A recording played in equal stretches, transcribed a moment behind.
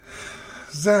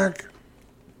Zach,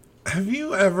 have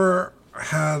you ever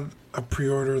had a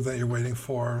pre-order that you're waiting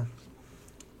for,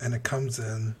 and it comes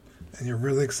in, and you're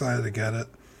really excited to get it,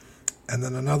 and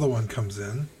then another one comes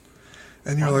in,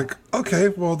 and you're like, okay,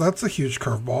 well, that's a huge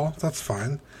curveball. That's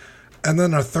fine. And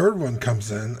then a third one comes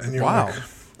in, and you're like,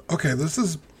 okay, this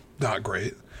is not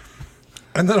great.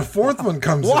 And then a fourth one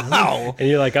comes in. And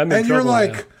you're like, I'm in trouble.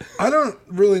 And you're like, I don't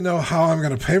really know how I'm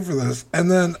going to pay for this.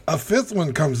 And then a fifth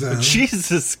one comes in.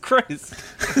 Jesus Christ.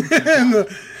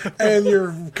 and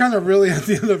you're kind of really at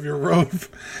the end of your rope.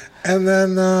 And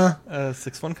then... a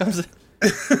sixth one comes in?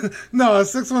 No, a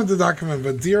sixth one did not come in.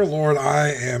 But dear Lord,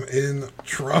 I am in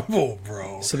trouble,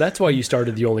 bro. So that's why you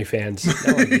started the OnlyFans.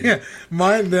 Yeah,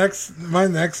 my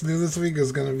next news this week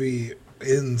is going to be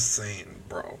insane,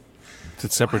 bro. It's a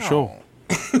separate show.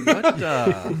 What?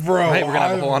 Bro, right, we're gonna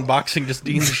have a whole unboxing, just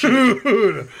Dean's shit.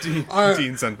 Dude,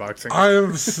 Dean's unboxing.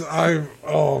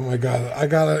 Oh my god, I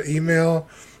got an email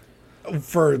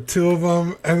for two of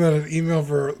them, and then an email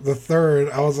for the third.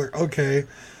 I was like, okay,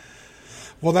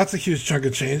 well, that's a huge chunk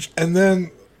of change. And then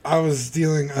I was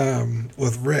dealing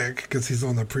with Rick because he's the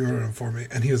one that pre-ordered them for me,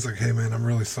 and he was like, hey man, I'm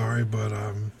really sorry, but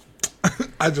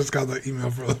I just got the email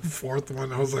for the fourth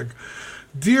one. I was like,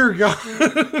 dear God.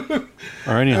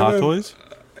 Are any hot toys?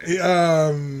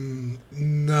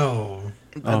 No.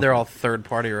 They're all third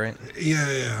party, right?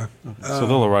 Yeah. So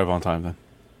they'll arrive on time then.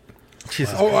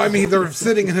 Jesus Christ. I mean, they're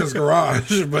sitting in his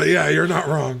garage, but yeah, you're not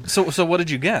wrong. So what did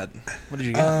you get?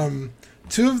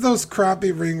 Two of those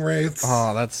crappy ring wraiths.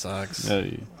 Oh, that sucks.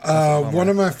 One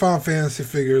of my Final Fantasy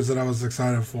figures that I was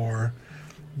excited for.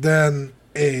 Then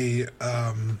a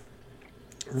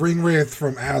ring wraith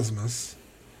from Asmus.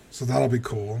 So that'll be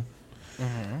cool.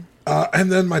 Mm-hmm.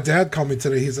 And then my dad called me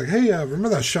today. He's like, hey, remember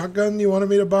that shotgun you wanted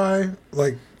me to buy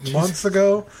like months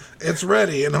ago? It's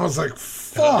ready. And I was like,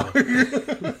 fuck.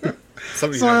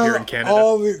 Something so out here in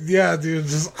Canada. Dude,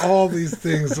 just all these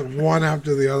things, one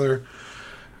after the other.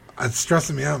 It's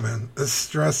stressing me out, man. It's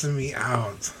stressing me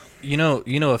out. You know,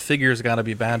 a figure's got to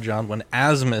be bad, John, when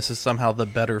Asmus is somehow the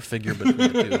better figure between the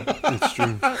two. It's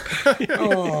true.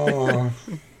 Oh.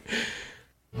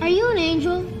 Are you an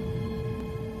angel?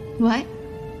 What?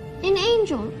 An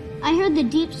angel. I heard the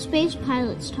deep space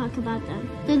pilots talk about them.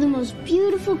 They're the most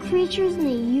beautiful creatures in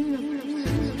the universe.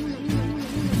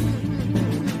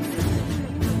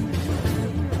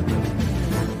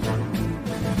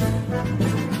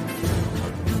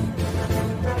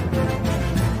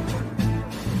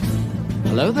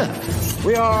 Hello there.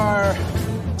 We are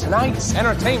tonight's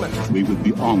entertainment. We would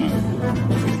be honored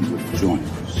if you would join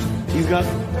us. He's got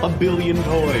a billion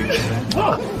toys.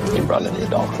 You brought in the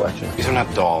doll collection. These are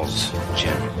not dolls,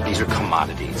 Jim. These are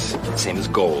commodities. Same as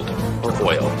gold or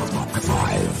oil. 5,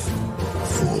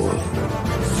 4,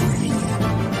 3, 2,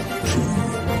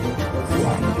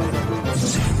 1,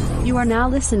 0. You are now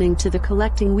listening to the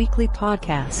Collecting Weekly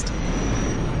podcast.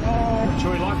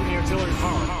 Shall we lock in the artillery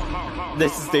power?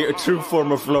 This is the true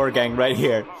form of Floor Gang right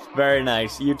here. Very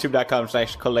nice.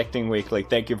 YouTube.com/collectingweekly.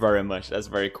 Thank you very much. That's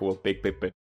very cool.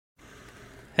 Big.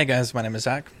 Hey guys, my name is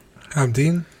Zach. I'm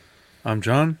Dean. I'm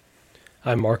John.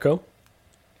 I'm Marco.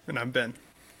 And I'm Ben.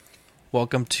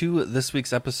 Welcome to this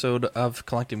week's episode of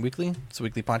Collecting Weekly. It's a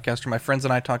weekly podcast where my friends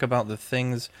and I talk about the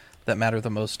things that matter the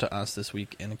most to us this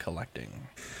week in collecting.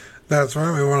 That's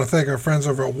right. We want to thank our friends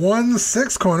over at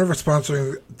 1/6 Corner for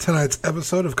sponsoring tonight's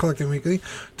episode of Collecting Weekly.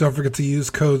 Don't forget to use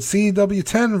code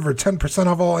CW10 for 10%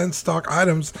 off all in-stock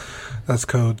items. That's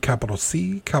code capital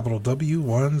C, capital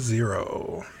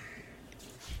W10.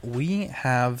 We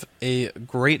have a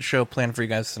great show planned for you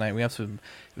guys tonight. We have some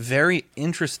very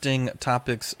interesting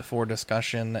topics for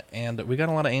discussion, and we got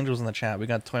a lot of angels in the chat. We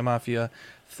got Toy Mafia,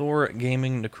 Thor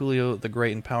Gaming, Niculio the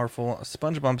Great and Powerful,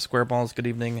 SpongeBob SquareBalls, good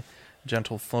evening,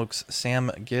 gentle folks, Sam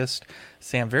Gist.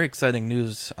 Sam, very exciting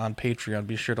news on Patreon.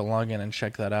 Be sure to log in and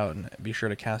check that out, and be sure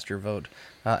to cast your vote.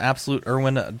 Absolute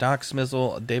Irwin, Doc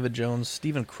Smizzle, David Jones,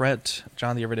 Stephen Krett,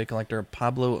 John the Everyday Collector,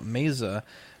 Pablo Meza,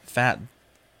 Fat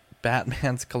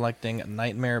Batman's Collecting,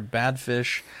 Nightmare,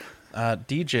 Badfish,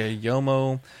 DJ,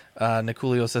 Yomo,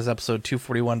 Niculio says episode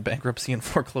 241, Bankruptcy and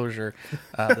Foreclosure,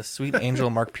 The Sweet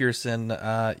Angel, Mark Pearson,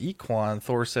 Equan,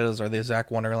 Thor says, are they Zach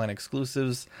Wonderland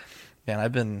exclusives? Man,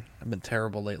 I've been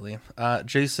terrible lately.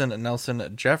 Jason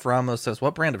Nelson, Jeff Ramos says,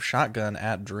 what brand of shotgun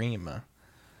at Dream?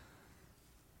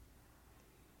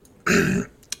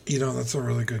 You know, that's a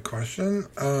really good question.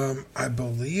 I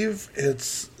believe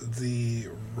it's the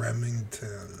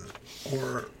Remington,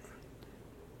 or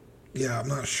I'm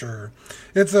not sure.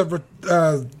 It's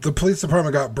the police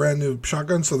department got brand new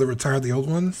shotguns, so they retired the old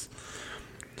ones.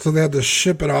 So they had to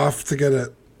ship it off to get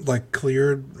it like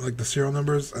cleared like the serial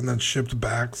numbers and then shipped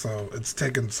back, so it's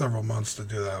taken several months to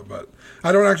do that. But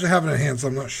I don't actually have it in hand, so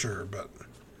I'm not sure. But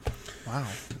wow,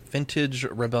 Vintage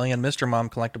Rebellion, Mr. Mom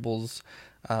Collectibles.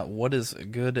 What is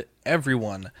good,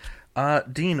 everyone?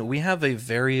 Dean, we have a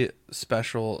very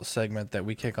special segment that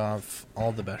we kick off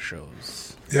all the best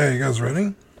shows. Yeah, you guys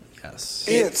ready? Yes.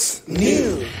 It's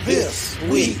new this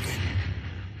week.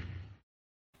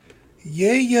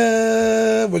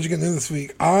 Yeah. What'd you get new this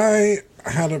week? I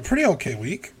had a pretty okay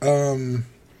week. On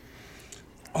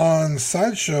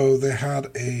Sideshow, they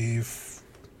had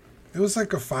it was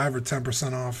like a 5 or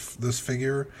 10% off this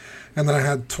figure, and then I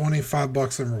had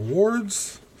 $25 in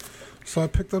rewards. So I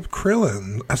picked up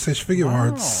Krillin, SH Figure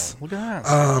Arts. Look at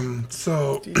that.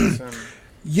 So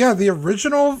yeah, the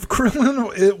original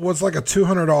Krillin, it was like a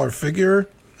 $200 figure.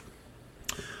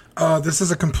 This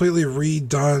is a completely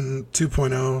redone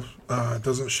 2.0. It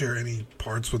doesn't share any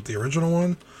parts with the original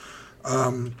one.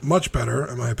 Much better,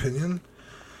 in my opinion.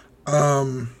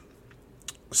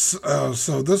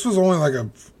 So this was only like a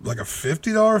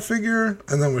 $50 figure,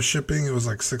 and then with shipping, it was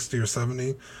like $60 or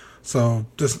 $70. So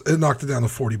it knocked it down to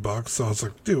 $40. So I was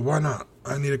like, dude, why not?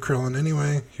 I need a Krillin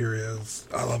anyway. Here he is.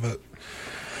 I love it.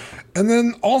 And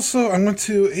then also I went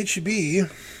to HEB,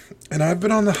 and I've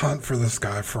been on the hunt for this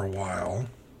guy for a while.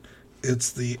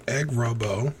 It's the Egg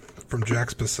Robo from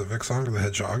Jakks Pacific, Sonic the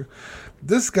Hedgehog.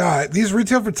 This guy, these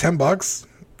retail for $10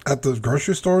 at the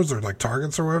grocery stores or like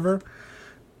Targets or wherever.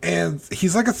 And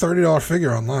he's like a $30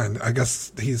 figure online. I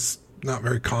guess he's not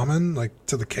very common, like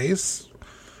to the case.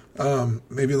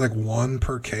 Maybe like one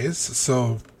per case.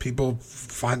 So people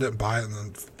find it, buy it, and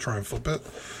then try and flip it.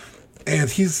 And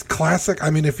he's classic. I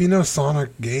mean, if you know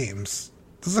Sonic games,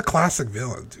 this is a classic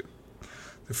villain, dude.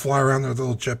 They fly around there with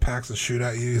little jetpacks and shoot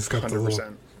at you. He's got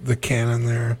 100%. the cannon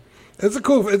there. It's a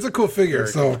cool figure. Very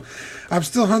so cool. I'm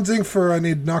still hunting for. I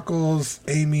need Knuckles,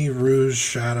 Amy, Rouge,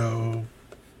 Shadow.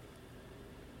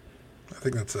 I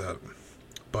think that's it.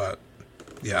 But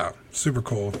yeah, super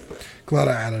cool. Glad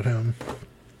I added him.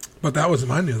 But that was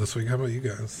my new this week. How about you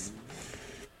guys?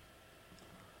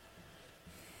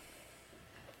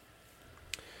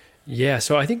 Yeah,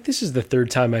 so I think this is the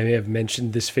third time I may have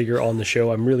mentioned this figure on the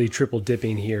show. I'm really triple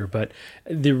dipping here, but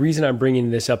the reason I'm bringing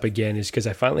this up again is because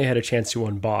I finally had a chance to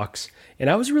unbox, and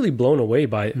I was really blown away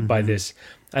by this.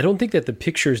 I don't think that the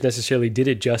pictures necessarily did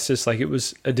it justice. Like, it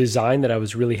was a design that I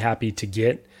was really happy to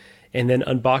get, and then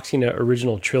unboxing an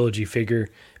original trilogy figure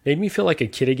made me feel like a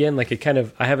kid again. Like,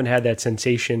 I haven't had that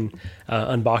sensation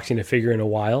unboxing a figure in a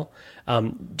while.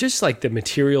 Just like the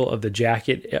material of the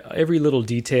jacket, every little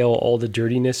detail, all the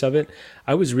dirtiness of it,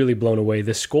 I was really blown away.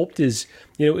 The sculpt is,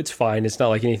 it's fine. It's not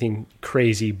like anything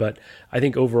crazy, but I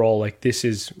think overall, like, this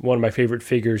is one of my favorite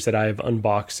figures that I've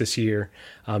unboxed this year.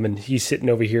 And he's sitting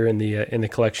over here in the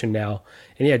collection now.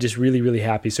 And yeah, just really, really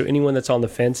happy. So anyone that's on the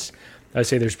fence, I'd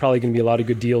say there's probably going to be a lot of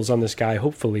good deals on this guy,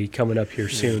 hopefully, coming up here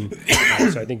soon.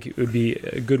 So I think it would be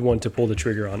a good one to pull the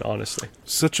trigger on, honestly.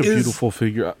 Such a beautiful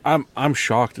figure. I'm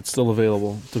shocked it's still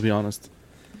available, to be honest.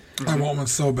 I want one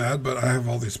so bad, but I have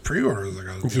all these pre-orders I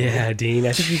got to do. Yeah, Dean,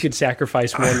 I think you could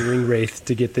sacrifice one Ring Wraith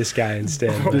to get this guy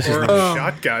instead. Or a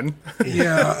shotgun.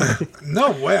 Yeah.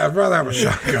 No way. I'd rather have a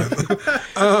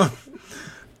shotgun.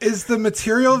 Is the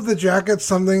material of the jacket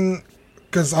something...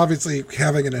 Because obviously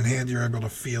having it in hand, you're able to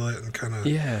feel it and kind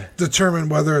of determine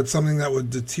whether it's something that would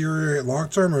deteriorate long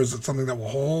term or is it something that will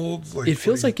hold? Like, it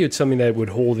feels like it's something that would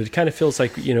hold. It kind of feels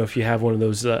like, if you have one of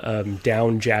those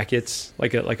down jackets,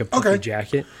 like a puffy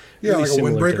jacket. Yeah, really like a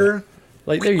windbreaker.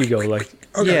 Like, there you go. Like,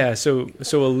 yeah, so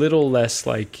a little less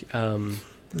like...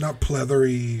 not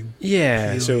pleathery.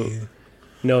 Yeah, peely. so...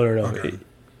 No. Okay.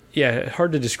 Yeah,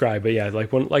 hard to describe, but yeah,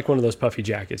 like one of those puffy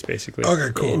jackets, basically.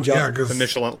 Okay, cool. John, yeah, because the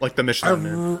Michelin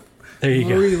man. There you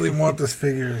go. I really want this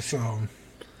figure, so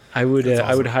I would awesome.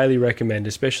 I would highly recommend,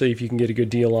 especially if you can get a good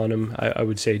deal on him. I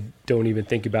would say don't even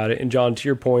think about it. And John, to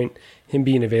your point, him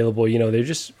being available, they're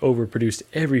just overproduced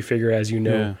every figure, as you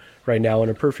know, right now. In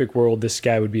a perfect world, this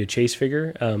guy would be a chase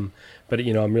figure. But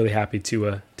I'm really happy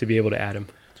to be able to add him.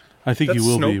 I think he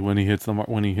will be when he hits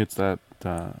that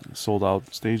sold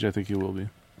out stage. I think he will be.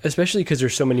 Especially because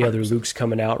there's so many other Lukes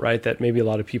coming out, right? That maybe a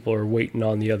lot of people are waiting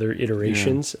on the other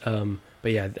iterations. Yeah.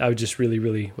 But yeah, I just really,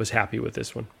 really was happy with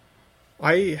this one.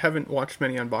 I haven't watched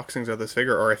many unboxings of this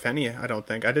figure, or if any, I don't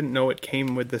think. I didn't know it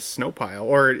came with this snow pile.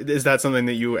 Or is that something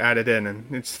that you added in and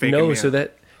it's faking me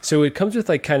out? So it comes with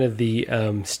like kind of the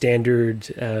standard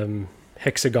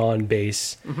hexagon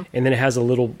base, and then it has a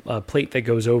little plate that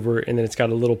goes over, and then it's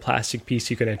got a little plastic piece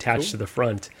you can attach to the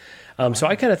front. So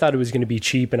I kind of thought it was going to be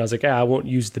cheap, and I was like, I won't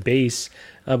use the base.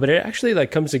 But it actually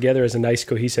like comes together as a nice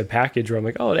cohesive package where I'm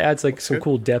like, it adds like some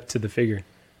cool depth to the figure.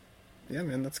 yeah,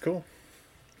 man, that's cool.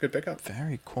 Good pickup.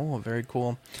 Very cool. Very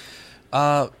cool.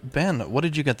 Ben, what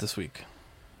did you get this week?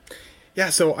 Yeah,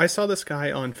 so I saw this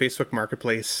guy on Facebook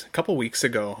Marketplace a couple weeks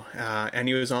ago, and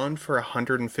he was on for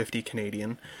 150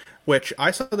 Canadian, which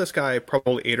I saw this guy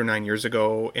probably 8 or 9 years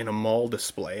ago in a mall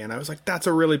display, and I was like, that's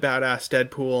a really badass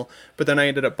Deadpool, but then I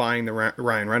ended up buying the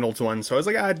Ryan Reynolds one, so I was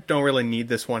like, I don't really need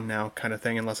this one now kind of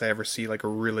thing unless I ever see like a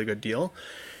really good deal.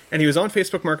 And he was on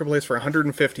Facebook Marketplace for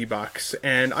 $150,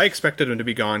 and I expected him to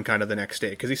be gone kind of the next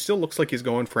day, because he still looks like he's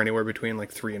going for anywhere between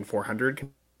like 300 and 400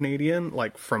 Canadian,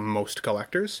 like from most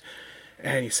collectors.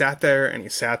 And he sat there, and he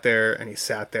sat there, and he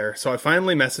sat there. So I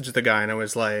finally messaged the guy, and I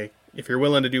was like, if you're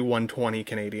willing to do 120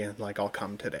 Canadian, like, I'll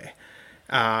come today.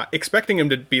 Expecting him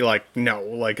to be like, no,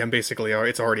 like, I'm basically,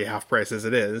 it's already half price as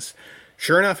it is.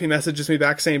 Sure enough, he messages me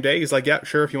back same day. He's like, yeah,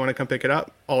 sure, if you want to come pick it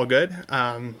up, all good.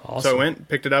 Awesome. So I went,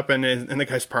 picked it up in the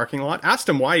guy's parking lot, asked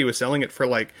him why he was selling it for,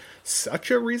 like, such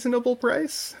a reasonable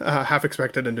price. Half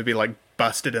expected him to be, like,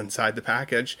 busted inside the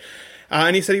package.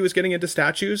 And he said he was getting into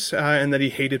statues and that he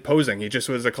hated posing. He just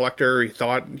was a collector. He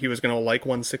thought he was going to like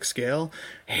 1/6 scale,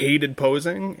 hated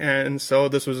posing. And so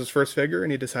this was his first figure,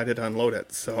 and he decided to unload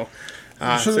it. So,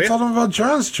 you should have told him about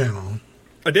John's channel.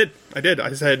 I did.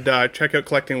 I said, check out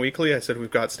Collecting Weekly. I said, we've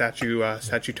got statue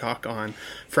talk on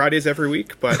Fridays every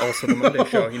week, but also the Monday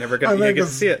show. You never get to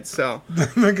see it. So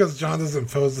because John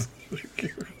doesn't pose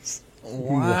figures.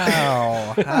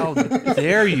 Wow. How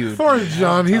dare you? Poor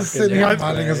John. He's sitting here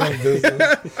minding his own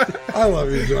business. I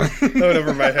love you, John. That went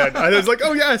over my head. I was like,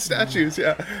 oh, yeah, statues,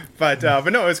 yeah. But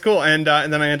no, it was cool. And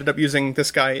then I ended up using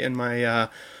this guy in my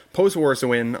Pose Wars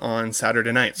win on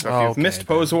Saturday night. So if you've missed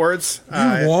Pose Wars,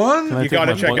 you won? You got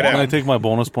to check it out. Can I take my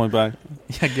bonus point back?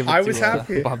 Yeah, give it I to was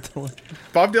happy. Bob Dylan.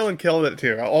 Bob Dylan killed it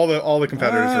too. All the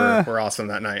competitors were awesome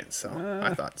that night. So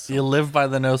I thought so. You live by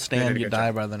the no stand, you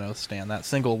die by the no stand. That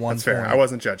single one. That's fair. I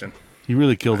wasn't judging. He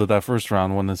really killed it that first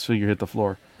round when this figure hit the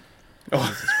floor. Oh,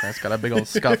 Jesus Christ! Got a big old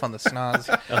scuff on the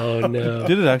snoz. Oh no!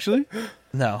 Did it actually?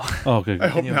 No. Oh, okay. I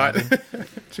hope not.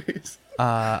 Jeez.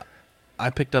 I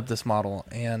picked up this model,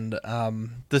 and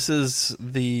this is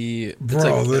the...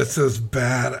 Bro, this is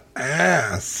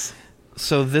badass.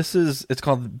 So it's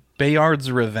called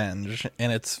Bayard's Revenge,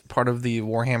 and it's part of the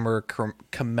Warhammer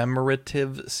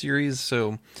commemorative series.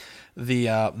 So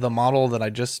the model that I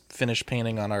just finished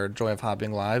painting on our Joy of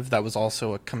Hobbing Live, that was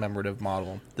also a commemorative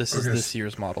model. This is this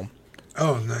year's model.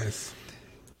 Oh, nice.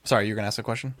 Sorry, you were going to ask a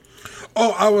question?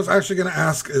 Oh, I was actually going to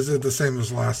ask, is it the same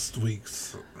as last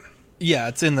week's? Yeah,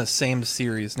 it's in the same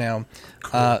series now.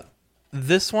 Cool.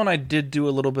 This one I did do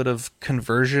a little bit of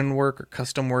conversion work or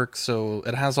custom work, so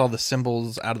it has all the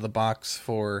symbols out of the box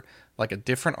for like a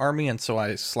different army, and so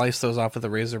I sliced those off with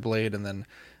a razor blade and then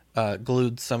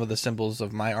glued some of the symbols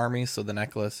of my army, so the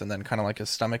necklace and then kind of like his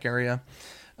stomach area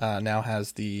now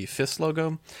has the fist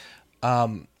logo.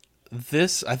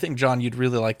 This, I think, John, you'd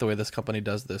really like the way this company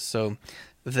does this. So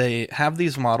they have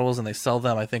these models and they sell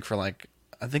them, I think, for like,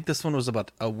 I think this one was about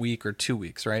a week or 2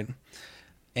 weeks, right?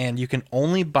 And you can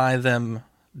only buy them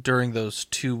during those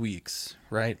 2 weeks,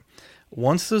 right?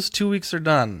 Once those 2 weeks are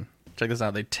done, check this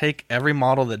out, they take every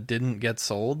model that didn't get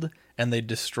sold and they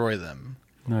destroy them.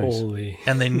 Nice. Holy.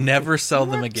 And they never sell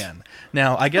them again.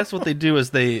 Now, I guess what they do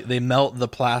is they melt the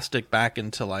plastic back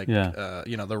into like,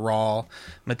 the raw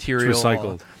material. It's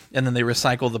recycled. And then they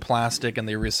recycle the plastic and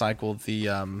they recycle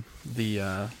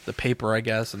the paper, I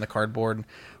guess, and the cardboard.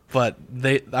 But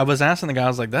I was asking the guy, I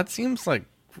was like, that seems like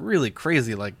really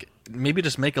crazy. Like, maybe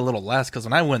just make a little less, because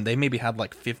when I went, they maybe had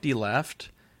like 50 left,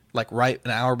 like right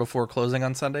an hour before closing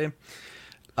on Sunday.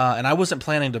 And I wasn't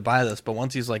planning to buy this, but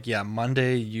once he's like, yeah,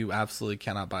 Monday you absolutely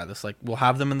cannot buy this. Like, we'll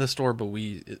have them in the store, but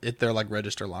they're like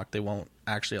register locked. They won't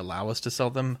actually allow us to sell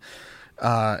them.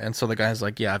 And so the guy's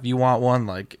like, yeah, if you want one,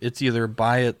 like, it's either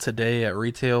buy it today at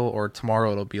retail or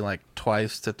tomorrow it'll be like 2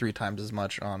 to 3 times as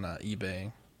much on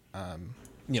eBay.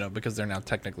 Because they're now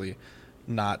technically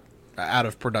not out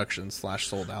of production /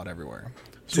 sold out everywhere.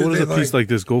 So what does a piece like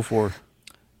this go for?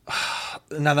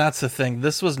 Now that's the thing.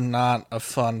 This was not a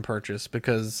fun purchase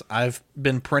because I've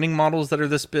been printing models that are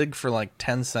this big for like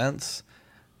 10 cents.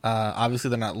 Obviously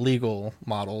they're not legal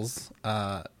models.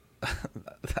 I'm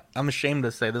ashamed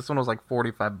to say this one was like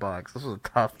 $45. This was a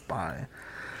tough buy.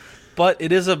 But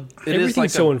everything's like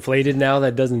so inflated now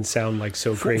that doesn't sound like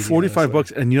so crazy.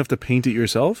 $45 and you have to paint it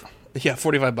yourself? Yeah,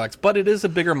 $45. But it is a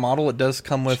bigger model. It does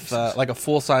come with like a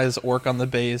full-size orc on the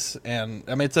base, and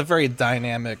I mean it's a very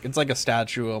dynamic. It's like a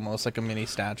statue, almost like a mini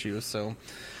statue. So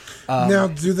now,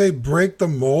 do they break the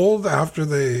mold after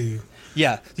they?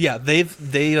 Yeah. They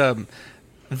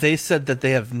said that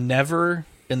they have never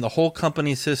in the whole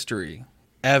company's history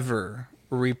ever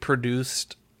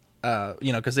reproduced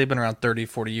because they've been around 30,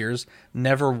 40 years,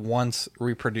 never once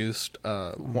reproduced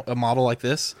a model like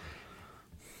this.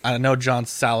 I know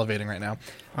John's salivating right now.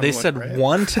 They said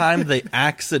one time they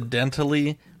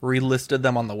accidentally relisted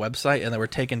them on the website and they were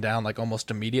taken down like almost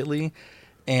immediately.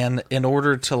 And in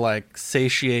order to like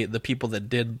satiate the people that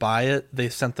did buy it, they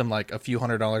sent them like a few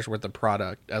 $100s worth of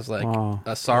product as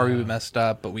like, sorry we messed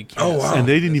up, but we can't. Oh, wow. And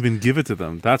they didn't even give it to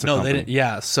them. That's a no, company. they didn't.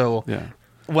 Yeah, so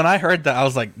when I heard that, I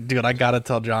was like, dude, I gotta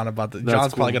tell John about that.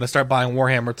 John's probably gonna start buying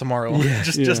Warhammer tomorrow. Yeah.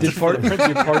 Did part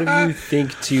of you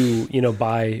think to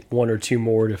buy one or two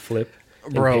more to flip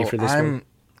and pay for this one?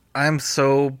 I'm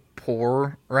so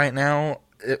poor right now.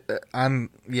 It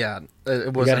wasn't you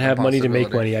gotta have money to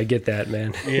make money. I get that,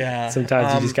 man. Yeah.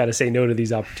 Sometimes you just gotta say no to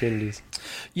these opportunities.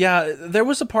 Yeah, there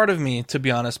was a part of me, to be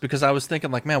honest, because I was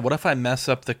thinking like, man, what if I mess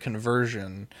up the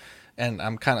conversion and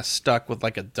I'm kind of stuck with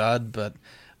like a dud? But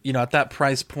at that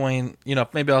price point,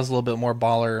 maybe I was a little bit more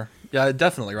baller. Yeah,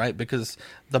 definitely, right? Because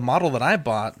the model that I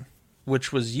bought,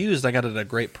 which was used, I got it at a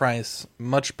great price,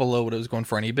 much below what it was going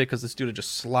for on eBay, because this dude had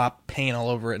just slopped paint all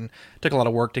over it and took a lot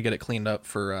of work to get it cleaned up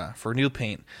for new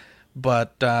paint.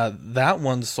 But that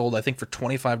one sold, I think, for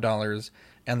 $25,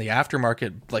 and the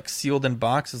aftermarket, like sealed in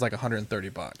box, is like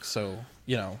 $130. So,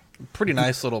 pretty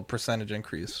nice little percentage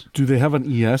increase. Do they have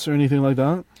an ES or anything like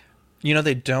that?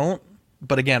 They don't.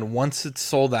 But again, once it's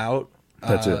sold out,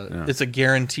 that's it. Yeah. It's a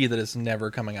guarantee that it's never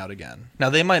coming out again.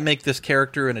 Now, they might make this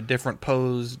character in a different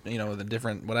pose, with a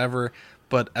different whatever.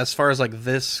 But as far as like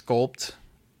this sculpt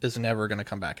is never going to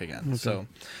come back again. Okay. So,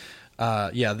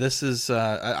 this is.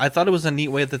 I thought it was a neat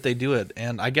way that they do it,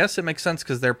 and I guess it makes sense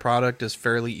because their product is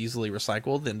fairly easily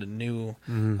recycled into new.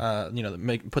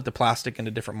 Put the plastic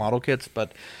into different model kits.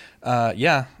 But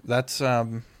that's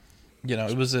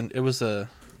it was a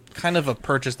kind of a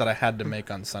purchase that I had to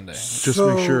make on Sunday. Just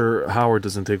make sure Howard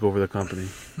doesn't take over the company.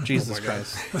 Jesus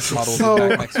Christ. Model will be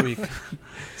back next week.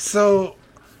 So,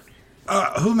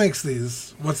 who makes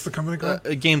these? What's the company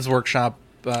called? Games Workshop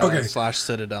 /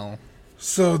 Citadel.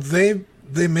 So they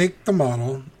make the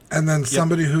model, and then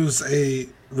somebody who's a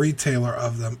retailer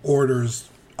of them orders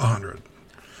 100.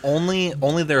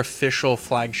 Only their official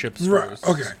flagship stores. Right.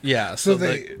 Okay. Yeah, so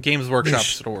the Games Workshop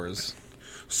stores.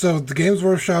 So the Games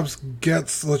Workshops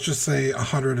gets, let's just say,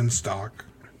 100 in stock,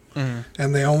 and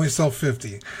they only sell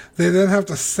 50. They then have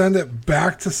to send it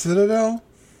back to Citadel.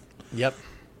 Yep.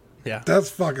 Yeah. That's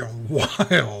fucking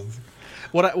wild.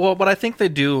 What I think they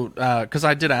do, because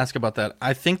I did ask about that.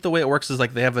 I think the way it works is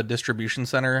like they have a distribution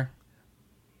center,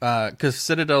 because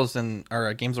Citadel's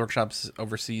or Games Workshops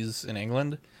overseas in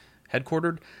England,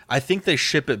 headquartered. I think they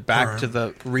ship it back to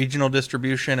the regional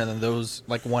distribution, and then those,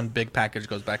 like, one big package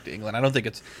goes back to England. I don't think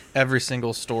it's every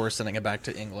single store sending it back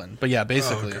to England. But yeah,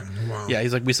 basically. Wow. Yeah,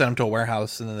 he's like, we send them to a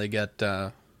warehouse, and then they get,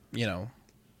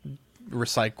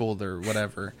 recycled or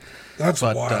whatever. That's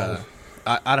wild.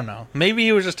 I don't know. Maybe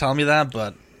he was just telling me that,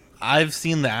 but I've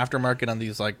seen the aftermarket on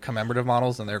these, like, commemorative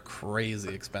models, and they're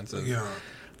crazy expensive. Yeah.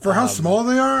 For how small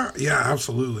they are? Yeah,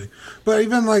 absolutely. But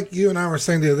even like you and I were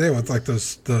saying the other day with like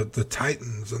those the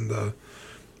Titans and those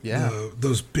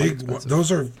big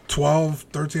those are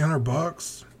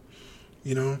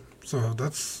 $1,200-$1,300, So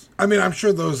that's, I mean, I'm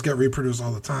sure those get reproduced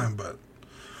all the time, but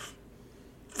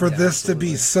for this to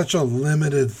be such a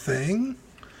limited thing,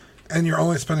 and you're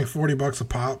only spending $40 a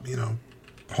pop,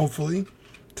 hopefully,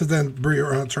 to then bring it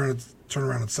around, turn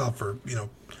around and sell for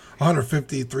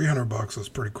 $150-$300 is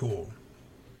pretty cool.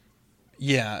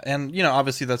 Yeah, and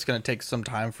obviously that's going to take some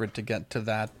time for it to get to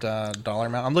that dollar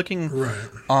amount. I'm looking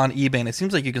on eBay, and it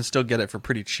seems like you can still get it for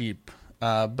pretty cheap.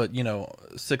 But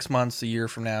 6 months, a year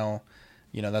from now,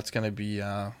 that's going to be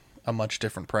a much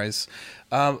different price.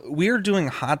 We are doing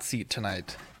Hot Seat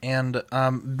tonight, and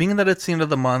being that it's the end of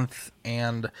the month,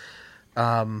 and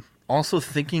also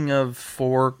thinking of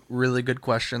 4 really good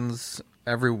questions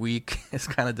every week is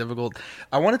kind of difficult.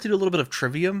 I wanted to do a little bit of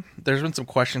trivia. There's been some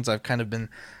questions I've kind of been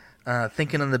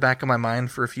thinking in the back of my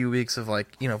mind for a few weeks of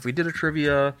like, if we did a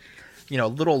trivia, a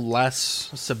little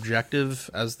less subjective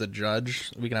as the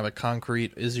judge, we can have a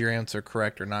concrete, is your answer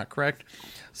correct or not correct?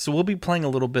 So we'll be playing a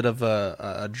little bit of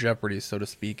a Jeopardy, so to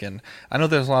speak. And I know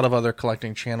there's a lot of other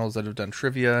collecting channels that have done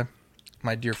trivia.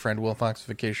 My dear friend Will Fox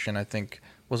Vacation, I think,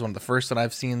 was one of the first that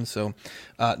I've seen. So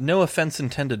no offense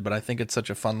intended, but I think it's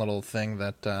such a fun little thing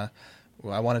that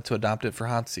I wanted to adopt it for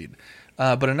Hot Seat.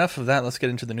 But enough of that. Let's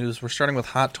get into the news. We're starting with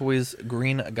Hot Toys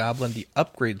Green Goblin, the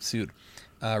upgrade suit,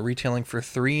 retailing for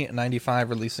 $395,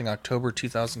 releasing October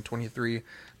 2023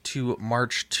 to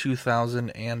March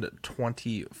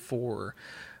 2024.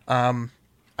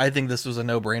 I think this was a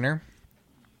no-brainer.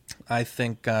 I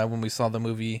think when we saw the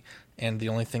movie, and the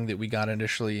only thing that we got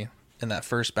initially in that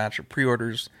first batch of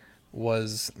pre-orders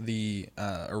was the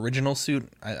original suit.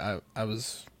 I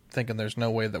was thinking there's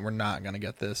no way that we're not going to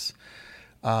get this.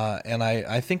 And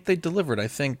I think they delivered. I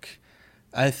think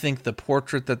the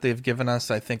portrait that they've given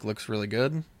us, I think, looks really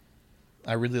good.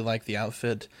 I really like the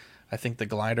outfit. I think the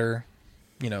glider,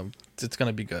 it's going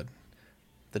to be good.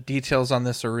 The details on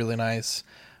this are really nice.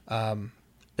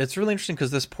 It's really interesting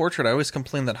because this portrait, I always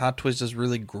complain that Hot Toys does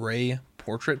really gray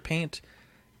portrait paint.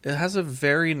 It has a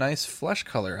very nice flesh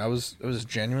color. I was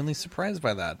genuinely surprised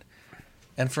by that.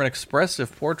 And for an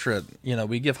expressive portrait,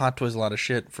 we give Hot Toys a lot of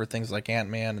shit for things like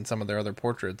Ant-Man and some of their other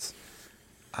portraits.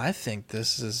 I think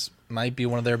this might be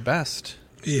one of their best.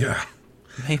 Yeah.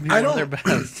 Maybe one of their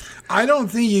best. I don't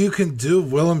think you can do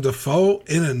Willem Dafoe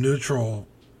in a neutral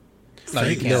No,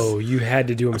 you can't. No, you had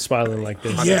to do him smiling like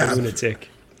this. Yeah. Lunatic.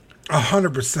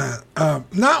 100%.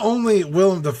 Not only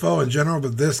Willem Dafoe in general,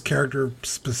 but this character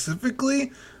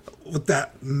specifically with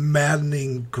that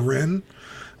maddening grin.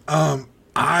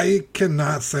 I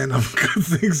cannot say enough good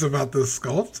things about this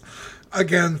sculpt.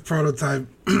 Again, prototype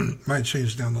might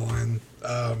change down the line.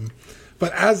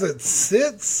 But as it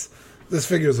sits, this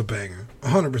figure is a banger.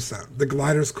 100%. The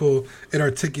glider's cool. It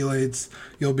articulates.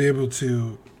 You'll be able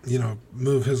to,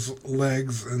 move his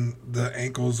legs, and the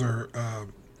ankles are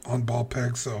on ball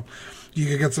pegs, so you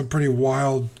can get some pretty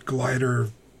wild glider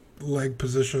leg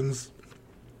positions.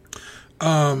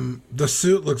 The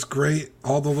suit looks great.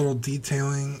 All the little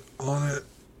detailing on it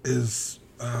is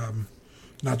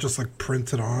not just like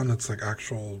printed on, it's like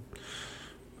actual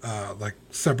like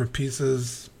separate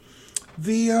pieces.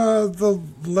 The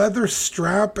leather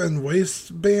strap and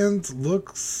waistband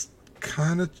looks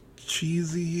kind of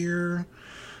cheesy here.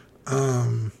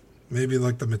 Maybe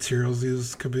like the materials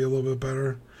used could be a little bit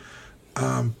better.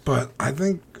 But I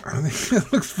think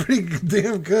it looks pretty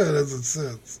damn good as it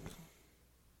sits.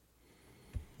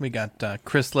 We got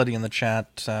Chris Letty in the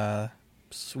chat.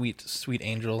 Sweet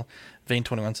angel.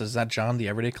 Vane21 says, is that John, the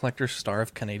everyday collector, star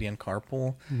of Canadian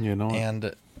Carpool?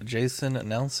 And Jason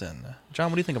Nelson.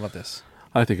 John, what do you think about this?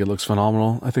 I think it looks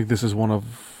phenomenal. I think this is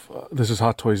this is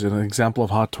Hot Toys, an example of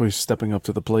Hot Toys stepping up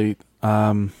to the plate.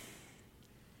 $395.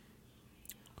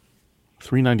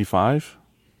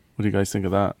 What do you guys think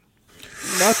of that?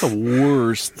 Not the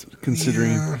worst,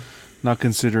 considering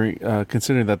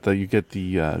that you get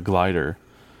the glider.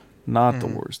 Not the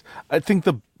worst. I think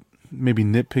the maybe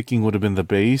nitpicking would have been the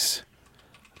base,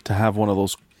 to have one of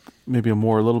those, maybe a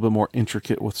little bit more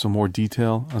intricate with some more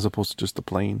detail, as opposed to just the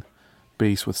plain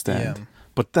base with stand. Yeah.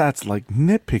 But that's like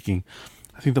nitpicking.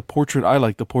 I think the portrait, I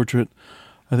like the portrait.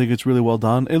 I think it's really well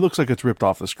done. It looks like it's ripped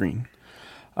off the screen.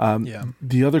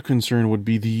 The other concern would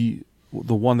be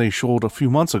the one they showed a few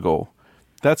months ago.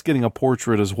 That's getting a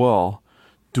portrait as well.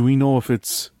 Do we know if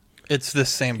it's the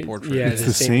same portrait? Yeah, it's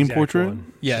the same portrait?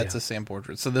 Yeah, it's the same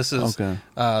portrait. So this is, okay.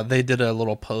 They did a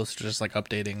little post just like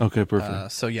updating. Okay,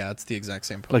 perfect. So yeah, it's the exact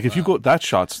same portrait. Like if you go, that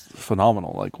shot's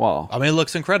phenomenal. Like, wow. I mean, it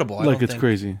looks incredible. It's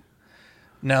crazy.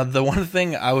 Now, the one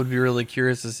thing I would be really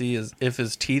curious to see is if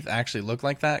his teeth actually look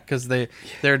like that, because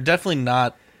they're definitely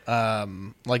not,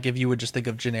 like if you would just think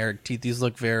of generic teeth, these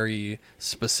look very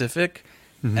specific.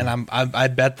 Mm-hmm. And I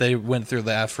bet they went through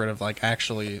the effort of like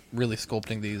actually really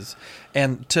sculpting these.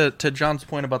 And to John's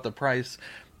point about the price,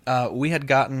 we had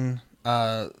gotten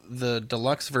the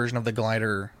deluxe version of the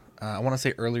glider. I want to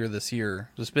say earlier this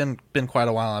year. It's been quite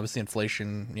a while. Obviously,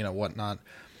 inflation, whatnot.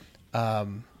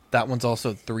 That one's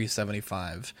also $375.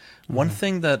 Mm-hmm. One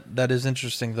thing that is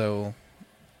interesting, though,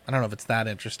 I don't know if it's that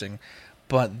interesting,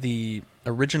 but the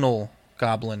original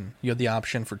Goblin, you had the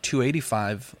option for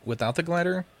 $285 without the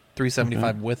glider,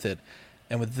 $375 with it,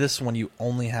 and with this one you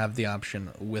only have the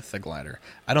option with the glider.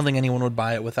 I don't think anyone would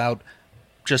buy it without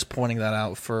just pointing that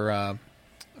out for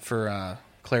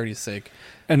clarity's sake.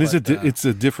 And it's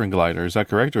a different glider, is that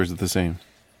correct, or is it the same?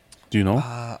 Do you know?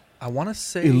 I want to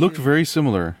say it looked very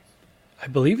similar. I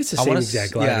believe it's the same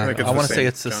exact glider. Yeah, I want to say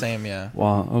it's the same. Yeah.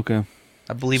 Wow. Okay.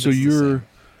 I believe. So you're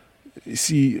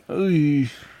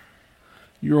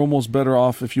almost better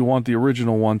off if you want the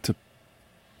original one to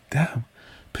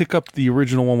pick up the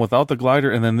original one without the glider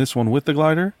and then this one with the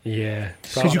glider. Yeah.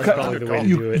 Because you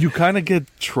kind of get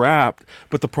trapped.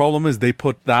 But the problem is they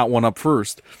put that one up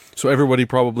first, so everybody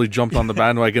probably jumped on the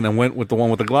bandwagon and went with the one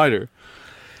with the glider.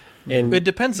 And it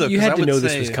depends though. You had to know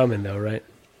this was coming though, right?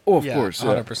 Oh, of course.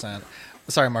 100%.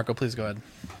 Sorry, Marco, please go ahead.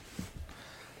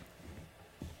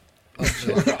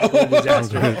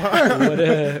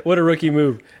 What a rookie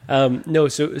move. No,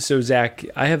 so Zach,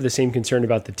 I have the same concern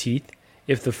about the teeth.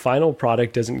 If the final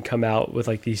product doesn't come out with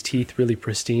like these teeth really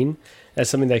pristine, that's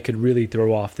something that could really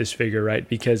throw off this figure, right?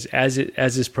 Because as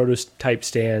this prototype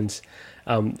stands,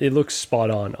 it looks spot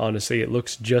on. Honestly, it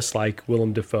looks just like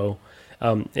Willem Dafoe.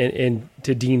 And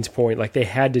to Dean's point, like they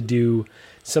had to do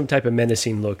some type of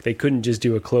menacing look. They couldn't just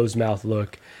do a closed mouth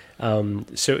look.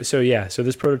 So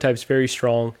this prototype's very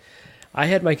strong. I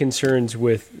had my concerns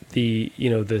with the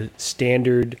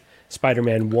standard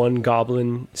Spider-Man 1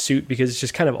 Goblin suit because it's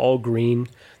just kind of all green.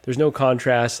 There's no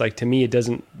contrast. Like, to me, it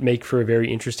doesn't make for a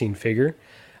very interesting figure.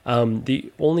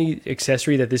 The only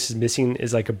accessory that this is missing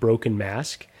is like a broken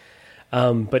mask.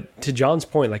 But to John's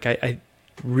point, like I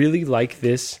really like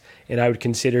this, and I would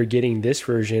consider getting this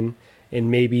version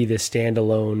and maybe the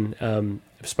standalone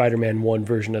Spider-Man 1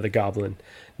 version of the Goblin.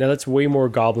 Now, that's way more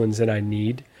goblins than I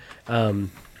need.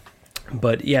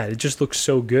 But yeah, it just looks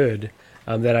so good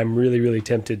that I'm really, really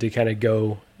tempted to kind of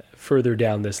go further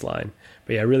down this line.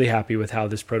 But yeah, really happy with how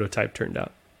this prototype turned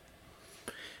out.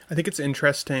 I think it's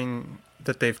interesting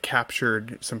that they've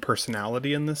captured some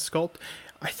personality in this sculpt.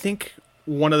 I think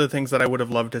one of the things that I would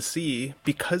have loved to see,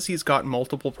 because he's got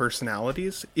multiple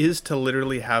personalities, is to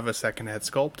literally have a second head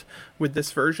sculpt with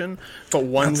this version, but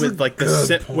one with like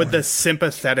with the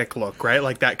sympathetic look, right?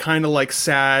 Like that kind of like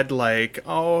sad, like,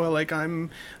 oh, like I'm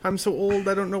so old,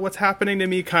 I don't know what's happening to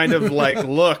me kind of like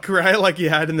look, right? Like you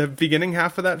had in the beginning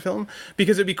half of that film,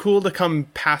 because it'd be cool to come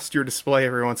past your display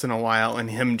every once in a while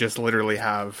and him just literally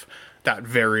have that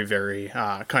very, very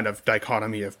kind of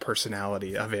dichotomy of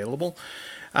personality available.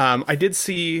 I did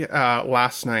see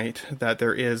last night that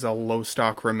there is a low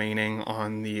stock remaining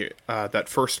on the that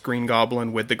first Green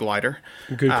Goblin with the glider.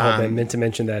 Good call, Ben. Meant to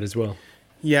mention that as well.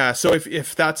 Yeah, so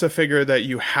if that's a figure that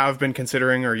you have been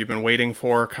considering or you've been waiting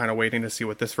for, kind of waiting to see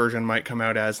what this version might come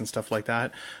out as and stuff like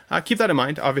that, keep that in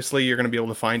mind. Obviously, you're going to be able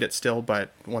to find it still,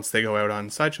 but once they go out on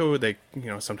Sideshow, they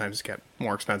sometimes get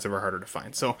more expensive or harder to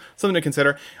find. So something to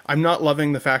consider. I'm not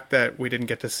loving the fact that we didn't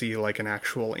get to see like an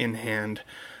actual in-hand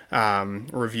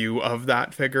review of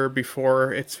that figure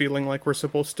before it's feeling like we're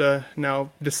supposed to now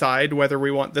decide whether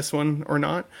we want this one or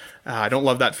not. I don't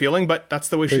love that feeling, but that's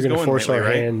the way she's going. They're going to force lately, our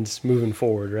right? hands moving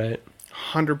forward, right?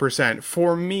 100%.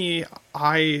 For me,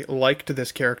 I liked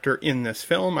this character in this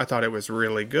film. I thought it was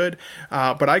really good.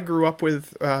 But I grew up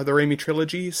with the Raimi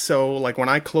trilogy, so like when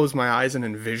I close my eyes and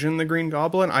envision the Green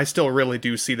Goblin, I still really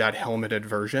do see that helmeted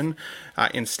version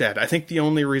instead. I think the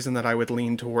only reason that I would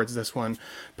lean towards this one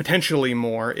potentially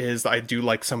more is I do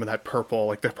like some of that purple,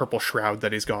 like the purple shroud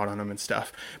that he's got on him and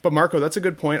stuff. But Marco, that's a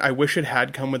good point. I wish it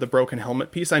had come with a broken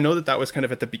helmet piece. I know that was kind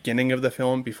of at the beginning of the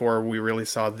film before we really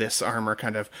saw this armor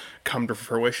kind of come to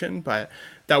fruition, but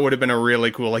that would have been a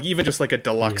really cool, like even just like a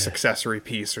deluxe accessory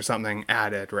piece or something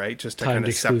added, right? Just to kind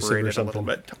of separate it a little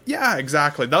bit. Yeah,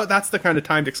 exactly. That's the kind of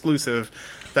timed exclusive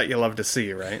that you love to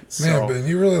see, right? Man, Ben,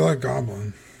 you really like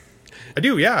Goblin. I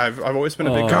do, yeah. I've always been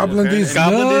a big Goblin. These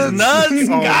nuts. Oh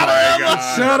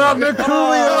God. Shut up,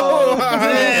 Nicolio.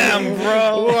 Damn,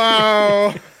 bro.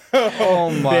 Wow. Oh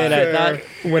my! Man, I thought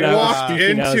when I was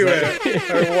speaking,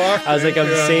 I was like, I'm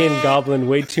saying Goblin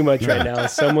way too much right now.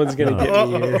 Someone's gonna get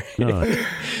me here.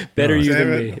 Better you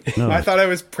than me. I thought I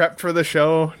was prepped for the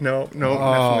show. No,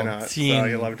 definitely not. Team. So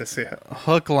you love to see it.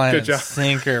 Hook, line, and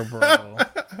sinker, bro.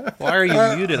 Why are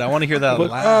you muted? I want to hear that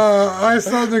laugh. I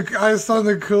saw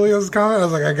Nicolio's comment. I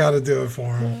was like, I got to do it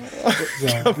for him.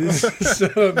 So,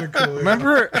 shut up, Nicolio.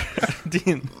 Remember,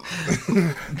 Dean,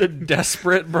 the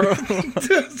desperate, bro.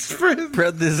 Desperate.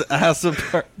 Spread this ass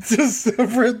apart. Just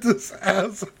spread this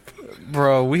ass apart.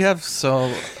 Bro, we have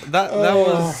so that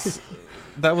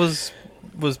was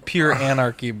pure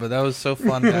anarchy, but that was so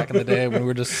fun back in the day when we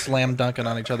were just slam dunking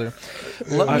on each other.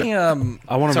 Let me I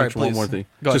want to mention please. one more thing,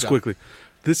 Go just ahead, quickly.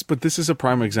 This is a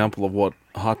prime example of what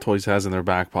Hot Toys has in their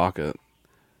back pocket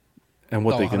and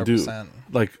what they can 100%. Do.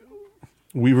 Like,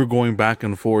 we were going back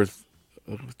and forth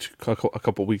a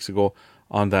couple weeks ago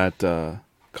on that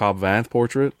Cobb Vanth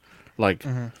portrait. Like,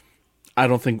 I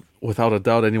don't think, without a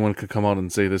doubt, anyone could come out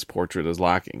and say this portrait is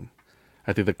lacking.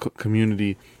 I think the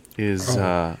community is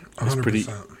pretty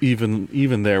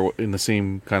even there in the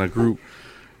same kind of group,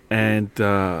 and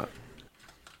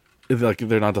like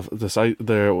they're not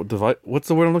what's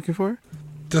the word I'm looking for?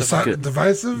 Divisive.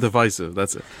 Divisive.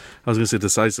 That's it. I was gonna say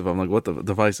decisive. I'm like, what the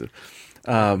divisive?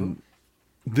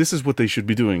 This is what they should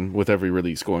be doing with every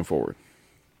release going forward.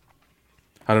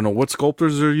 I don't know what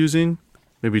sculptors they're using.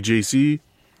 Maybe JC.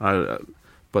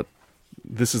 But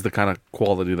this is the kind of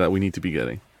quality that we need to be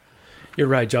getting. You're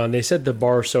right, John. They set the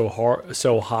bar so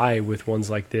high with ones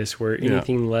like this, where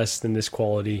anything less than this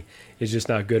quality is just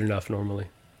not good enough normally.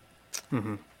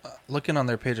 Mm-hmm. Looking on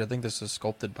their page, I think this is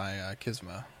sculpted by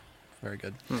Kisma. Very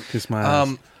good.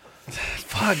 Kisma.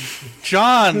 Fuck,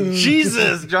 John.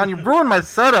 Jesus, John, you ruined my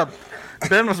setup.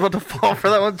 Ben was about to fall for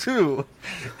that one too.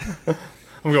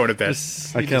 I'm going to bed.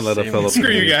 I can't let a fellow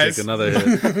Screw you guys. take another hit.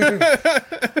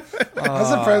 I'm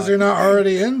surprised you're not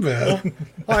already in bed.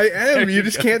 I am. You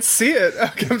just can't see it.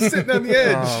 I'm sitting on the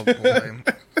edge. Oh boy.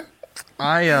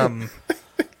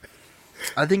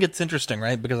 I think it's interesting,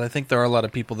 right? Because I think there are a lot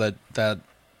of people that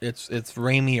it's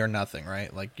Raimi or nothing,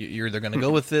 right? Like you're either going to go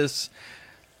with this.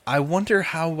 I wonder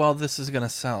how well this is going to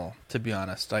sell. To be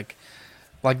honest, like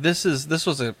this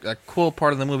was a cool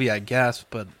part of the movie, I guess.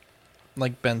 But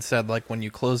like Ben said, like when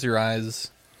you close your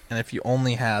eyes and if you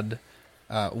only had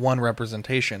one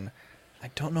representation, I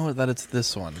don't know that it's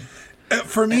this one.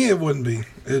 For me, it wouldn't be.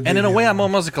 And in a way, I'm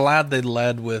almost glad they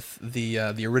led with the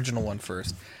original one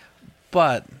first.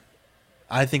 But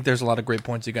I think there's a lot of great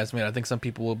points you guys made. I think some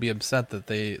people will be upset that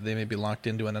they may be locked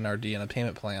into an NRD and a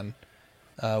payment plan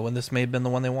when this may have been the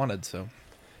one they wanted. So,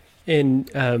 and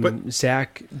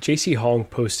Zach, JC Hong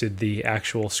posted the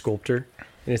actual sculptor,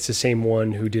 and it's the same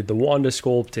one who did the Wanda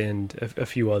sculpt and a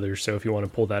few others. So if you want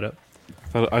to pull that up,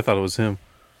 I thought it was him.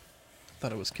 I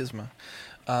thought it was Kisma.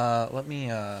 Let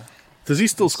me. Does he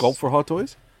still sculpt for Hot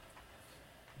Toys?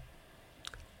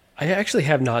 I actually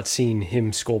have not seen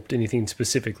him sculpt anything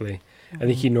specifically. I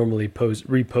think he normally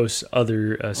reposts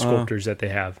other sculptors that they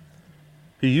have.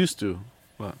 He used to.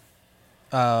 What?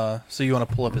 So you want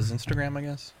to pull up his Instagram, I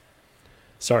guess?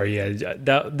 Sorry, yeah.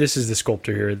 This is the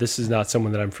sculptor here. This is not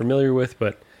someone that I'm familiar with,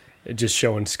 but it just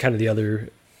showing kind of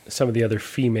some of the other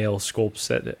female sculpts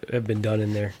that have been done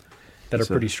in there that are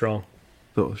pretty strong.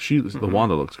 The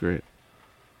Wanda looks great.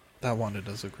 That Wanda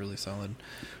does look really solid.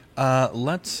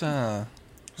 Let's So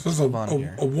this is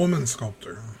a woman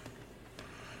sculptor.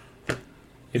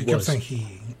 You kept saying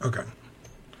he. Okay.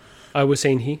 I was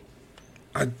saying he.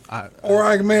 Or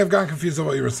I may have gotten confused with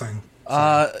what you were saying.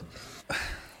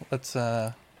 Let's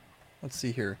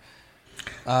see here.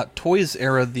 Toys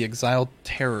Era The Exiled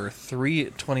Terror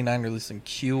 3/29 released in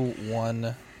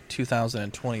Q1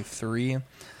 2023.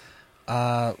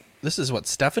 This is what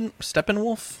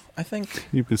Steppenwolf, I think.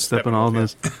 You've been stepping on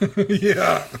this.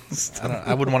 Yeah.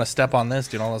 I wouldn't want to step on this,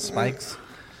 dude. All those spikes.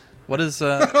 What is?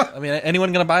 I mean,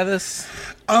 anyone gonna buy this?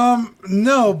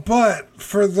 No, but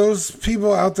for those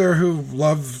people out there who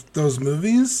love those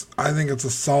movies, I think it's a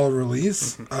solid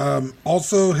release.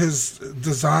 Also, his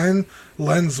design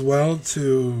lends well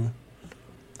to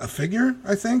a figure,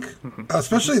 I think,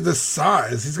 especially this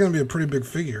size. He's going to be a pretty big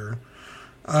figure.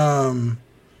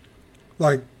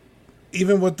 Like,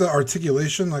 even with the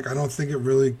articulation, like, I don't think it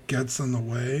really gets in the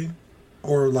way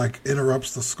or, like,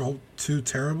 interrupts the sculpt too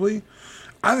terribly.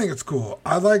 I think it's cool.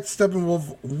 I liked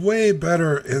Steppenwolf way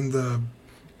better in the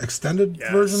extended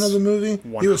version of the movie.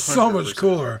 100%. He was so much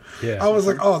cooler. Yeah. I was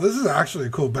like, oh, this is actually a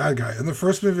cool bad guy. In the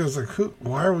first movie, I was like,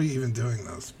 why are we even doing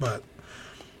this? But,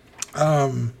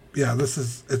 yeah,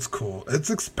 it's cool. It's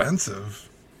expensive.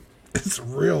 It's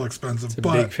real expensive. It's a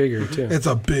big figure, too. It's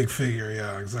a big figure,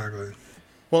 yeah, exactly.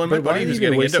 Well, and my buddy was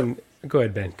getting into... Go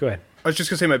ahead, Ben. Go ahead. I was just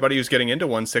going to say my buddy was getting into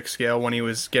 1/6 scale when he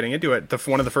was getting into it.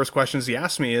 One of the first questions he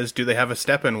asked me is, do they have a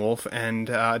Steppenwolf and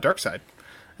Darkseid?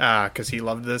 Because he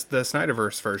loved the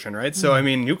Snyderverse version, right? So, I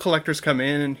mean, new collectors come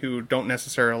in who don't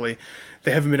necessarily...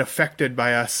 They haven't been affected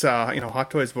by us, Hot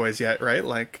Toys boys yet, right?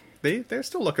 Like, they're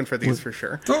still looking for these for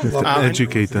sure.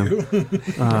 Educate them.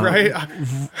 Right?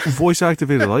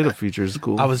 Voice-activated light-up feature is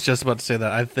cool. I was just about to say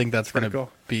that. I think that's going to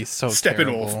be so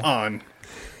Steppenwolf terrible. on.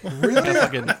 Really?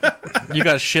 You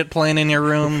got shit playing in your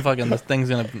room. Fucking this thing's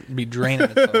gonna be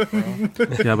draining itself, bro.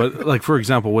 Yeah, but like for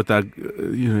example, with that,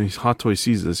 Hot Toy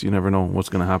sees this. You never know what's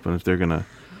gonna happen if they're gonna.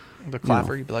 The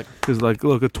clapper, you'd be like, because like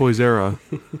look at Toys Era.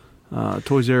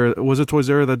 Toys Era, was it Toys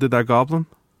Era that did that Goblin?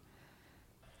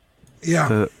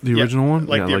 Yeah, the original one.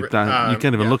 Like that. You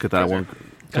can't even look at that one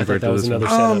compared to this one.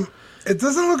 Setup. It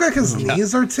doesn't look like his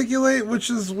knees articulate, which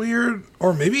is weird,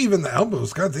 or maybe even the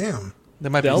elbows. Goddamn,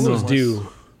 the elbows do.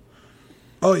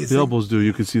 Oh, you the elbows do.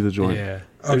 You can see the joint. Yeah,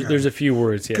 there's a few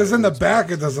words. Yeah, because in the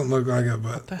back it doesn't look like it,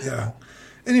 but yeah.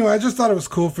 Anyway, I just thought it was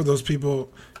cool for those people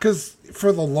because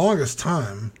for the longest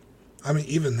time, I mean,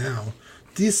 even now,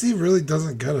 DC really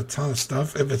doesn't get a ton of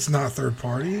stuff if it's not third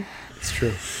party. It's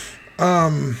true. So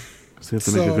you have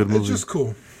to make a good movie. It's just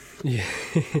cool. Yeah,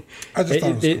 I just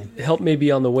thought it was cool. Help may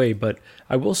be on the way, but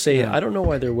I will say I don't know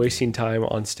why they're wasting time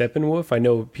on Steppenwolf. I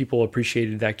know people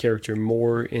appreciated that character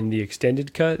more in the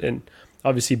extended cut, and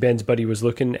obviously Ben's buddy was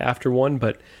looking after one.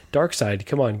 But Darkseid,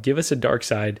 come on, give us a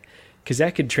Darkseid, because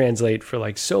that could translate for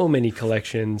like so many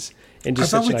collections and just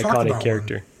such an iconic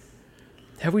character. One.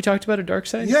 Have we talked about a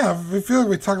Darkseid? Yeah, I feel like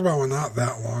we talked about one not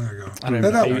that long ago. I don't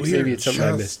know. Maybe it's something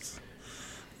I missed.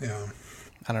 Yeah,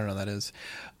 I don't know what that is.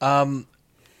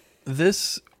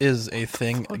 This is a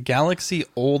thing. Galaxy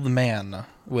Old Man,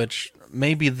 which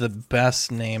may be the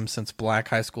best name since Black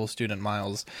High School Student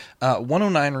Miles.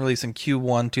 109 release in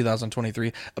Q1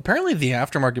 2023. Apparently the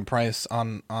aftermarket price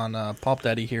on Pulp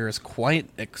Daddy here is quite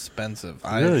expensive.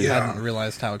 Really? I hadn't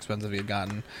realized how expensive he had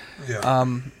gotten. Yeah.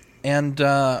 And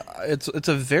it's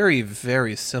a very,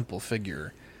 very simple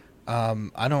figure.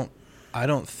 I don't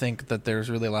think that there's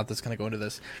really a lot that's going to go into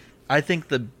this. I think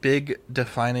the big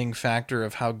defining factor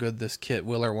of how good this kit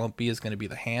will or won't be is going to be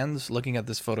the hands. Looking at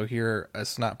this photo here,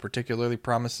 it's not particularly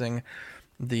promising.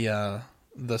 The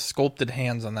sculpted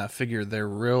hands on that figure, they're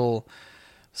real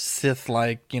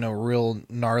Sith-like, real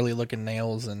gnarly-looking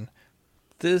nails, and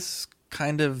this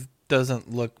kind of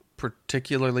doesn't look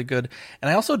particularly good.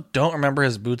 And I also don't remember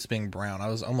his boots being brown. I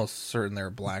was almost certain they were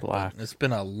black. But it's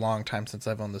been a long time since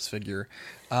I've owned this figure.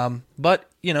 But,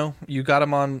 you got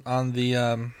him on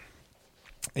the...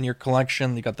 in your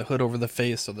collection, you got the hood over the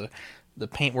face, so the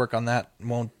paintwork on that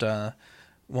won't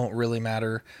really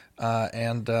matter.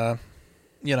 And the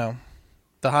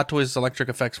Hot Toys electric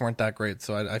effects weren't that great,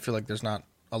 so I feel like there's not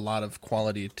a lot of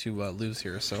quality to lose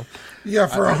here. So yeah,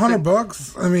 for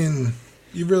 $100, I mean,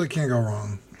 you really can't go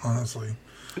wrong, honestly.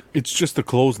 It's just the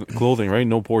clothing, right?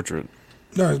 No portrait.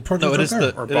 No, portrait. No, it is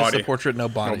the portrait, no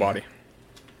body.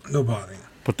 No body.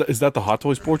 But is that the Hot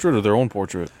Toys portrait or their own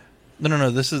portrait?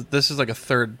 No. This is like a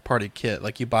third party kit.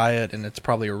 Like you buy it and it's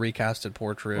probably a recasted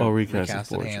portrait. Oh, recasted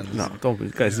portrait. Hands. No, don't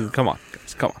be, guys. Come on,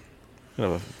 guys. Come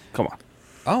on. Come on.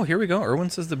 Oh, here we go.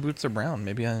 Erwin says the boots are brown.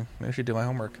 Maybe I should do my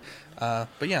homework. But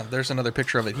yeah, there's another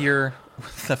picture of it here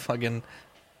with the fucking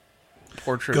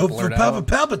portrait Go blurred for out.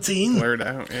 Palpatine. Blurred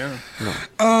out, yeah. No.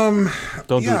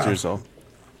 Don't do it to yourself.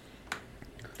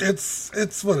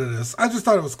 It's what it is. I just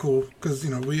thought it was cool because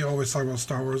we always talk about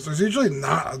Star Wars. There's usually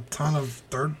not a ton of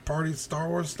third-party Star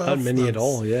Wars stuff. Not many at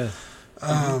all, yeah.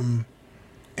 And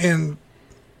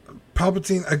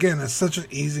Palpatine again is such an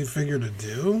easy figure to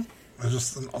do. It's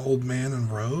just an old man in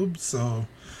robes. So,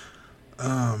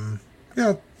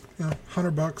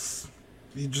 $100.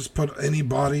 You just put any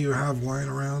body you have lying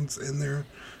around in there.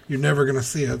 You're never gonna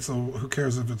see it. So who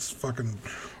cares if it's fucking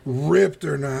ripped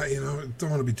or not?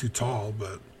 Don't want to be too tall,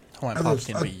 but. I want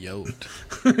Palpatine to be yoked.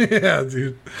 Yeah,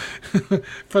 dude.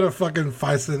 Put a fucking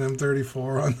Fison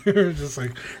M34 on there, just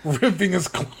like ripping his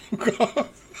cloak off.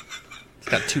 He's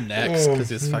got two necks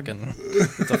because it's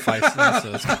a Fison.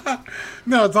 So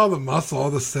no, it's all the muscle, all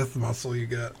the Sith muscle you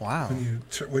get. Wow.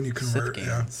 When you convert,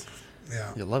 yeah.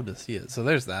 You'll love to see it. So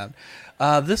there's that.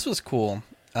 This was cool.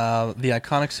 The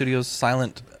Iconic Studios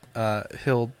Silent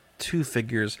Hill 2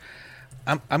 figures.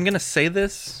 I'm gonna say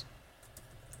this.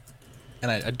 And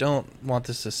I don't want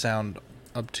this to sound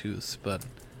obtuse, but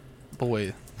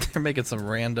boy, they're making some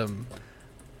random,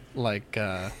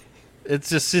 it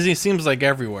seems like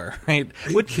everywhere, right?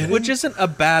 Which isn't a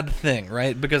bad thing,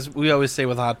 right? Because we always say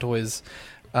with Hot Toys,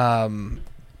 we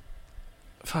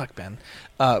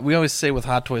always say with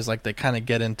Hot Toys, like they kind of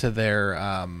get into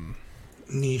their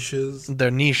niches. Their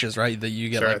niches, right? That you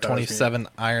get 27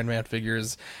 Iron Man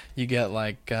figures, you get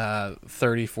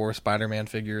 34 Spider-Man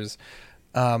figures.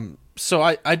 So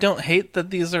I don't hate that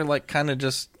these are kind of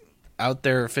just out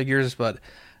there figures, but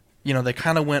they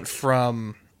kind of went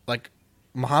from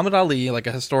Muhammad Ali,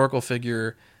 a historical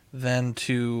figure, then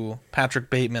to Patrick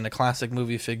Bateman, a classic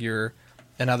movie figure,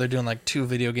 and now they're doing 2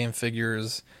 video game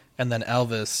figures, and then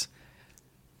Elvis.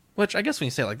 Which I guess when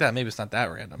you say it like that, maybe it's not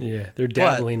that random. Yeah, they're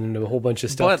dabbling into a whole bunch of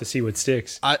stuff to see what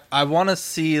sticks. I want to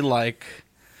see I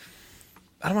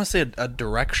don't want to say a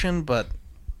direction, but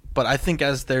I think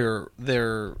as their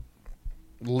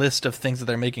list of things that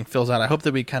they're making fills out, I hope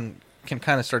that we can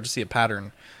kind of start to see a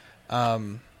pattern. I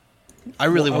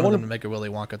really wanted them to make a Willy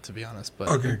Wonka, to be honest. But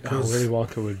okay, Willy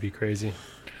Wonka would be crazy.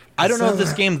 I don't know if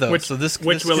this game though. Which Willy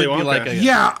Wonka?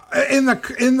 Yeah, in the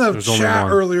chat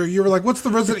earlier, you were like, "What's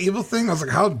the Resident Evil thing?" I was like,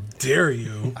 "How dare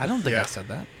you?" I don't think I said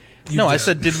that. I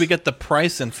said, did we get the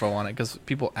price info on it? Because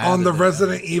people added on the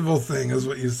Resident Evil thing is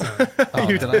what you said. Oh,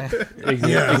 did I?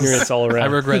 Ignorance all around. I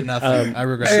regret nothing.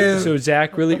 So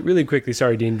Zach, really quickly,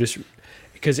 sorry, Dean, just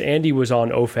because Andy was on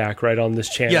OFAC, right, on this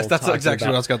channel. Yes, that's exactly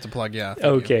what I was going to plug. Yeah.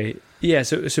 Okay. Yeah.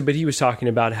 So, but he was talking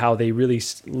about how they really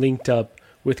linked up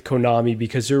with Konami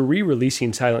because they're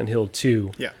re-releasing Silent Hill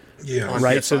 2. Yeah. Yeah.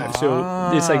 Right. So it's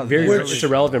it's a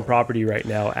relevant property right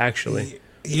now, actually.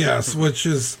 Yes, which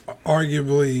is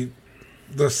arguably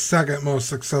the second most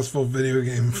successful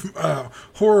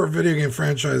horror video game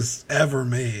franchise ever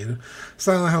made.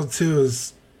 Silent Hill 2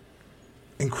 is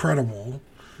incredible.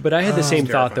 But I had the same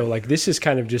thought, though. This is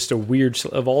kind of just a weird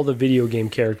of all the video game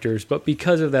characters, but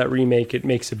because of that remake, it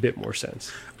makes a bit more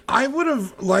sense. I would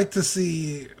have liked to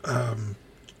see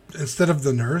instead of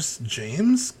the nurse,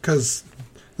 James, because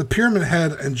the Pyramid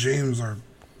Head and James are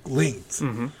linked.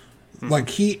 Like,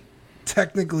 he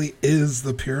technically is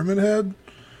the Pyramid Head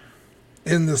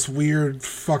in this weird,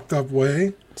 fucked up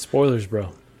way. Spoilers,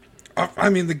 bro. I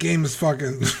mean, the game is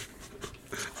fucking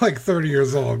like 30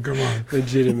 years old. Come on.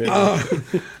 Legitimately.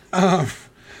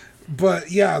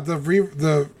 But yeah,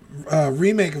 the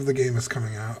remake of the game is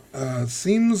coming out.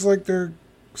 Seems like they're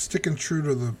sticking true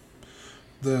to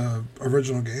the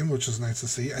original game, which is nice to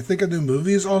see. I think a new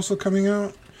movie is also coming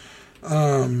out.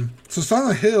 So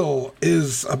Silent Hill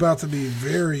is about to be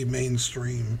very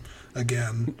mainstream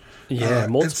again. Yeah,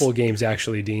 multiple games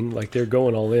actually, Dean. Like, they're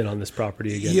going all in on this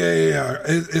property again. Yeah.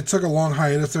 It took a long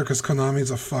hiatus there because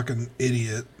Konami's a fucking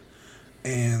idiot,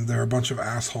 and they're a bunch of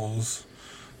assholes.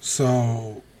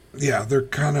 So yeah, they're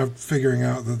kind of figuring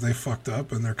out that they fucked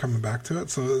up, and they're coming back to it.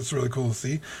 So it's really cool to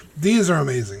see. These are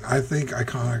amazing. I think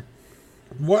Iconic.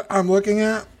 What I'm looking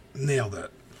at, nailed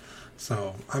it.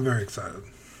 So I'm very excited.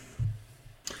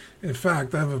 In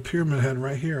fact, I have a Pyramid Head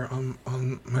right here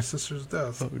on my sister's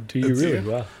desk. Oh, do you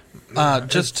really? Wow.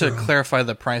 Just to clarify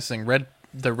the pricing,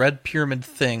 the Red Pyramid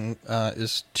thing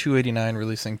is $289,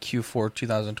 releasing Q4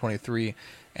 2023,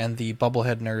 and the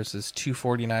Bubblehead Nurse is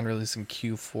 $249, releasing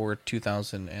Q4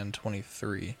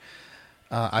 2023.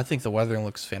 I think the weathering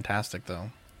looks fantastic, though.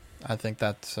 I think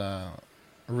that's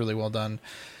really well done.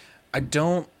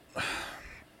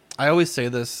 I always say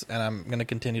this, and I'm going to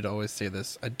continue to always say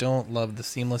this. I don't love the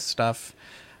seamless stuff.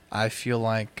 I feel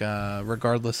like,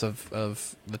 regardless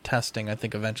of the testing, I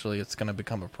think eventually it's going to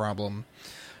become a problem.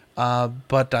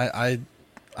 But I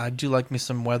do like me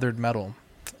some weathered metal,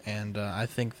 and I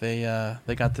think they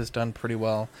got this done pretty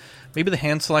well. Maybe the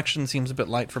hand selection seems a bit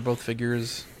light for both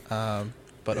figures,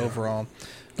 but overall,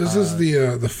 this is the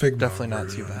Figma definitely not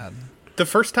version. too bad. The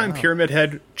first time Pyramid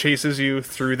Head chases you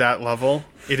through that level,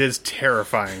 it is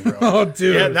terrifying, bro. Oh,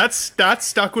 dude. Yeah, that's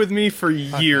stuck with me for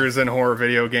years in horror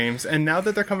video games. And now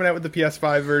that they're coming out with the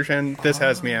PS5 version, this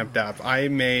has me amped up. I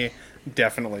may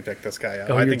definitely pick this guy up.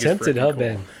 Oh, I you're think tempted, he's huh, cool.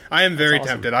 Ben? I am very That's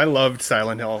awesome. tempted. I loved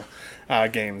Silent Hill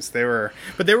games. They were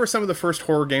some of the first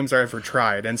horror games I ever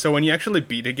tried. And so when you actually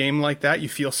beat a game like that, you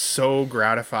feel so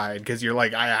gratified because you're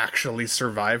like, I actually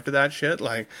survived that shit.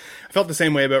 Like, I felt the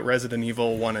same way about Resident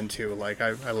Evil 1 and 2. Like,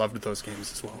 I loved those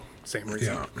games as well. Same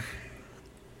reason. Yeah.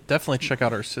 Definitely check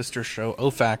out our sister show,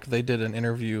 OFAC. They did an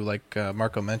interview, like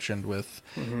Marco mentioned, with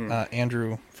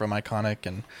Andrew from Iconic,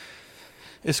 and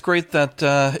it's great that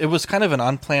it was kind of an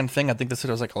unplanned thing. I think they said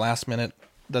it was like a last minute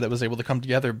that it was able to come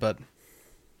together, but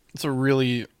it's a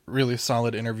really, really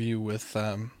solid interview with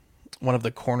one of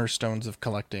the cornerstones of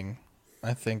collecting.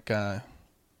 I think,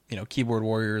 Keyboard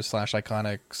Warriors /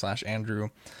 Iconic / Andrew,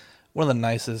 one of the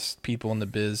nicest people in the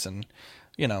biz, and,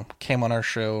 came on our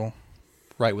show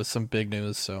right with some big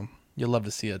news, so you'll love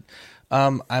to see it.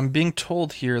 I'm being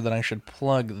told here that I should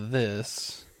plug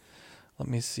this. Let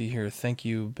me see here. Thank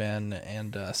you, Ben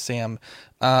and Sam.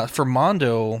 For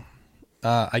Mondo,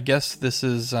 I guess this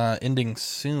is ending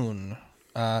soon.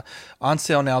 On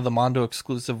sale now, the Mondo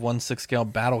exclusive 1/6 scale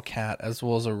Battle Cat, as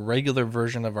well as a regular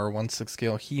version of our 1/6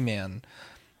 scale He-Man.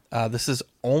 This is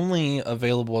only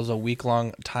available as a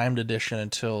week-long timed edition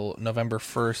until November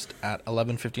 1st at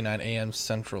 11:59 a.m.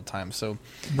 Central Time. So,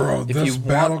 bro, if this you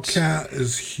Battle want... Cat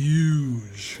is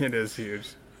huge. It is huge.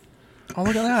 Oh,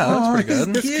 look at that. That's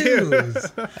pretty good.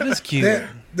 Cute. That is cute.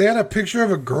 They had a picture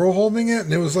of a girl holding it,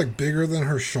 and it was like bigger than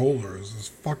her shoulders. It's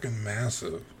fucking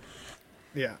massive.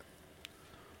 Yeah.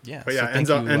 Yeah. But yeah,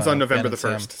 so ends on November Ben the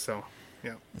and 1st. So,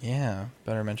 yeah. Yeah,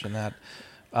 better mention that.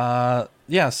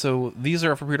 So these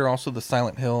are for pre-order. Also, the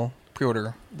Silent Hill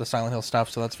pre-order, the Silent Hill stuff.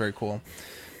 So that's very cool.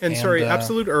 And sorry,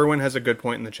 Absolute Irwin has a good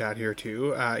point in the chat here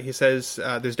too. He says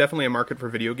there's definitely a market for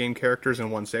video game characters in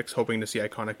 1/6, hoping to see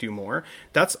Iconic do more.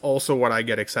 That's also what I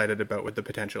get excited about with the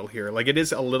potential here. Like, it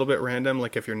is a little bit random,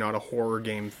 like if you're not a horror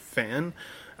game fan.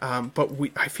 But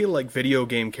I feel like video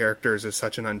game characters is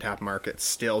such an untapped market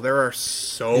still. There are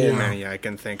so many I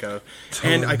can think of.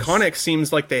 Tons. And Iconic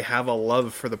seems like they have a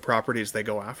love for the properties they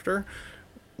go after,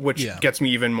 which gets me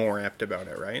even more amped about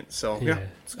it, right? So,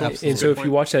 it's cool. And so if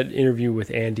you watch that interview with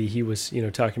Andy, he was,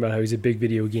 talking about how he's a big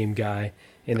video game guy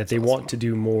and that they want to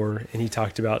do more. And he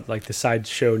talked about, like, the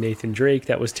sideshow Nathan Drake,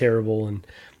 that was terrible, and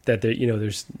that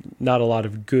there's not a lot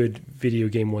of good video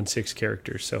game 1/6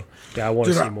 characters. So I want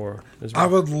to see more as well. I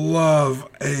would love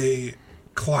a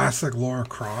classic Lara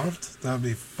Croft. That'd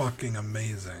be fucking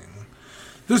amazing.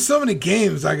 There's so many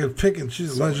games I could pick and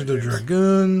choose. Legend of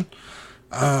Dragoon,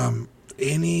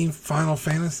 any Final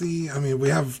Fantasy. I mean, we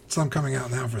have some coming out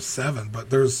now for 7,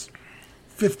 but there's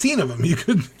 15 of them you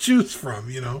could choose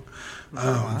from.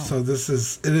 Wow. So it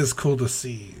is cool to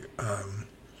see.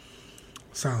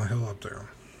 Silent Hill up there.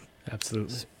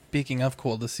 Absolutely. Speaking of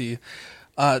cool to see,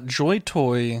 Joy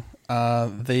Toy,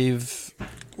 they've...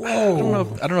 Whoa.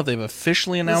 I don't know if they've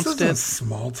officially announced this isn't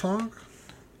small talk?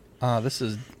 This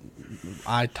is...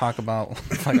 I talk about...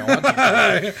 if I want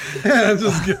to. Yeah,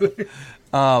 just kidding.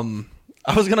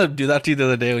 I was going to do that to you the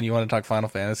other day when you want to talk Final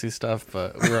Fantasy stuff,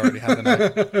 but we're already having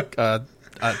a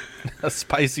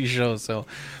spicy show, so...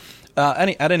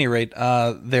 at any rate,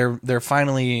 they're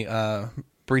finally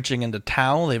breaching into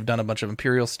Tau. They've done a bunch of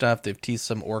Imperial stuff. They've teased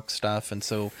some Orc stuff, and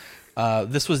so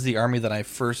this was the army that I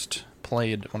first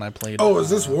played when I played. Oh, is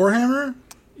this Warhammer?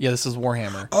 Yeah, this is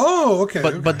Warhammer. Oh, okay.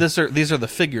 But these are the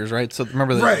figures, right? So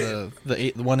remember the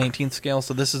 1/18 scale.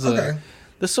 So this is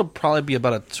this will probably be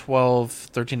about a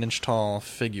 13 inch tall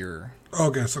figure.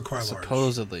 Okay, so quite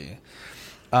supposedly.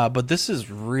 But this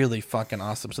is really fucking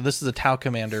awesome. So this is a Tau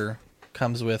commander.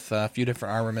 Comes with a few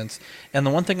different armaments, and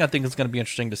the one thing I think is going to be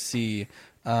interesting to see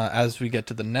as we get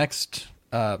to the next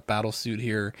battle suit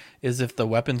here is if the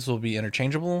weapons will be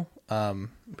interchangeable,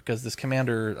 because this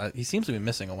commander he seems to be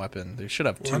missing a weapon. They should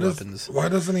have two weapons. Why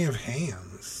doesn't he have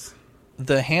hands?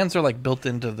 The hands are like built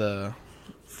into the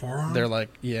forearm. They're like,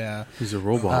 yeah, he's a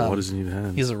robot. Why does he need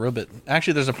hands? He's a robot.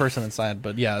 Actually, there's a person inside,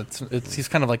 but yeah, it's he's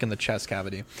kind of like in the chest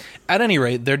cavity. At any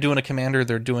rate, they're doing a commander.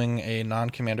 They're doing a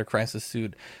non-commander crisis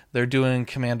suit. They're doing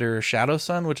Commander Shadow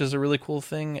Sun, which is a really cool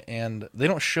thing, and they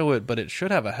don't show it, but it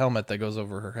should have a helmet that goes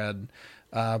over her head.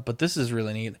 But this is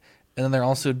really neat. And then they're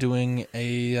also doing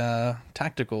a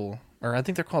tactical, or I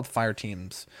think they're called fire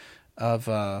teams of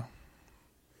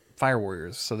Fire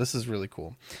Warriors. So this is really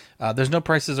cool. There's no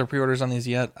prices or pre-orders on these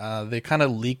yet. They kind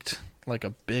of leaked like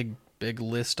a big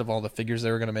list of all the figures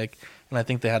they were going to make, and I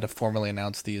think they had to formally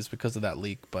announce these because of that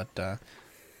leak. But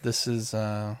this is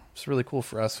it's really cool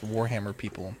for us Warhammer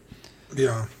people.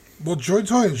 Yeah. Well, Joy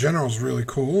Toy in general is really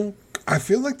cool. I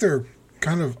feel like they're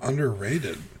kind of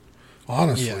underrated,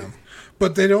 honestly. Yeah.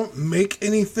 But they don't make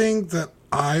anything that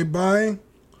I buy,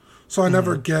 so I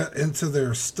never get into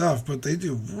their stuff. But they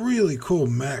do really cool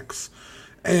mechs,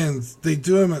 and they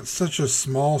do them at such a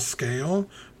small scale.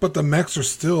 But the mechs are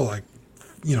still like,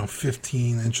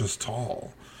 15 inches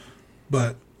tall.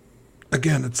 But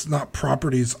again, it's not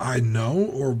properties I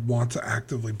know or want to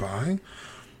actively buy.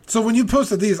 So when you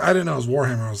posted these, I didn't know it was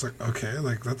Warhammer. I was like, okay,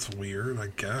 like that's weird, I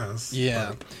guess.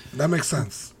 Yeah. But that makes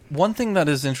sense. One thing that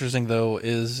is interesting, though,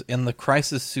 is in the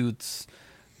crisis suits,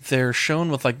 they're shown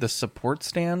with like the support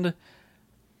stand.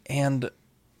 And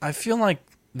I feel like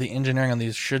the engineering on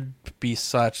these should be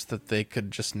such that they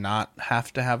could just not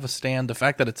have to have a stand. The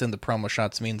fact that it's in the promo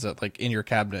shots means that like in your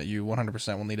cabinet, you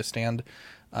 100% will need a stand.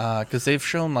 Because they've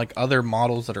shown like other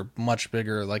models that are much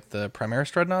bigger, like the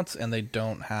Primaris Dreadnoughts, and they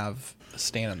don't have a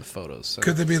stand in the photos. So.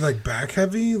 Could they be like back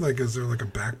heavy? Like, is there like a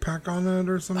backpack on it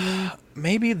or something?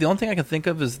 Maybe. The only thing I can think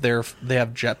of is they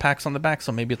have jetpacks on the back,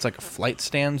 so maybe it's like a flight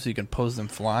stand, so you can pose them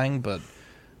flying. But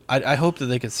I hope that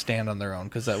they could stand on their own,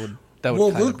 because that would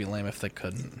kind of be lame if they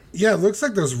couldn't. Yeah, it looks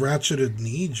like there's ratcheted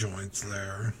knee joints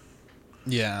there.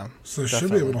 Yeah. So it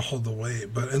should be able to hold the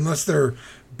weight. But unless they're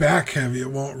back heavy, it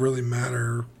won't really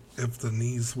matter if the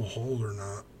knees will hold or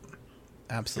not.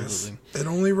 Absolutely. It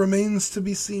only remains to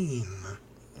be seen.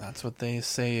 That's what they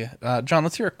say. John,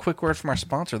 let's hear a quick word from our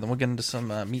sponsor, then we'll get into some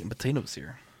meat and potatoes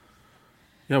here.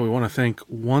 Yeah, we want to thank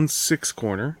 1/6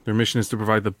 Corner. Their mission is to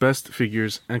provide the best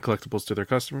figures and collectibles to their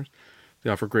customers.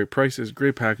 They offer great prices,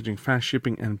 great packaging, fast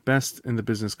shipping, and best in the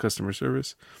business customer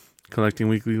service. Collecting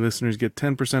Weekly listeners get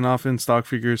 10% off in stock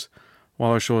figures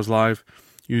while our show is live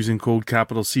using code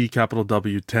capital C, capital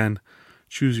W 10.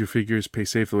 Choose your figures, pay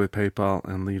safely with PayPal,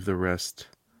 and leave the rest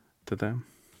to them.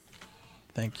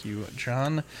 Thank you,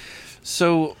 John.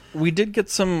 So we did get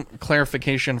some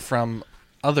clarification from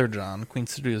other John, Queen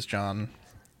Studios John,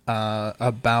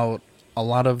 about a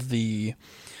lot of the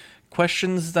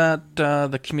questions that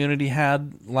the community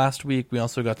had last week. We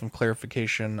also got some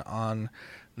clarification on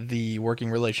the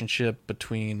working relationship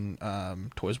between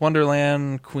Toys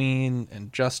Wonderland, Queen,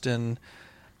 and Justin.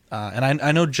 And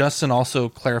I know Justin also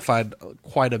clarified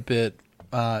quite a bit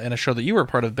in a show that you were a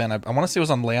part of, Ben. I want to say it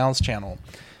was on Leal's channel,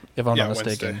 if I'm not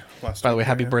mistaken. By the way,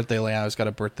 happy birthday, Leal. He's got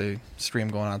a birthday stream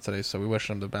going on today, so we wish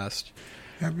him the best.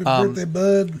 Happy birthday,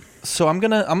 bud. So I'm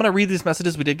gonna read these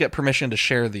messages. We did get permission to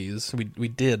share these. We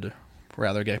did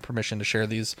rather get permission to share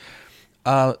these.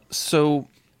 So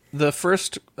the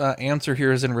first answer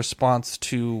here is in response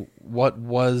to what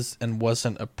was and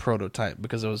wasn't a prototype,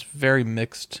 because it was very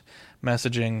mixed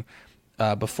messaging.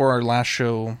 Before our last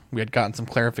show, we had gotten some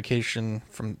clarification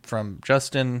from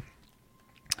Justin.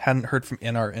 Hadn't heard from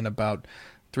NR in about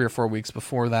 3 or 4 weeks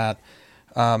before that.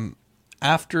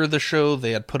 After the show,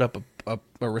 they had put up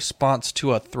a response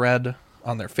to a thread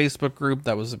on their Facebook group.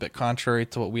 That was a bit contrary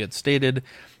to what we had stated.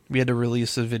 We had to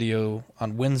release a video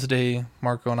on Wednesday,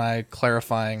 Marco and I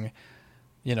clarifying,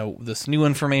 this new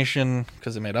information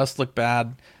because it made us look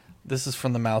bad. This is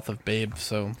from the mouth of Babe,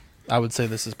 so I would say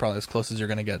this is probably as close as you're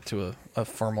going to get to a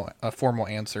formal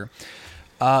answer.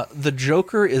 The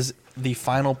Joker is the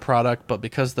final product, but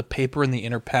because the paper and the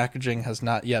inner packaging has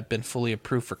not yet been fully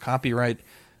approved for copyright,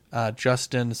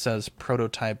 Justin says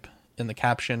prototype in the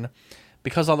caption.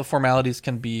 Because all the formalities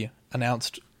can be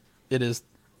announced, it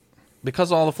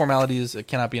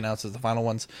cannot be announced as the final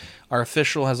ones. Our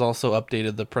official has also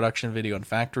updated the production video and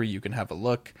factory. You can have a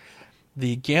look.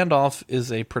 The Gandalf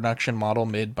is a production model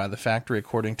made by the factory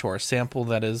according to our sample.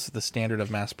 That is the standard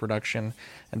of mass production.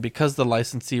 And because the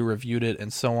licensee reviewed it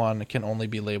and so on, it can only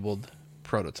be labeled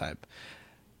prototype.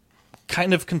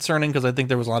 Kind of concerning because I think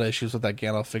there was a lot of issues with that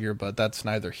Gandalf figure, but that's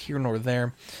neither here nor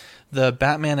there. The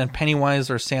Batman and Pennywise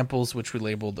are samples which we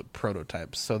labeled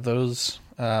prototypes. So those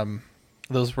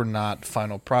were not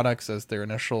final products as their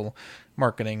initial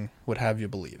marketing would have you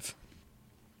believe.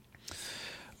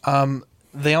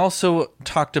 They also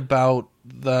talked about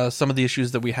some of the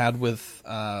issues that we had with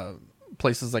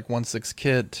places like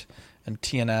 16Kit and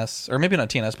TNS, or maybe not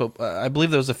TNS, but I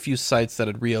believe there was a few sites that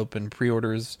had reopened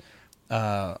pre-orders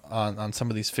on some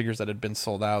of these figures that had been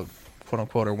sold out, quote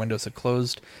unquote, or windows had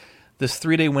closed. This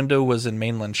 3-day window was in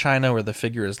mainland China where the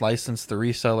figure is licensed. The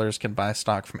resellers can buy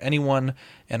stock from anyone,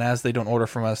 and as they don't order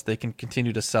from us, they can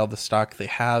continue to sell the stock they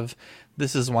have.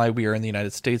 This is why we are in the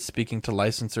United States speaking to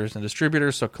licensors and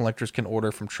distributors so collectors can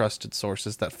order from trusted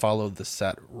sources that follow the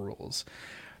set rules.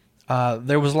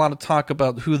 There was a lot of talk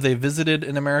about who they visited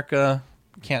in America.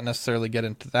 Can't necessarily get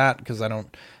into that because I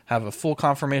don't have a full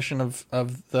confirmation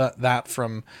of that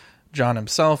from John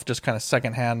himself, just kind of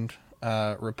secondhand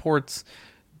reports.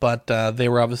 But they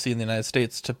were obviously in the United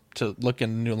States to look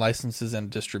into new licenses and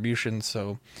distribution.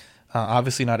 So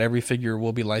obviously not every figure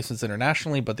will be licensed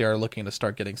internationally, but they are looking to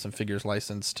start getting some figures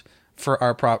licensed for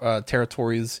our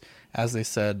territories, as they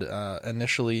said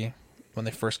initially when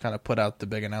they first kind of put out the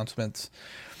big announcements.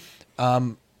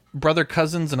 Brother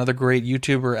Cousins, another great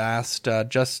YouTuber, asked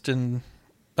Justin...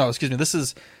 Oh, excuse me. This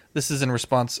is in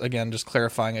response, again, just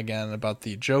clarifying again about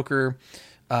the Joker.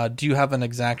 Do you have an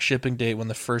exact shipping date when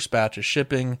the first batch is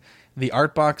shipping? The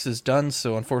art box is done,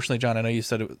 so unfortunately, John, I know you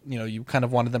said you kind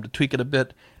of wanted them to tweak it a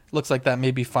bit. Looks like that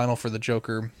may be final for the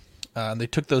Joker. They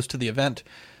took those to the event,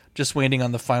 just waiting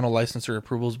on the final licensor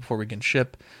approvals before we can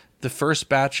ship. The first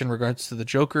batch in regards to the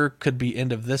Joker could be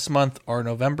end of this month or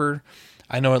November.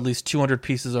 I know at least 200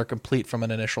 pieces are complete from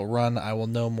an initial run. I will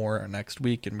know more next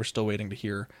week, and we're still waiting to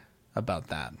hear about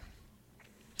that.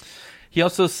 He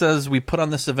also says, we put on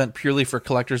this event purely for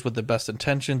collectors with the best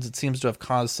intentions. It seems to have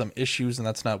caused some issues, and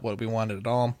that's not what we wanted at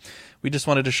all. We just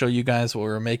wanted to show you guys what we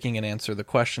were making and answer the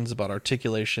questions about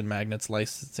articulation, magnets,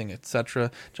 licensing, etc.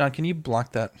 John, can you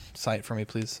block that site for me,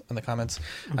 please, in the comments?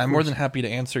 I'm more than happy to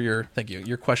answer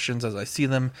your questions as I see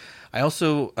them. I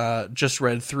also just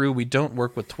read through, we don't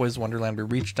work with Toys Wonderland. We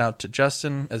reached out to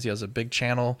Justin, as he has a big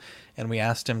channel, and we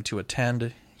asked him to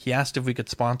attend. He asked if we could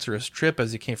sponsor his trip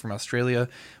as he came from Australia.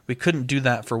 We couldn't do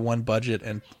that for the budget,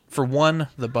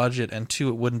 and two,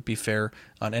 it wouldn't be fair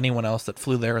on anyone else that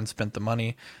flew there and spent the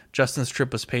money. Justin's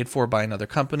trip was paid for by another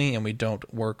company, and we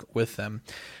don't work with them.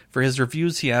 For his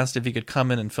reviews, he asked if he could come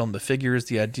in and film the figures,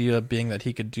 the idea being that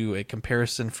he could do a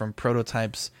comparison from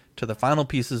prototypes to the final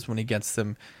pieces when he gets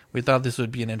them. We thought this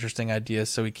would be an interesting idea,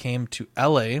 so he came to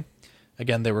LA.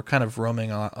 Again, they were kind of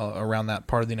roaming around that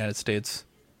part of the United States,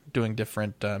 doing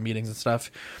different meetings and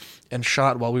stuff, and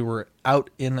shot while we were out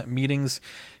in meetings.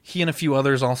 He and a few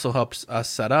others also helped us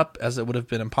set up, as it would have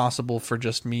been impossible for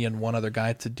just me and one other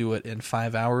guy to do it in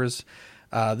 5 hours.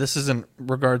 This is in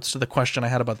regards to the question I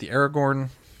had about the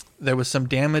Aragorn. There was some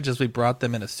damage as we brought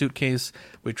them in a suitcase.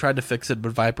 We tried to fix it,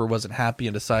 but Viper wasn't happy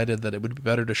and decided that it would be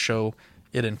better to show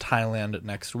it in Thailand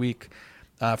next week.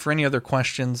 For any other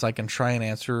questions, I can try and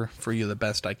answer for you the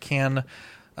best I can.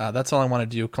 That's all I want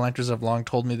to do. Collectors have long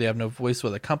told me they have no voice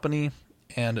with a company,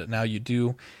 and now you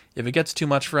do. If it gets too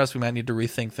much for us, we might need to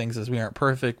rethink things, as we aren't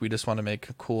perfect. We just want to make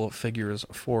cool figures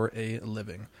for a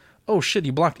living. Oh shit,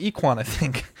 you blocked Equan, I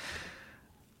think.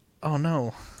 Oh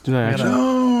no. Did I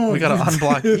actually? We gotta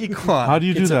unblock Equan. How do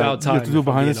you do that? You have to do it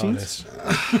behind the scenes?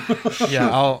 Yeah,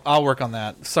 I'll work on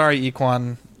that. Sorry,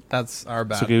 Equan. That's our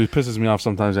bad. It's okay. It pisses me off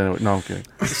sometimes anyway. No, I'm kidding.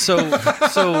 So,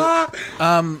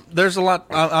 there's a lot.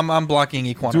 I'm blocking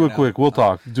Equan. Do it quick. We'll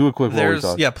talk. Do it quick while we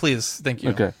talk. Yeah, please. Thank you.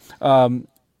 Okay.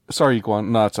 Sorry, Equan.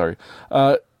 Not sorry.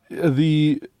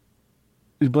 You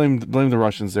blame the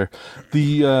Russians there.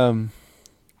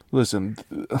 Listen.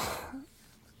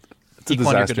 It's a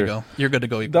Equan, disaster. you're good to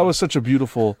go. Equan. That was such a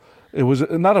beautiful It was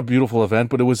not a beautiful event,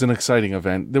 but it was an exciting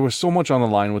event. There was so much on the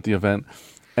line with the event,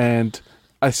 and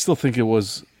I still think it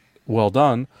was well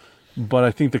done, but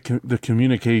I think the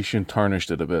communication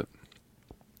tarnished it a bit.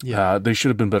 Yeah. They should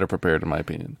have been better prepared, in my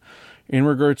opinion. In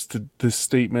regards to this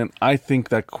statement, I think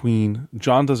that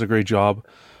John does a great job,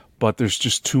 but there's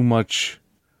just too much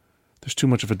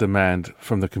of a demand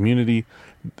from the community.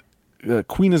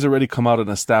 Queen has already come out and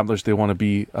established they want to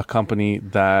be a company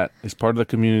that is part of the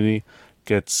community,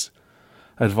 gets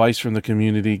advice from the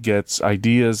community, gets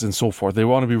ideas and so forth. They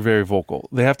want to be very vocal.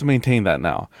 They have to maintain that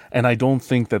now. And I don't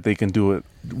think that they can do it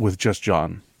with just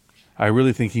John. I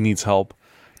really think he needs help.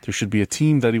 There should be a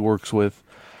team that he works with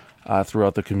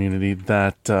throughout the community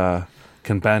that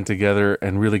can band together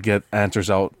and really get answers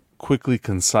out quickly,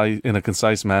 in a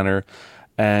concise manner.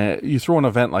 And you throw an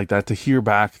event like that to hear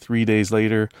back 3 days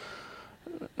later,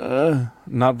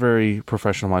 not very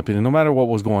professional, in my opinion, no matter what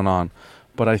was going on.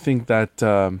 But I think that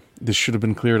this should have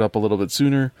been cleared up a little bit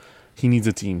sooner. He needs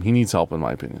a team. He needs help, in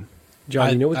my opinion.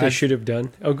 John, you know what they should have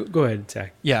done? Oh, go ahead,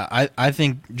 Zach. Yeah, I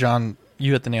think, John,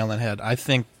 you hit the nail on the head. I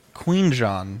think Queen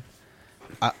John,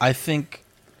 I think,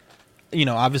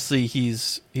 obviously he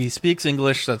speaks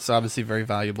English. That's obviously very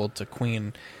valuable to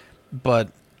Queen.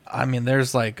 But, I mean,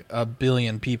 there's like 1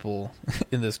 billion people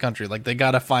in this country. Like, they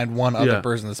got to find one other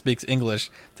person that speaks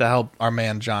English to help our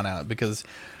man John out, because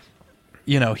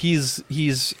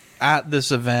he's at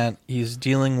this event. He's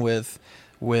dealing with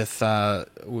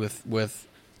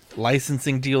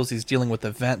licensing deals. He's dealing with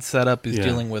event setup. He's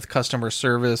dealing with customer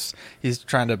service. He's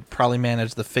trying to probably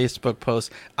manage the Facebook posts.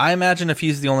 I imagine if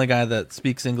he's the only guy that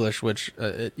speaks English, which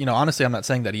honestly, I'm not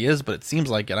saying that he is, but it seems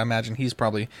like it. I imagine he's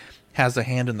probably has a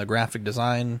hand in the graphic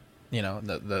design.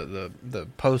 The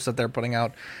posts that they're putting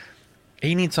out.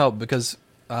 He needs help because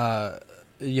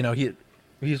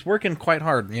he's working quite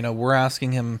hard. We're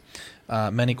asking him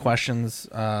many questions,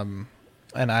 and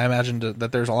I imagine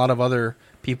that there's a lot of other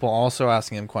people also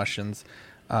asking him questions.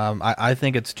 I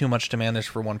think it's too much to manage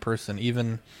for one person.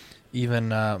 Even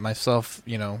myself,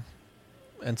 and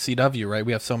CW, right?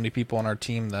 We have so many people on our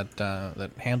team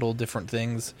that handle different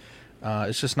things.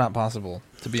 It's just not possible,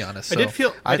 to be honest.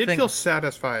 I did feel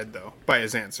satisfied though by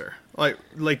his answer.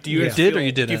 Like do you did or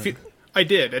you didn't? I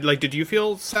did. Like, did you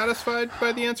feel satisfied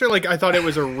by the answer? Like, I thought it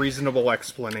was a reasonable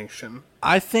explanation.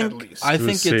 I think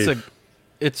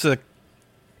it's a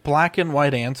black and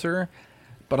white answer,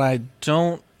 but I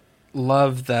don't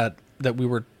love that we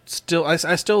were still.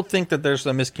 I still think that there's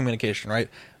a miscommunication, right?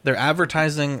 They're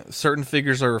advertising certain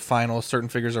figures are final, certain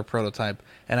figures are prototype,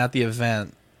 and at the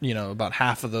event, about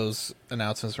half of those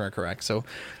announcements were incorrect. So,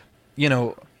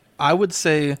 I would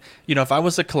say, if I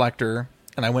was a collector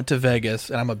and I went to Vegas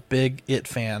and I'm a big It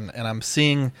fan and I'm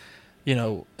seeing,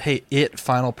 hey, It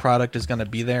final product is going to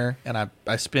be there, and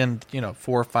I spend, $400,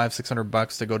 $500,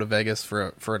 $600 to go to Vegas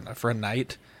for a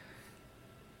night.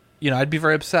 I'd be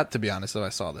very upset, to be honest, if I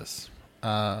saw this.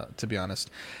 To be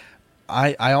honest,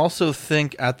 I also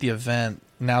think at the event,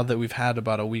 now that we've had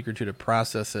about a week or two to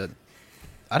process it,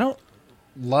 I don't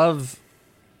love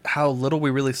how little we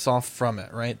really saw from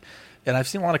it, right? And I've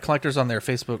seen a lot of collectors on their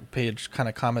Facebook page kind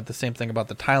of comment the same thing about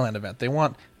the Thailand event. They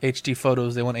want HD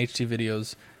photos, they want HD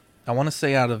videos. I want to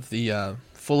say out of the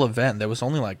full event, there was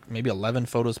only like maybe 11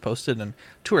 photos posted, and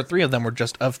 2 or 3 of them were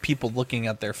just of people looking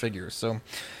at their figures. So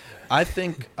I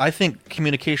think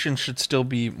communication should still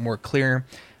be more clear.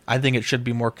 I think it should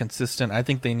be more consistent. I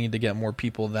think they need to get more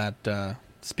people that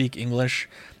speak English.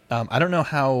 I don't know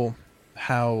how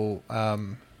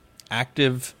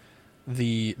active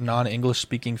the non-English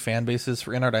speaking fan base is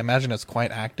for InArt. I imagine it's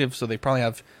quite active, so they probably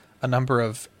have a number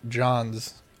of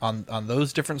Johns on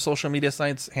those different social media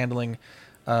sites handling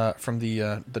from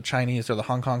the Chinese or the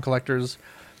Hong Kong collectors.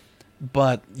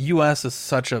 But US is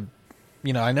such a,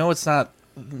 I know it's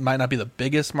might not be the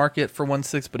biggest market for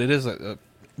 1/6, but it is a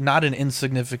not an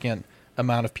insignificant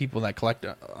amount of people that collect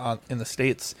in the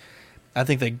States. I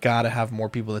think they got to have more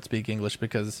people that speak English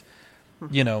because,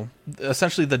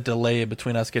 essentially the delay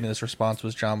between us getting this response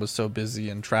was John was so busy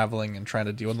and traveling and trying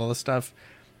to deal with all this stuff.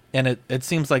 And it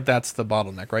seems like that's the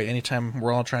bottleneck, right? Anytime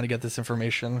we're all trying to get this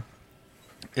information,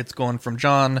 it's going from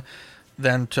John,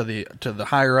 then to the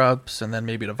higher ups, and then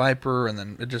maybe to Viper, and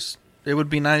then it would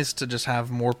be nice to just have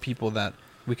more people that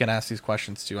we can ask these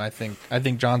questions to. I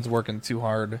think John's working too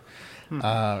hard, and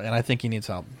I think he needs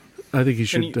help. I think he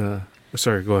should.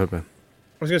 Sorry, go ahead, Ben.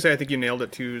 I was going to say, I think you nailed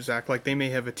it too, Zach. Like, they may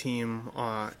have a team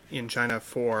in China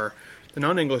for the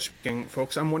non-English speaking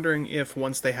folks, I'm wondering if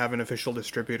once they have an official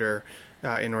distributor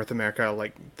in North America,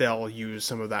 like they'll use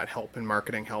some of that help and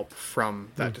marketing help from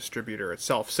that distributor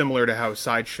itself, similar to how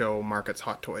Sideshow markets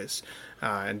Hot Toys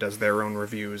and does their own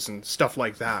reviews and stuff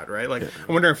like that, right? Like,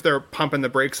 I wonder if they're pumping the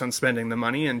brakes on spending the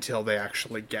money until they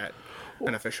actually get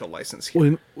an official license here.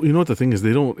 Well, you know what the thing is?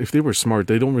 They don't. If they were smart,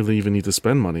 they don't really even need to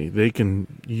spend money. They can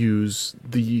use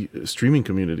the streaming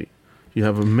community. You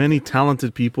have many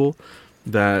talented people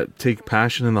that take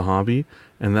passion in the hobby,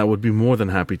 and that would be more than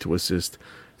happy to assist.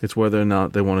 It's whether or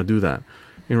not they want to do that.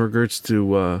 In regards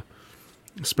to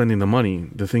spending the money,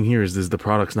 the thing here is the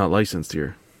product's not licensed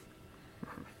here.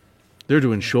 They're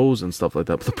doing shows and stuff like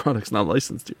that, but the product's not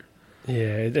licensed here.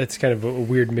 Yeah, that's kind of a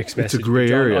weird mixed message. It's a gray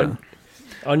area.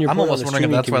 On your I'm point almost on the wondering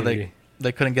if that's streaming why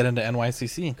they couldn't get into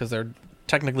NYCC, because they're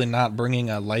technically not bringing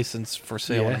a license for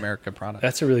sale in America product.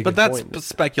 That's a really good point. point. But that's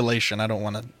speculation. I don't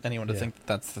want anyone to think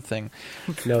that's the thing.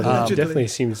 No, that definitely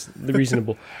seems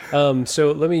reasonable.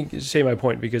 So let me say my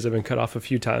point, because I've been cut off a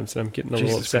few times and I'm getting a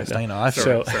little upset now. I know.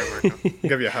 Sorry,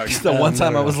 give you a hug. The one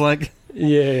time I was like,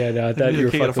 no, I thought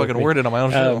you were fucking worded on my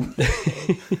own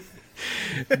show.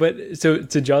 But so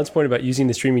to John's point about using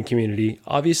the streaming community,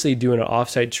 obviously doing an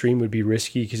offsite stream would be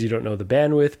risky because you don't know the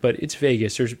bandwidth, but it's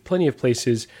Vegas. There's plenty of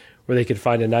places where they could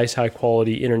find a nice high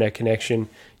quality internet connection.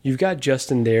 You've got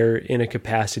Justin there in a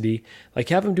capacity. Like,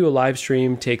 have him do a live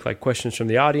stream, take like questions from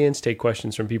the audience, take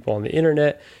questions from people on the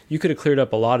internet. You could have cleared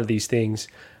up a lot of these things.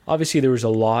 Obviously, there was a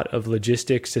lot of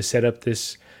logistics to set up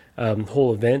this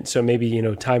whole event, so maybe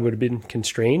time would have been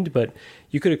constrained, but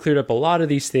you could have cleared up a lot of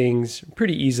these things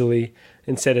pretty easily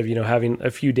instead of having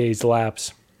a few days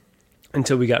lapse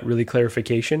until we got really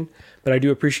clarification. But I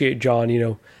do appreciate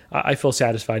John. I feel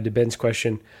satisfied to Ben's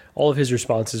question. All of his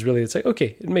responses, really, it's like,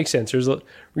 okay, it makes sense. There's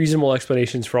reasonable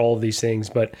explanations for all of these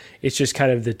things, but it's just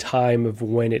kind of the time of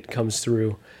when it comes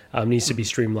through needs to be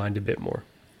streamlined a bit more.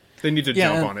 They need to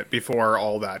jump on it before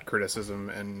all that criticism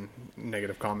and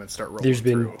negative comments start rolling. There's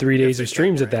been 3 days of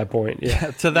streams at that point. Yeah,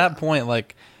 to that point,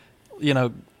 like,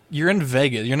 you're in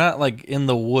Vegas. You're not like in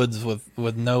the woods with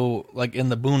no, like, in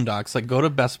the boondocks. Like, go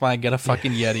to Best Buy, get a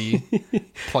fucking Yeti,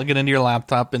 plug it into your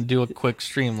laptop, and do a quick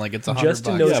stream. Like, it's $100.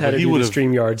 Justin knows how to do the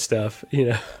StreamYard stuff.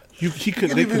 They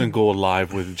couldn't go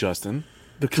live with Justin.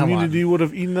 The community would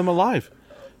have eaten them alive.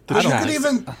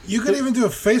 You could even do a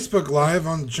Facebook Live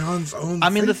on John's own. I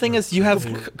mean, Facebook. the thing is, you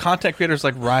have content creators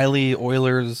like Riley,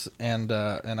 Oilers, and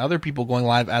other people going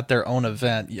live at their own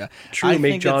event. Yeah, true.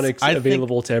 Make John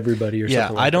available to everybody, or something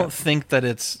like that. I don't think that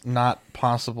it's not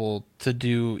possible to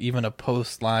do even a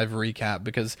post live recap,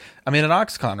 because I mean, at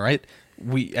OxCon, right?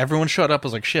 Everyone showed up,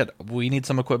 was like, shit, we need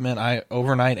some equipment. I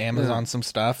overnight Amazon some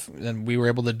stuff, and we were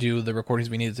able to do the recordings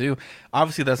we needed to do.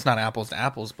 Obviously, that's not apples to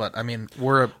apples, but I mean,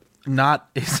 we're not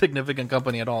a significant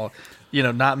company at all,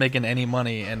 not making any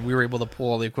money, and we were able to pull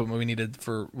all the equipment we needed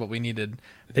for what we needed.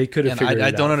 They could have figured it out.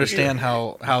 I don't understand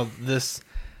how this,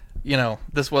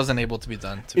 this wasn't able to be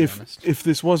done, to be honest. If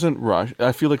this wasn't rushed,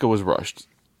 I feel like it was rushed.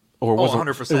 Or wasn't,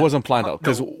 100%. It wasn't planned out.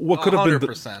 Because what could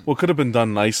have been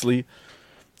done nicely.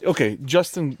 Okay,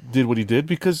 Justin did what he did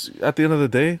because at the end of the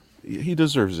day, he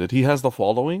deserves it. He has the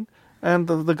following, and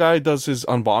the guy does his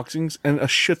unboxings, and a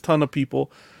shit ton of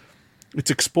people. It's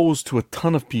exposed to a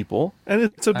ton of people, and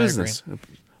it's a business.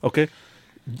 Okay,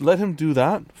 let him do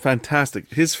that.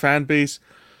 Fantastic. His fan base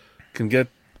can get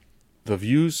the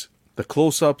views, the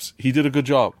close-ups. He did a good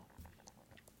job.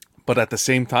 But at the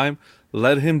same time,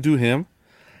 let him do him,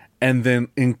 and then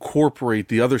incorporate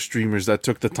the other streamers that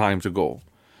took the time to go.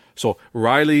 So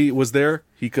Riley was there.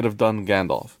 He could have done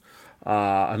Gandalf.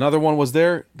 Another one was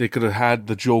there. They could have had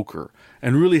the Joker,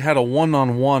 and really had a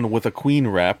one-on-one with a Queen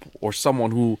rep or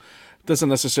someone who doesn't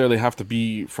necessarily have to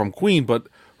be from Queen, but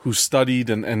who studied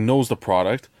and knows the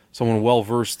product, someone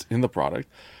well-versed in the product,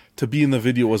 to be in the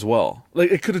video as well.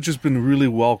 Like, it could have just been really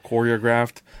well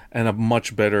choreographed and a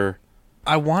much better...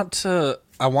 I want to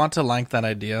like that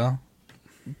idea,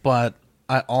 but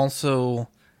I also...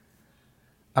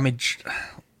 I mean,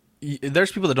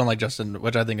 there's people that don't like Justin,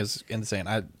 which I think is insane.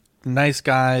 Nice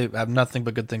guy, I have nothing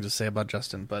but good things to say about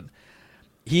Justin, but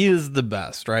he is the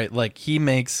best, right? Like, he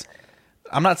makes...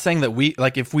 I'm not saying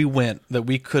that if we went, that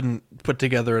we couldn't put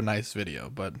together a nice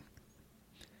video, but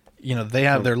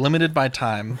they're limited by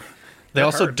time. They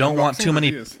also don't want too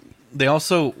many. They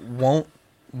also won't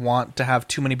want to have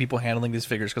too many people handling these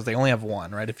figures because they only have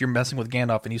one, right? If you're messing with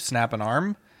Gandalf and you snap an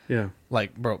arm,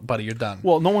 like, bro, buddy, you're done.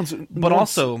 Well,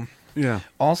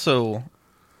 also,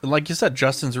 like you said,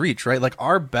 Justin's reach, right? Like,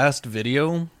 our best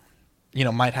video,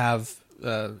 might have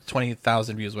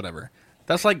 20,000 views, whatever.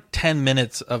 That's like 10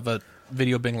 minutes of a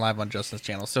video being live on Justin's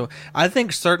channel. So I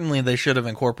think certainly they should have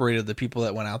incorporated the people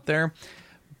that went out there,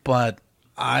 but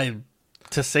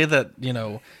to say that,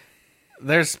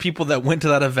 there's people that went to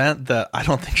that event that I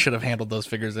don't think should have handled those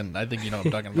figures, and I think you know what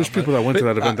I'm talking about. There's people that went to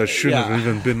that event that shouldn't have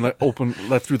even been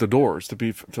let through the doors. To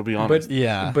be honest,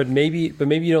 but maybe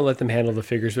you don't let them handle the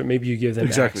figures, but maybe you give them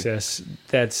access.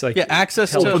 That's like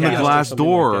access to open the glass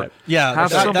door. Like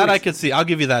that I could see. I'll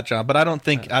give you that, John. But I don't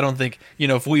think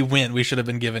if we win, we should have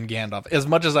been given Gandalf. As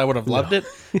much as I would have loved it,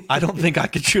 I don't think I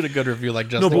could shoot a good review like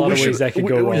Justin. No, but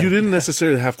you didn't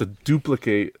necessarily have to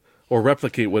duplicate or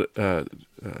replicate what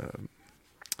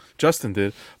Justin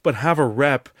did, but have a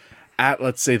rep at,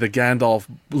 let's say, the Gandalf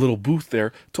little booth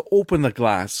there to open the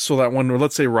glass so that when,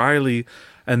 let's say, Riley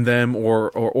and them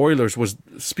or Oilers was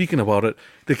speaking about it,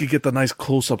 they could get the nice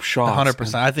close-up shots.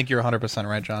 100%. I think you're 100%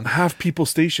 right, John. Have people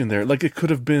stationed there. Like, it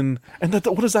could have been... And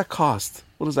what does that cost?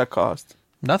 What does that cost?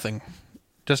 Nothing.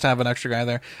 Just to have an extra guy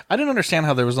there. I didn't understand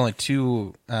how there was only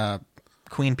 2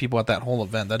 Queen people at that whole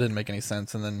event. That didn't make any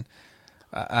sense. And then,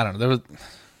 I don't know, there was...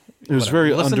 It was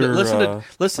very listen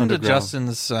to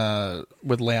Justin's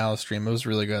with Leal stream. It was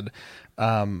really good.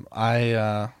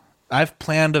 I've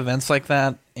planned events like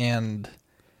that, and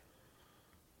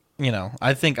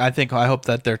I hope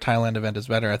that their Thailand event is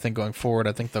better. I think going forward,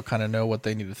 I think they'll kind of know what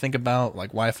they need to think about, like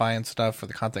Wi-Fi and stuff for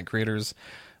the content creators.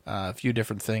 A few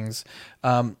different things.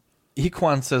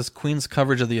 Equan says Queen's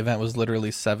coverage of the event was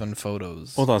literally 7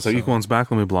 photos. Hold on, so Equan's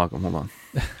back. Let me block him. Hold on.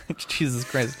 Jesus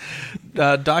Christ.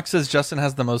 Doc says Justin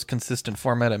has the most consistent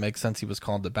format. It makes sense he was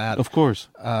called the Bat. Of course.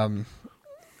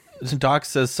 Doc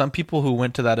says some people who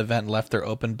went to that event left their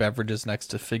open beverages next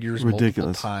to figures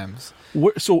multiple times.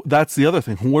 So that's the other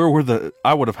thing. Where were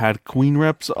I would have had Queen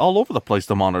reps all over the place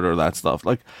to monitor that stuff.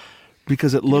 Like,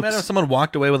 because it looks... Imagine if someone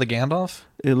walked away with a Gandalf?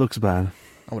 It looks bad.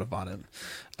 I would have bought it.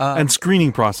 And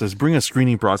screening process. Bring a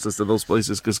screening process to those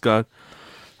places, because God,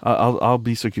 I'll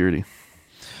be security.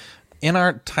 In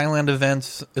our Thailand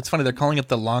events, it's funny, they're calling it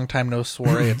the long time no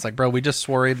soiree. It's like, bro, we just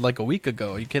soireed like a week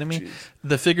ago. Are you kidding me? Jeez.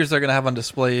 The figures they're going to have on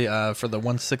display for the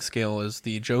 1/6 scale is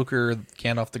the Joker,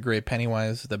 Gandalf the Grey,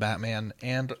 Pennywise, the Batman,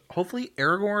 and hopefully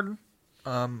Aragorn.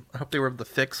 I hope they were able to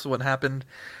fix what happened.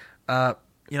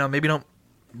 Maybe don't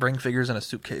bring figures in a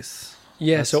suitcase.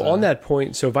 Yeah, so on that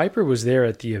point, so Viper was there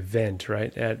at the event,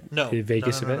 right? At the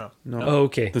Vegas event? No. Oh,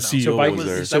 okay. The CEO was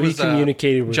there. So he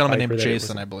communicated with a gentleman Viper named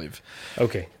Jason, I believe.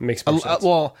 Okay, makes more sense.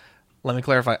 Well, let me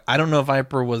clarify. I don't know if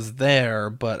Viper was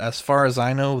there, but as far as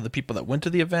I know, the people that went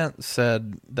to the event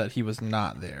said that he was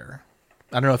not there.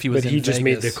 I don't know if he was in Vegas. But he just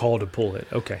made the call to pull it.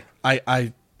 Okay.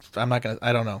 I'm not going to...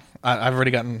 I don't know. I've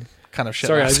already gotten... kind of shit.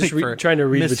 Sorry, I was just trying to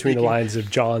read between the lines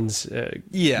of John's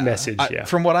message.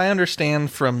 From what I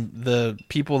understand from the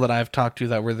people that I've talked to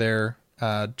that were there,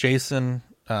 Jason,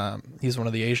 he's one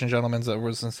of the Asian gentlemen that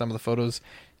was in some of the photos.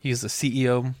 He's the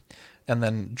CEO. And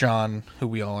then John, who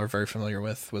we all are very familiar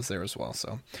with, was there as well.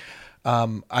 So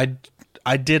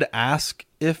I did ask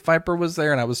if Viper was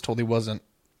there, and I was told he wasn't.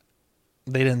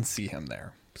 They didn't see him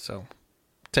there. So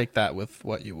take that with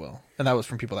what you will. And that was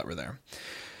from people that were there.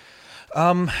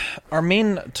 Our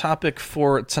main topic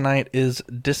for tonight is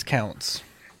discounts.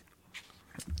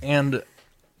 And,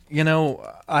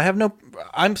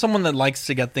 I'm someone that likes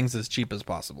to get things as cheap as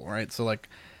possible, right? So, like,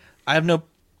 I have no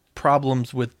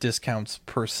problems with discounts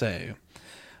per se.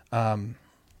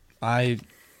 I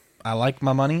like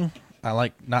my money. I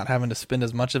like not having to spend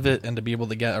as much of it and to be able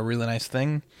to get a really nice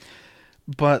thing.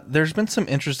 But there's been some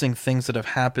interesting things that have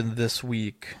happened this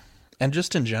week, and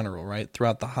just in general, right,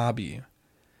 throughout the hobby.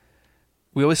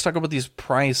 We always talk about these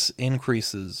price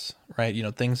increases, right?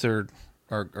 Things are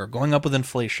going up with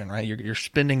inflation, right? You're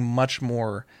spending much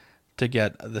more to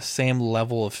get the same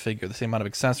level of figure, the same amount of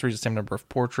accessories, the same number of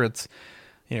portraits.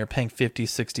 You're paying $50,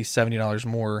 $60, $70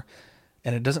 more,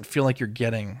 and it doesn't feel like you're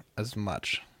getting as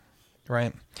much,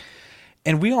 right?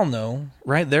 And we all know,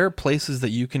 right? There are places that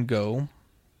you can go,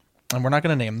 and we're not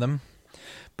going to name them,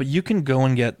 but you can go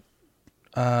and get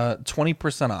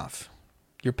 20% off.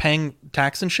 You're paying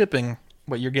tax and shipping,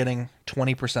 but you're getting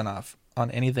 20% off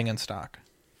on anything in stock,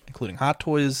 including hot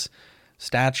toys,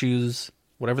 statues,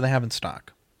 whatever they have in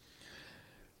stock.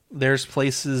 There's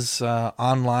places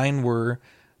online where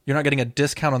you're not getting a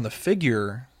discount on the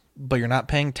figure, but you're not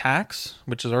paying tax,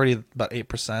 which is already about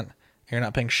 8%. And you're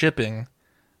not paying shipping,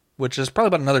 which is probably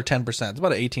about another 10%. It's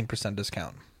about an 18%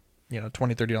 discount. $20,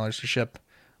 $30 to ship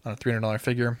on a $300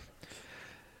 figure.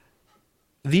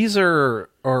 These are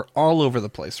all over the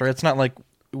place, right? It's not like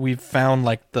we've found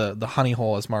like the honey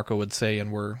hole, as Marco would say,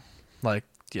 and we're like,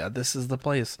 yeah, this is the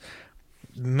place.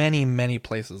 Many, many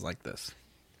places like this.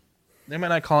 They might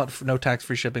not call it no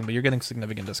tax-free shipping, but you're getting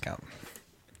significant discount.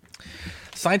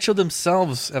 Sideshow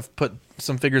themselves have put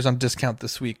some figures on discount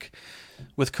this week.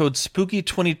 With code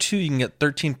SPOOKY22, you can get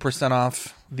 13%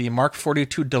 off the Mark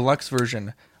 42 Deluxe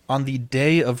version on the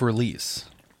day of release.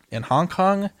 In Hong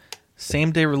Kong,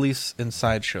 same day release in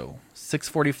Sideshow.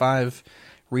 $645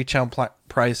 retail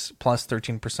price plus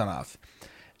 13% off.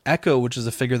 Echo, which is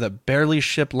a figure that barely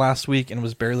shipped last week and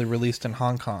was barely released in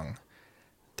Hong Kong,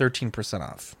 13%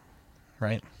 off,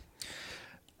 right?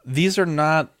 These are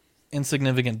not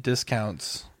insignificant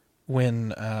discounts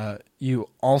when you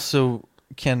also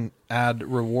can add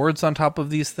rewards on top of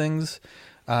these things.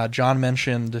 John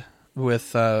mentioned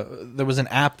with there was an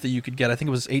app that you could get. I think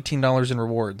it was $18 in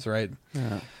rewards, right?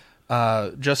 Yeah.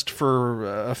 Just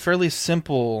for a fairly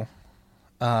simple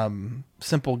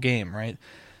game, right?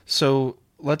 So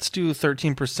let's do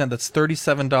 13%. That's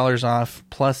 $37 off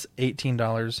plus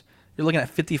 $18. You're looking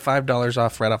at $55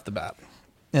 off right off the bat.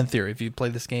 In theory, if you play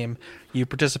this game, you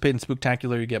participate in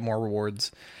Spooktacular, you get more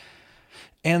rewards.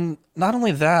 And not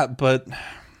only that, but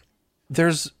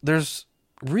there's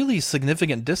really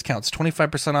significant discounts.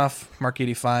 25% off Mark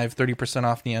 85, 30%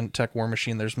 off Neon-Tech War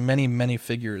Machine. There's many, many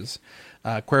figures.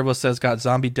 Cuervo says got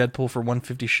Zombie Deadpool for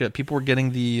 $150 ship. People were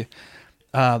getting the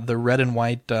red and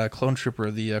white Clone Trooper,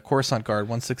 the Coruscant Guard,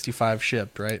 $165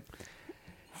 shipped, right?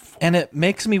 And it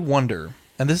makes me wonder,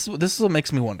 and this is what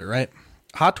makes me wonder, right?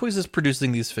 Hot Toys is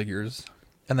producing these figures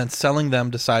and then selling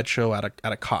them to Sideshow at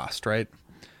a cost, right?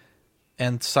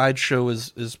 And Sideshow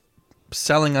is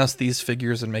selling us these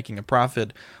figures and making a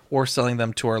profit, or selling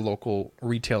them to our local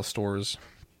retail stores,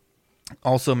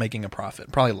 also making a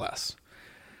profit, probably less.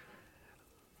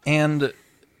 And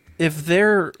if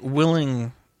they're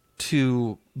willing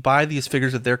to buy these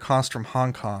figures at their cost from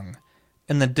Hong Kong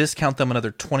and then discount them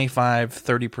another 25,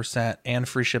 30% and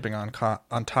free shipping on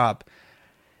top,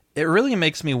 it really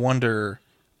makes me wonder,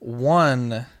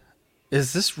 one,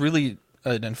 is this really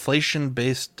an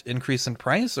inflation-based increase in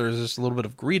price, or is there a little bit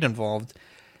of greed involved?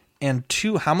 And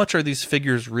two, how much are these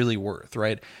figures really worth,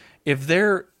 right? If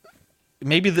they're,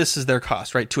 maybe this is their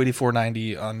cost, right?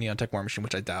 $284.90 on Neon-Tech War Machine,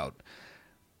 which I doubt.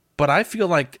 But I feel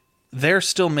like they're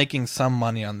still making some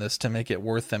money on this to make it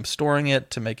worth them storing it,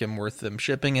 to make it worth them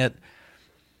shipping it.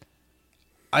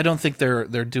 I don't think they're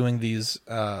doing these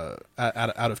out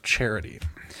of charity.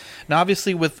 Now,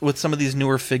 obviously, with some of these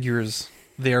newer figures,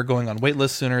 they are going on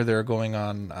waitlist sooner. They're going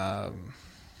on,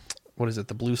 what is it,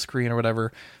 the blue screen or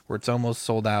whatever, where it's almost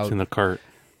sold out. It's in the cart.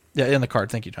 Yeah, in the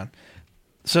cart. Thank you, John.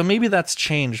 So maybe that's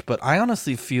changed, but I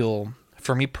honestly feel,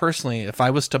 for me personally, if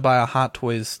I was to buy a Hot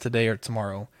Toys today or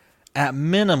tomorrow, at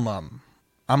minimum,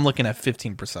 I'm looking at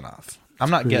 15% off. I'm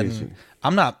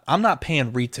not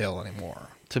paying retail anymore,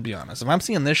 to be honest. If I'm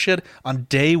seeing this shit on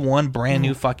day one, brand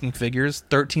new fucking figures,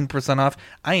 13% off,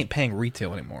 I ain't paying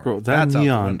retail anymore. Bro, that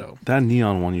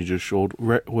neon one you just showed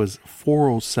was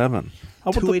 $407.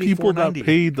 How about the people that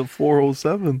paid the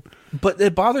 $407? But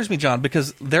it bothers me, John,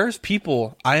 because there's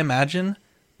people, I imagine,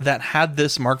 that had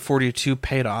this Mark 42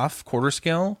 paid off quarter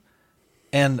scale,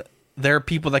 and there are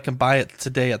people that can buy it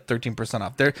today at 13%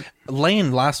 off.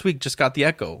 Lane last week just got the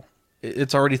Echo.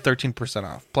 It's already 13%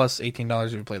 off, plus $18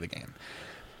 if you play the game.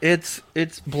 It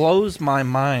blows my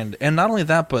mind. And not only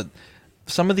that, but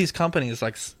some of these companies,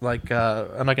 like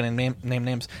I'm not going to name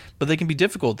names, but they can be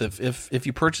difficult. If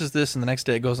you purchase this and the next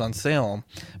day it goes on sale,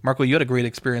 Marco, you had a great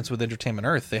experience with Entertainment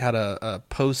Earth. They had a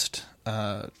post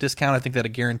discount. I think they had a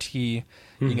guarantee.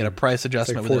 You can get a price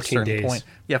adjustment like within a certain days. point.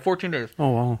 Yeah, 14 days. Oh,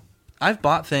 wow. I've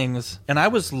bought things, and I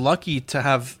was lucky to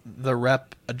have the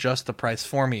rep adjust the price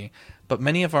for me. But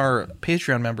many of our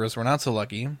Patreon members were not so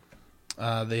lucky.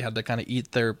 They had to kind of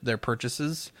eat their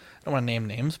purchases. I don't want to name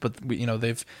names, but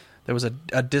there was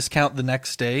a discount the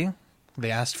next day. They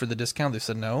asked for the discount. They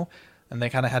said no, and they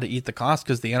kind of had to eat the cost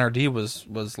because the NRD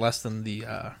was less than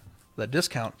the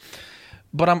discount.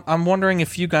 But I'm wondering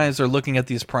if you guys are looking at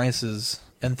these prices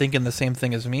and thinking the same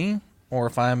thing as me, or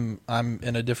if I'm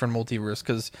in a different multiverse.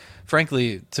 Because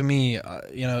frankly, to me,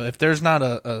 if there's not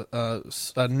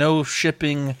a no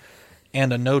shipping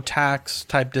and a no tax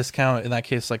type discount, in that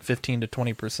case like 15 to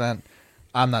 20%,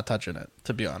 I'm not touching it,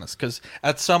 to be honest. Because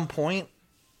at some point,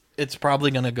 it's probably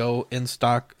going to go in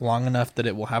stock long enough that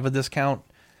it will have a discount,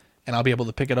 and I'll be able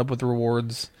to pick it up with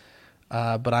rewards.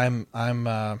 But I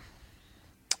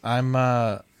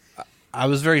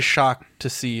was very shocked to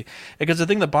see, because the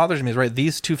thing that bothers me is, right,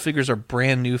 these two figures are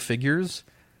brand new figures,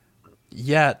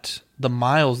 yet the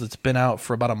miles that's been out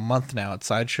for about a month now at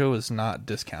Sideshow is not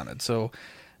discounted. So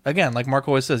again, like Mark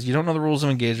always says, you don't know the rules of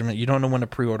engagement, you don't know when to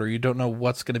pre-order, you don't know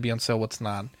what's going to be on sale, what's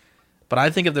not. But I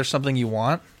think if there's something you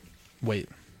want, wait.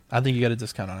 I think you got a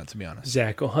discount on it, to be honest.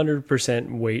 Zach,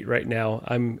 100% wait right now.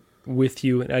 I'm with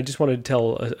you, and I just wanted to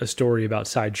tell a story about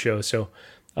Sideshow. So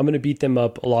I'm going to beat them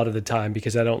up a lot of the time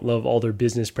because I don't love all their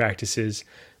business practices,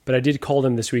 but I did call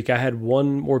them this week. I had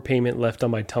one more payment left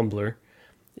on my Tumblr.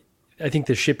 I think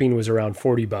the shipping was around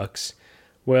 $40.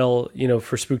 Well,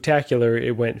 for Spooktacular,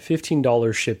 it went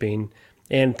 $15 shipping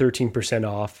and 13%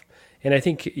 off. And I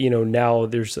think, now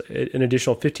there's an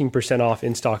additional 15% off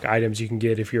in-stock items you can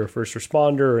get if you're a first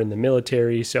responder or in the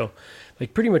military. So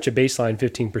like pretty much a baseline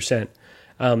 15%.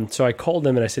 So I called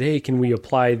them and I said, hey, can we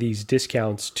apply these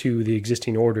discounts to the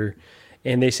existing order?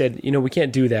 And they said, we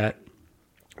can't do that,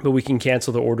 but we can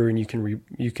cancel the order and you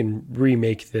can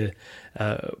remake the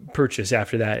purchase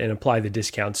after that and apply the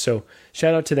discounts. So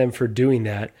shout out to them for doing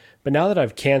that. But now that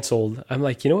I've canceled, I'm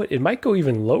like, you know what? It might go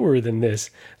even lower than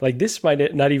this. Like this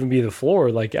might not even be the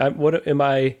floor. Like, what am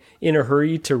I in a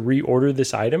hurry to reorder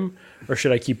this item, or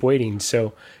should I keep waiting?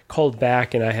 So called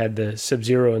back and I had the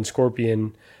Sub-Zero and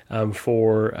Scorpion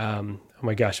for oh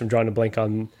my gosh, I'm drawing a blank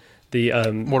on the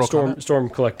Storm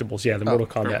collectibles. Yeah, the Mortal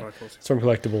Kombat Storm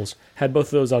collectibles. Had both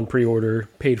of those on pre-order,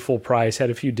 paid full price,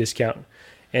 had a few discount,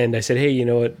 and I said, hey, you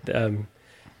know what?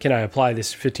 Can I apply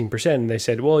this 15%? And they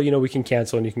said, well, we can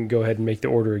cancel and you can go ahead and make the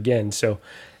order again. So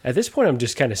at this point, I'm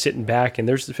just kind of sitting back, and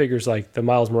there's the figures like the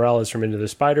Miles Morales from Into the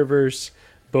Spider-Verse,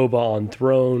 Boba on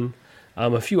Throne,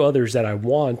 a few others that I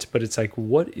want, but it's like,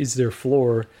 what is their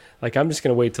floor? Like, I'm just going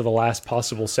to wait till the last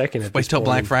possible second. Wait till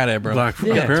Black Friday, bro.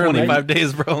 Apparently, 25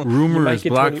 days, bro. Rumors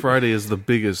Black Friday is the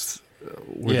biggest,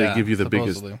 where they give you the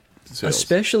biggest sales.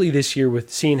 Especially this year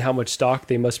with seeing how much stock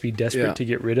they must be desperate to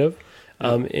get rid of.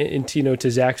 And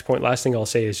to Zach's point, last thing I'll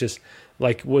say is just,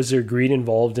 like, was there greed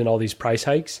involved in all these price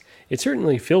hikes? It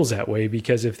certainly feels that way,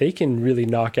 because if they can really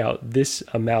knock out this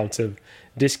amount of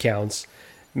discounts,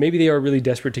 maybe they are really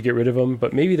desperate to get rid of them,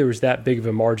 but maybe there was that big of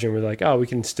a margin where like, oh, we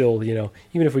can still, even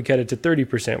if we cut it to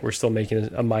 30%, we're still making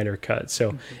a minor cut.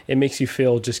 So it makes you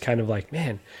feel just kind of like,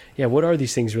 man, yeah, what are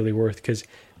these things really worth? Because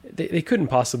they couldn't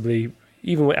possibly,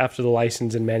 even after the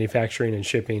license and manufacturing and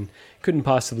shipping, couldn't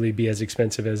possibly be as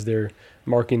expensive as they're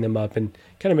marking them up, and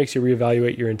kind of makes you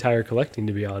reevaluate your entire collecting,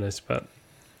 to be honest. But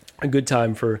a good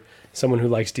time for someone who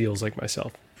likes deals like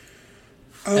myself.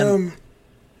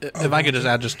 If I could just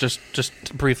add,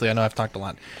 just briefly, I know I've talked a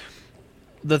lot.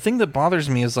 The thing that bothers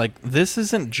me is, like, this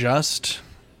isn't just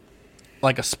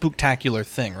like a spooktacular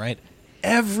thing, right?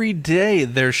 Every day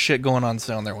there's shit going on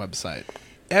sale on their website.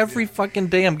 Every fucking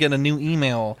day I'm getting a new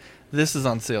email. This is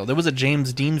on sale. There was a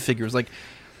James Dean figure. It was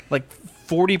like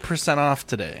 40% off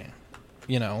today.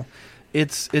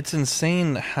 It's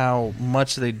insane how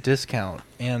much they discount,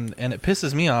 and it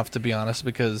pisses me off, to be honest,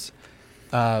 because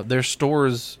their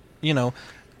stores,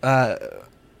 I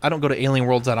don't go to Alien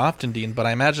Worlds that often, Dean, but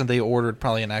I imagine they ordered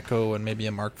probably an Echo and maybe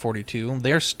a Mark 42.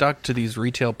 They're stuck to these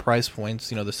retail price points,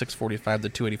 the $645, the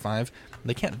 $285.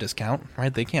 They can't discount,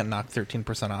 right? They can't knock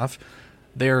 13% off.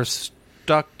 They're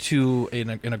stuck to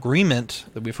an agreement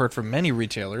that we've heard from many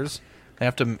retailers. They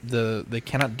have to they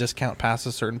cannot discount past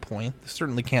a certain point. They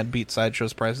certainly can't beat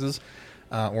Sideshow's prices,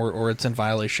 or it's in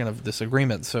violation of this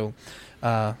agreement. So,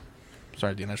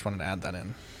 sorry, Dean, I just wanted to add that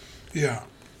in. Yeah.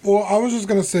 Well, I was just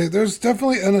going to say, there's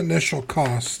definitely an initial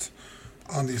cost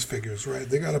on these figures, right?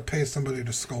 They got to pay somebody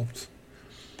to sculpt.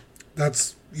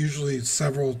 That's usually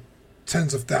several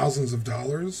tens of thousands of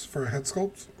dollars for a head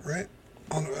sculpt, right?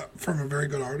 From a very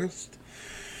good artist.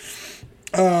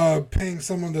 Paying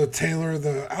someone to tailor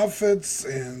the outfits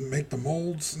and make the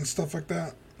molds and stuff like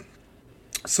that.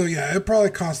 So, yeah, it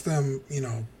probably cost them,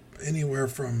 anywhere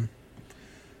from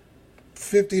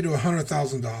 $50,000 to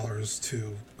 $100,000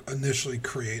 to initially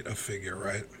create a figure,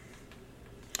 right?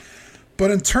 But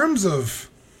in terms of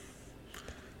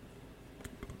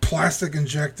plastic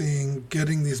injecting,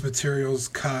 getting these materials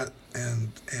cut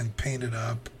and painted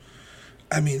up,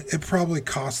 I mean, it probably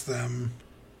cost them,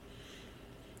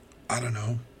 I don't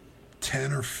know,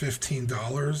 $10 or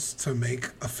 $15 to make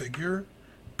a figure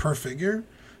per figure.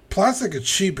 Plastic is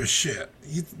cheap as shit.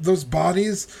 Those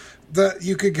bodies that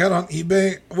you could get on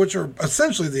eBay, which are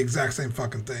essentially the exact same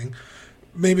fucking thing.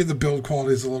 Maybe the build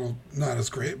quality is a little not as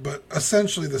great, but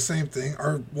essentially the same thing,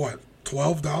 are what,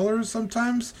 $12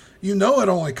 sometimes? It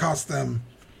only costs them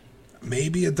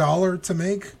maybe $1 to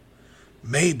make.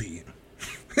 Maybe.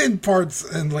 In parts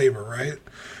and labor, right?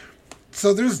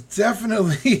 So there's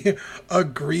definitely a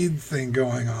greed thing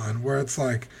going on where it's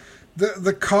like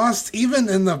the cost, even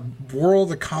in the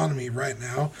world economy right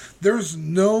now, there's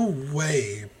no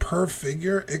way per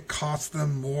figure it costs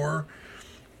them more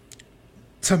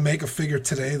to make a figure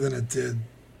today than it did,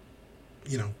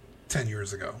 10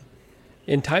 years ago.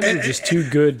 And times were just too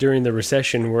good during the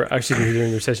recession,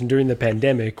 during the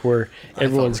pandemic, where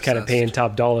everyone's kind of paying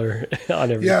top dollar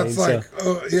on everything. Yeah, it's like,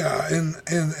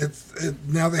 and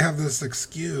now they have this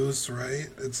excuse, right?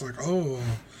 It's like, oh,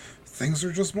 things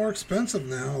are just more expensive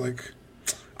now. Like,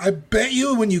 I bet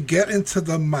you when you get into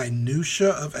the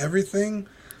minutia of everything,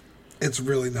 it's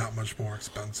really not much more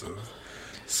expensive.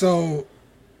 So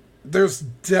there's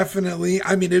definitely,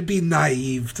 I mean, it'd be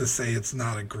naive to say it's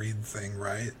not a greed thing,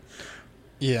 right?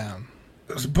 Yeah.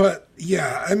 But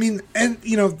yeah, I mean, and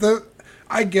you know,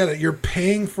 I get it. You're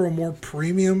paying for a more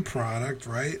premium product,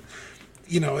 right?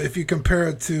 You know, if you compare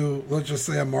it to, let's just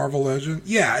say, a Marvel Legend,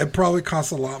 yeah, it probably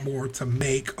costs a lot more to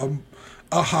make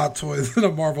a hot toy than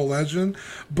a Marvel Legend,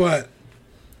 but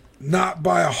not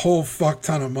by a whole fuck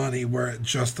ton of money where it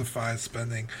justifies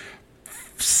spending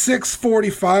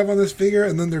 $645 on this figure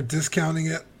and then they're discounting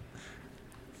it,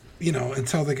 you know,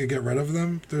 until they could get rid of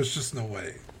them. There's just no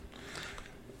way.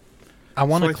 I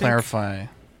want to clarify.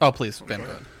 Oh, please, Ben.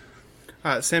 Go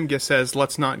ahead. Sam Giss says,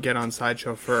 let's not get on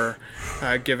Sideshow for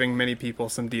giving many people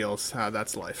some deals.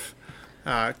 That's life.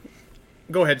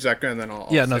 Go ahead, Zach, and then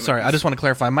I'll sorry. I just want to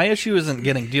clarify. My issue isn't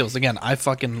getting deals. Again, I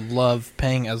fucking love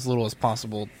paying as little as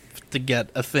possible to get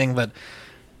a thing that,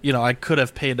 you know, I could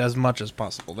have paid as much as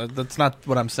possible. That's not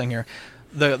what I'm saying here.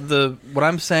 What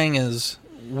I'm saying is,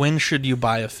 when should you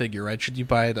buy a figure, right? Should you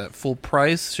buy it at full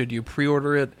price? Should you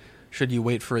pre-order it? Should you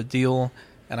wait for a deal?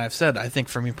 And I've said, I think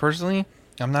for me personally,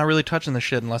 I'm not really touching the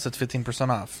shit unless it's 15%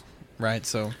 off, right?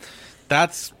 So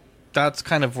that's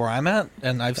kind of where I'm at,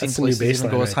 and I've seen places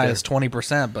even go as high as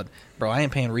 20%, but, bro, I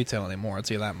ain't paying retail anymore, I'll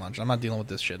tell you that much. I'm not dealing with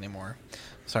this shit anymore.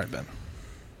 Sorry, Ben.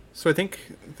 So I think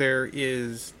there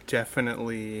is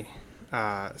definitely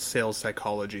sales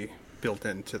psychology built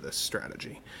into this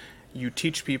strategy. You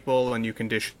teach people and you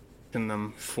condition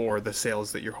them for the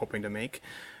sales that you're hoping to make.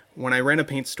 When I ran a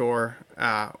paint store,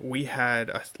 we had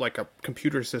a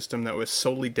computer system that was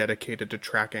solely dedicated to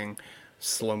tracking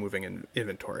slow-moving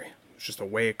inventory. It's just the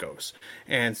way it goes.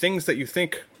 And things that you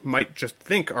might just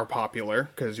think are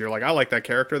popular, because you're like, I like that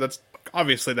character, that's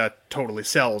obviously that totally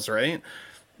sells, right?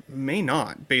 May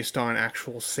not, based on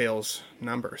actual sales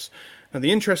numbers. Now,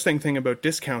 the interesting thing about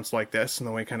discounts like this, and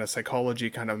the way kind of psychology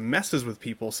kind of messes with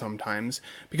people sometimes,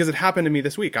 because it happened to me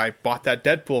this week. I bought that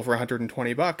Deadpool for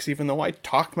 $120, even though I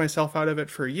talked myself out of it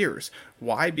for years.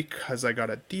 Why? Because I got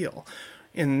a deal.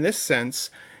 In this sense,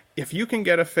 if you can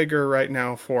get a figure right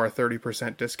now for a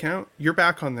 30% discount, you're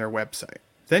back on their website.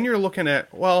 Then you're looking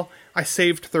at, well, I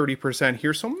saved 30%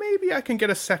 here, so maybe I can get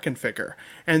a second figure.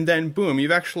 And then, boom,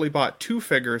 you've actually bought two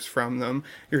figures from them.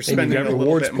 You're spending a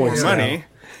little bit more money.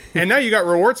 And now you got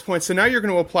rewards points, so now you're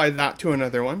going to apply that to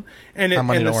another one. And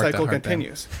the cycle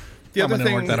continues. The other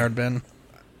thing, work that hard, Ben.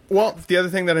 Well, the other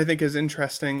thing that I think is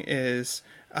interesting is,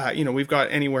 we've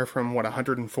got anywhere from,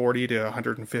 140 to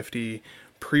 150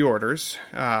 pre-orders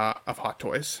of Hot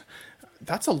Toys.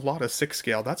 That's a lot of 6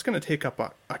 scale. That's going to take up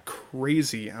a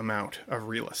crazy amount of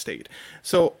real estate.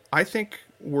 So I think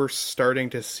we're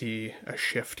starting to see a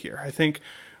shift here. I think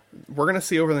we're going to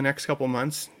see over the next couple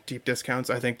months deep discounts.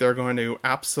 I think they're going to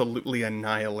absolutely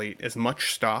annihilate as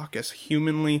much stock as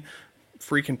humanly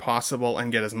freaking possible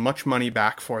and get as much money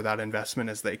back for that investment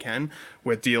as they can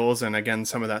with deals and, again,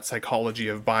 some of that psychology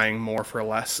of buying more for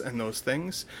less and those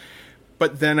things.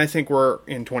 But then I think we're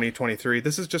in 2023.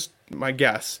 This is just my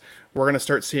guess. We're going to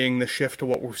start seeing the shift to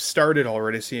what we've started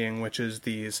already seeing, which is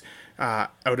these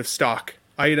out-of-stock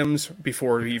items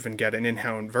before we even get an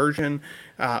in-house version.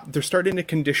 They're starting to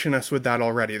condition us with that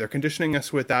already. They're conditioning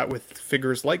us with that with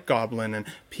figures like Goblin and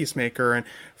Peacemaker and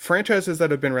franchises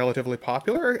that have been relatively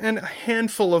popular and a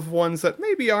handful of ones that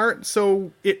maybe aren't.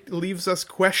 So it leaves us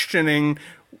questioning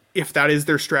if that is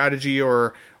their strategy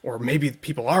or maybe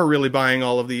people are really buying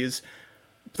all of these.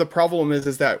 The problem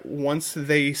is that once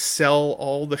they sell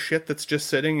all the shit that's just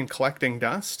sitting and collecting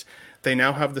dust, they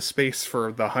now have the space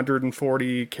for the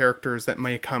 140 characters that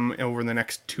may come over the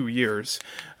next 2 years.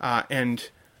 And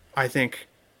I think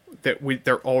that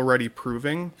they're already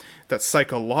proving that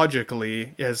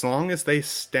psychologically, as long as they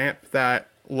stamp that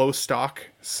low stock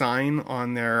sign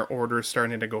on their orders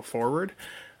starting to go forward,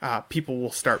 people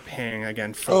will start paying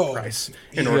again full price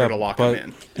in order to lock them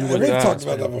in. Yeah, we've talked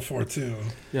about that before too.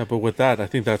 Yeah, but with that, I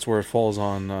think that's where it falls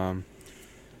on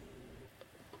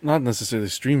not necessarily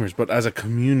streamers, but as a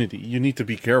community, you need to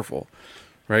be careful,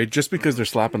 right? Just because they're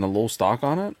slapping a low stock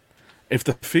on it, if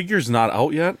the figure's not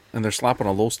out yet and they're slapping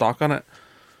a low stock on it,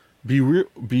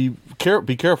 be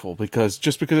careful, because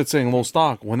just because it's saying low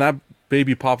stock, when that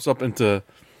baby pops up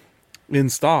in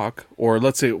stock, or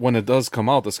let's say when it does come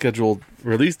out, the scheduled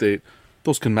release date,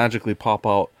 those can magically pop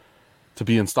out to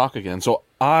be in stock again. So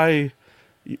I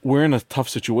we're in a tough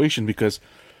situation because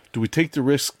do we take the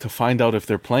risk to find out if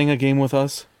they're playing a game with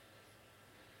us,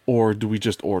 or do we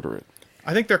just order it?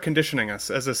 I think they're conditioning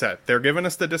us, as I said. They're giving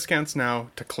us the discounts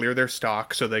now to clear their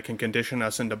stock so they can condition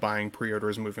us into buying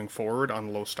pre-orders moving forward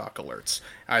on low stock alerts.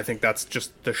 I think that's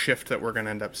just the shift that we're going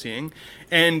to end up seeing.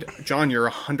 And, John, you're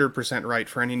 100% right.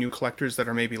 For any new collectors that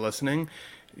are maybe listening,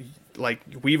 like,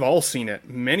 we've all seen it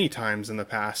many times in the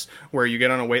past where you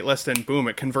get on a wait list and boom,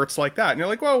 it converts like that. And you're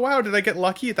like, whoa, wow, did I get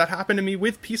lucky? That happened to me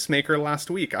with Peacemaker last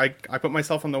week. I put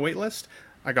myself on the wait list.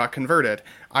 I got converted.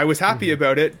 I was happy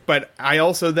about it, but I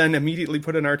also then immediately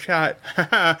put in our chat,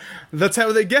 that's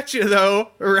how they get you though,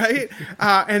 right?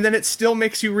 And then it still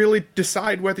makes you really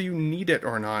decide whether you need it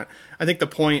or not. I think the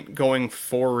point going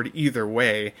forward either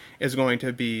way is going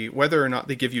to be whether or not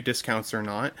they give you discounts or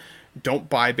not. Don't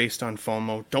buy based on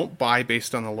FOMO. Don't buy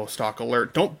based on the low stock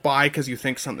alert. Don't buy because you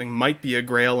think something might be a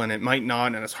grail and it might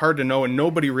not, and it's hard to know and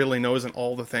nobody really knows and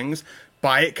all the things.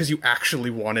 Buy it because you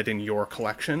actually want it in your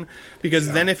collection.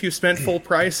 Because then if you spent full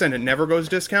price and it never goes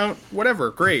discount, whatever,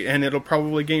 great. And it'll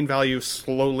probably gain value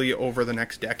slowly over the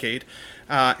next decade.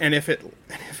 And if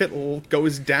it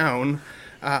goes down,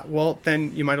 well,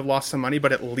 then you might have lost some money,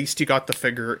 but at least you got the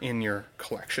figure in your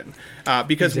collection.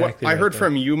 Because exactly what I heard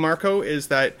from you, Marco, is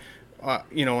that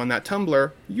on that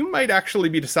Tumblr, you might actually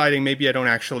be deciding maybe I don't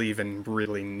actually even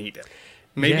really need it.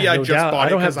 Maybe I just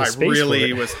bought it because I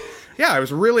really was... Yeah, I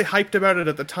was really hyped about it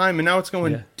at the time, and now it's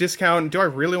going discount. Do I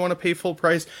really want to pay full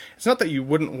price? It's not that you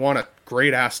wouldn't want a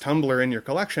great-ass tumbler in your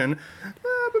collection,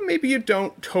 but maybe you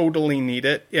don't totally need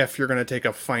it if you're going to take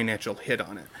a financial hit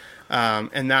on it.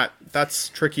 And that's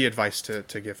tricky advice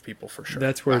to give people for sure.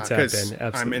 That's where it's at, Ben.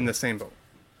 Absolutely. I'm in the same boat.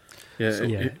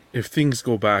 Yeah, if things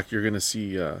go back, you're going to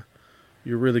see...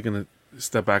 you're really going to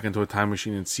step back into a time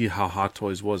machine and see how Hot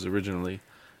Toys was originally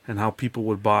and how people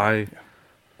would buy...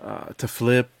 to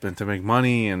flip and to make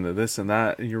money and this and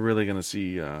that, and you're really going to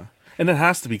see and it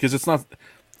has to be because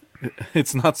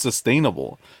it's not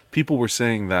sustainable. People were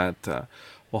saying that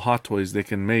Hot Toys, they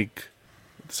can make,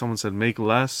 someone said make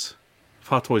less. If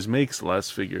Hot Toys makes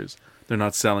less figures, they're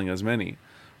not selling as many,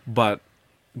 but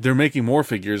they're making more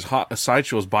figures.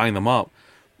 Sideshow's buying them up,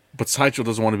 but Sideshow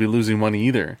doesn't want to be losing money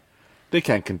either. They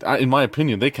can't in my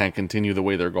opinion, they can't continue the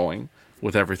way they're going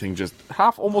with everything just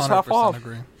almost half off.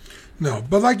 Agree. No,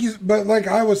 but like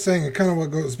I was saying, it kind of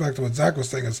what goes back to what Zach was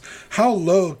saying is how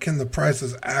low can the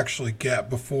prices actually get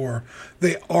before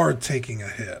they are taking a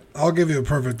hit? I'll give you a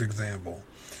perfect example.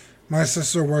 My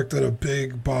sister worked at a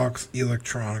big box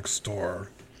electronics store.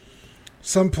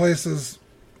 Some places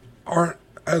aren't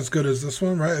as good as this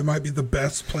one, right? It might be the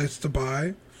best place to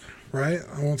buy, right?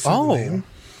 I won't say the name.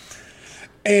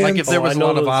 And like if there was a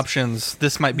lot of options,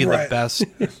 this might be the best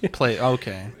play.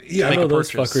 Okay. Yeah, I know those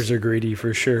fuckers are greedy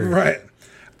for sure. Right.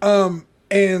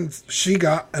 And she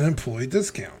got an employee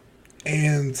discount.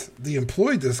 And the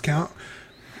employee discount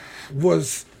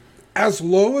was as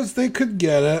low as they could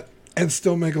get it and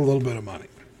still make a little bit of money.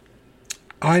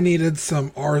 I needed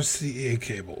some RCA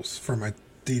cables for my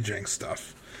DJing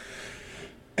stuff.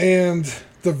 And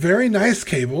the very nice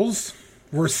cables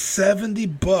were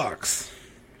 $70.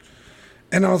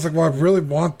 And I was like, well, I really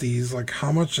want these. Like,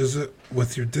 how much is it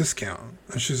with your discount?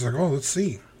 And she's like, oh, let's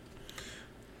see.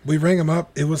 We rang them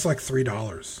up. It was like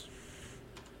 $3.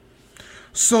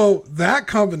 So that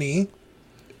company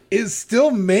is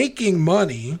still making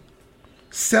money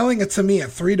selling it to me at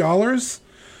 $3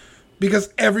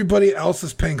 because everybody else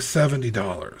is paying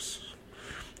 $70.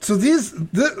 So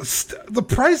the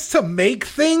price to make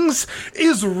things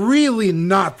is really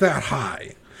not that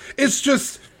high. It's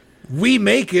just... we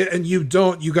make it and you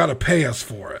don't, you got to pay us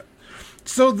for it.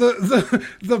 So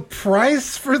the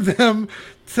price for them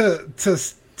to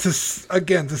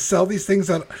sell these things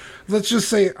that, let's just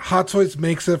say Hot Toys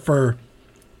makes it for,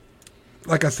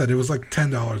 like I said, it was like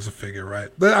 $10 a figure, right?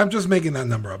 But I'm just making that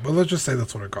number up, but let's just say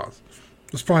that's what it costs.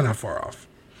 It's probably not far off.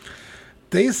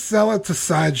 They sell it to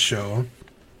Sideshow.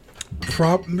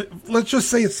 Let's just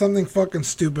say it's something fucking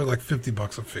stupid like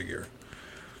 $50 a figure.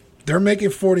 They're making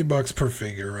 $40 per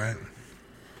figure, right?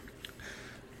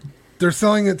 They're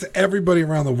selling it to everybody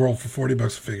around the world for $40 a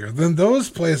figure. Then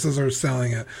those places are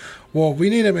selling it. Well,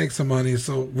 we need to make some money,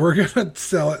 so we're going to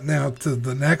sell it now to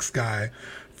the next guy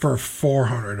for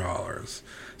 $400.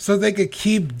 So they could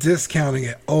keep discounting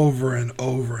it over and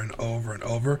over and over and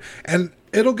over. And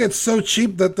it'll get so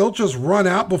cheap that they'll just run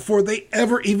out before they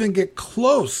ever even get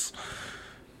close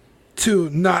to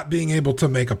not being able to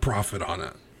make a profit on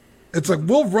it. It's like,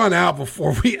 we'll run out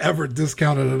before we ever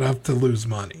discount it enough to lose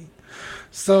money.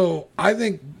 So I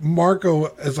think Marco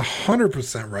is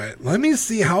 100% right. Let me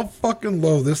see how fucking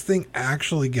low this thing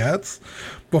actually gets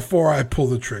before I pull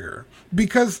the trigger.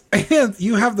 Because, and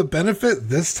you have the benefit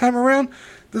this time around,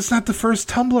 this is not the first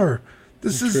Tumbler.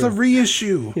 This is the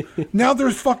reissue. Now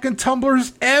there's fucking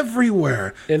Tumblers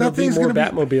everywhere. And there'll be more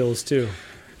Batmobiles too.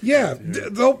 Yeah,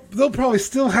 they'll probably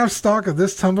still have stock of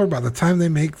this Tumbler by the time they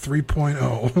make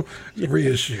 3.0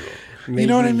 reissue. Maybe. You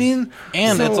know what I mean?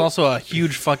 And it's also a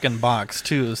huge fucking box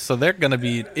too, so they're gonna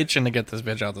be itching to get this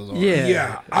bitch out the door.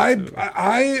 Yeah.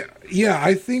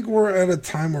 I think we're at a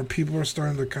time where people are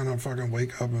starting to kind of fucking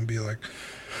wake up and be like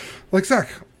Zach,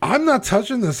 I'm not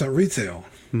touching this at retail.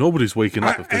 Nobody's waking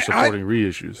up if they're supporting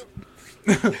reissues.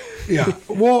 Yeah.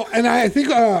 Well, and I think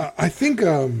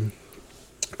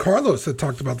Carlos had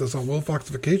talked about this on Will Fox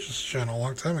Vacations channel a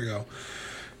long time ago.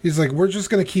 He's like, we're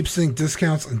just going to keep seeing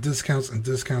discounts and discounts and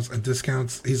discounts and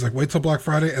discounts. He's like, wait till Black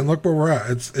Friday and look where we're at.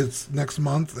 It's next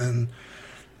month and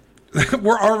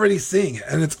we're already seeing it.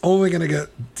 And it's only going to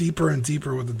get deeper and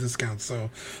deeper with the discounts.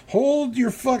 So hold your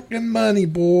fucking money,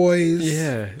 boys.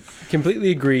 Yeah,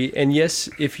 completely agree. And yes,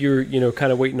 if you're,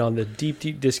 kind of waiting on the deep,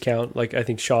 deep discount, like I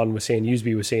think Sean was saying,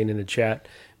 Usby was saying in the chat,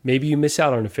 maybe you miss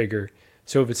out on a figure.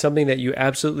 So if it's something that you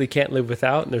absolutely can't live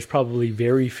without, and there's probably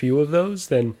very few of those,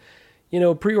 then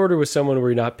pre-order with someone where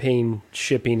you're not paying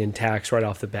shipping and tax right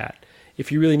off the bat. If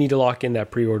you really need to lock in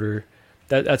that pre-order,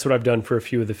 that's what I've done for a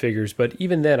few of the figures. But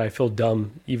even then, I feel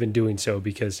dumb even doing so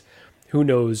because who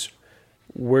knows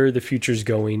where the future's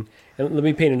going. And let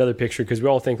me paint another picture because we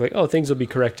all think like, oh, things will be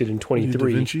corrected in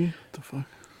 23. Da Vinci? What the fuck?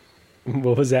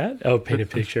 What was that? Oh, paint a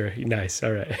picture. Nice.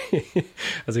 All right. I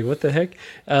was like, what the heck?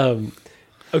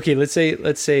 Okay, let's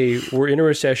say we're in a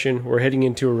recession. We're heading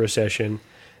into a recession.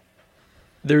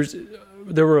 There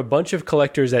were a bunch of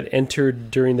collectors that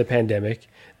entered during the pandemic.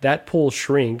 That pool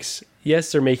shrinks.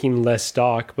 Yes, they're making less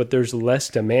stock, but there's less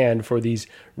demand for these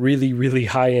really, really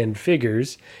high-end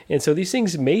figures. And so these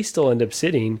things may still end up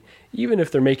sitting, even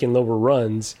if they're making lower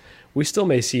runs. We still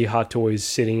may see Hot Toys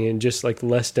sitting in just like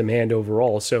less demand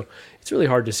overall. So it's really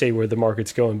hard to say where the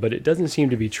market's going, but it doesn't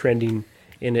seem to be trending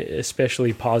in an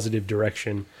especially positive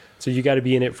direction. So you got to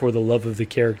be in it for the love of the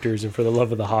characters and for the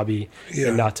love of the hobby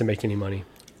and not to make any money.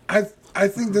 I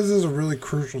think this is a really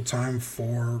crucial time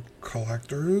for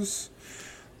collectors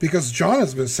because John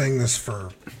has been saying this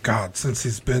for, since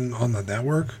he's been on the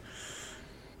network,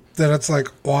 that it's like,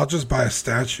 well, I'll just buy a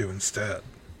statue instead.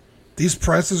 These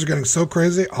prices are getting so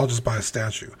crazy, I'll just buy a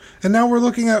statue. And now we're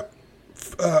looking at,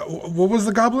 what was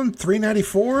the Goblin?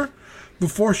 $394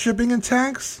 before shipping and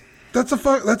tax? That's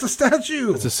a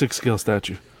statue. It's a 6-scale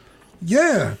statue.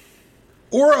 Yeah.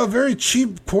 Or a very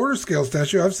cheap quarter scale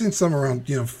statue. I've seen some around,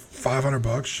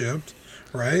 $500 shipped,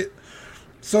 right?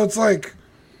 So it's like,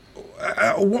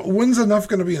 when's enough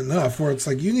going to be enough? Where it's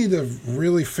like you need to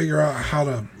really figure out how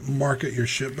to market your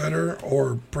shit better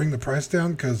or bring the price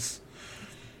down. Because,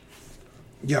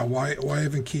 why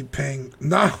even keep paying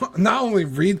not only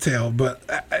retail but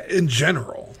in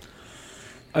general?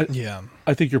 I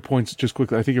think your points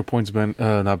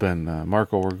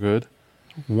Marco, were good.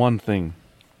 One thing.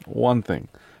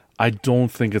 I don't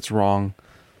think it's wrong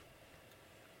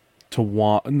to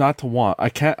want a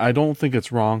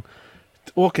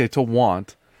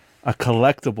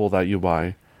collectible that you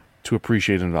buy to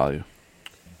appreciate in value.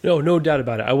 No doubt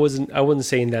about it. I wasn't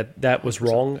saying that was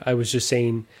wrong. I was just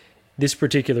saying this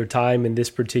particular time and this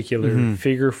particular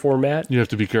figure format. You have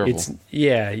to be careful.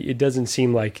 It doesn't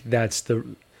seem like that's the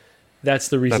reason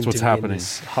that's what's to be happening in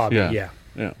this hobby. Yeah.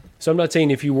 So I'm not saying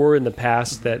if you were in the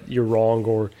past that you're wrong,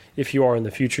 or if you are in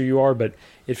the future you are, but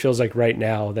it feels like right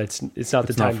now it's not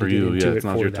the time for to get you. into Yeah, it it's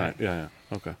not for your that. time.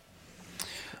 Yeah. Okay.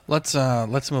 Let's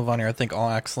move on here. I think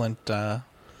all excellent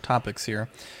topics here.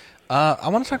 I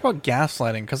want to talk about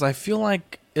gaslighting because I feel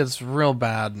like it's real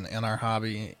bad in our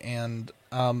hobby, and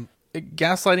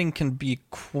gaslighting can be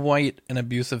quite an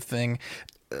abusive thing.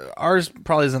 Ours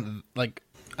probably isn't like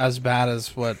as bad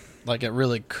as what like it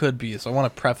really could be. So I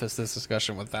want to preface this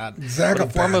discussion with that. Zach, a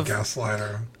form of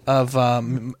gaslighter of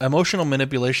emotional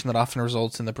manipulation that often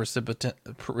results in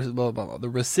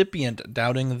the recipient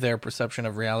doubting their perception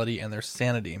of reality and their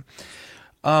sanity.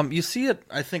 You see it,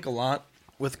 I think, a lot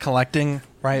with collecting.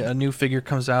 Right, a new figure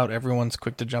comes out, everyone's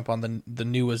quick to jump on the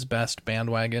new is best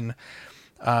bandwagon.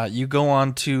 You go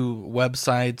on to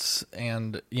websites,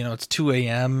 and it's 2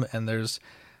 a.m. and there's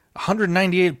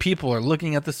 198 people are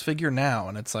looking at this figure now,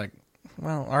 and it's like,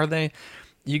 well, are they?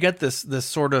 You get this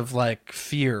sort of like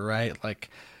fear, right? Like,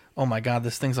 oh my God,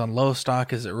 this thing's on low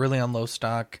stock. Is it really on low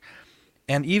stock?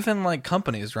 And even like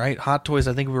companies, right? Hot Toys,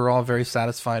 I think we were all very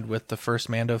satisfied with the first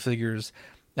Mando figures,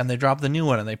 and they dropped the new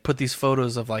one, and they put these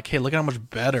photos of like, hey, look how much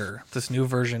better this new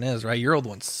version is, right? Your old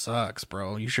one sucks,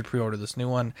 bro. You should pre-order this new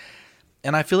one.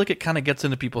 And I feel like it kind of gets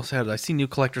into people's heads. I see new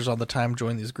collectors all the time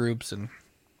join these groups, and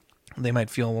they might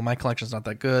feel, well, my collection's not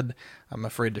that good. I'm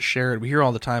afraid to share it. We hear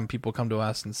all the time people come to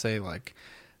us and say, like,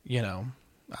 you know,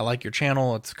 I like your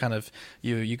channel. It's kind of,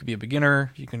 you could be a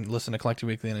beginner. You can listen to Collecting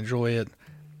Weekly and enjoy it.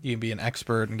 You can be an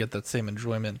expert and get that same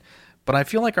enjoyment. But I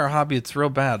feel like our hobby, it's real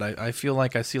bad. I feel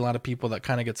like I see a lot of people that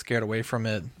kind of get scared away from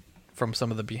it, from some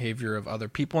of the behavior of other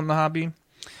people in the hobby. And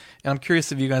I'm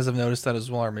curious if you guys have noticed that as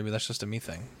well, or maybe that's just a me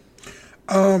thing.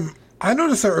 I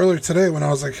noticed that earlier today when I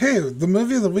was like, hey, the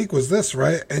movie of the week was this,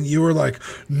 right? And you were like,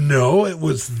 no, it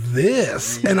was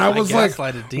this. And I was like,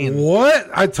 Dean. What?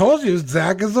 I told you,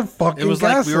 Zach is a fucking gaslighter. It was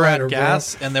like we were at bro.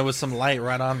 gas and there was some light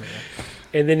right on me.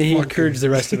 And then he encouraged the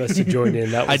rest of us to join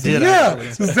in. That was I did.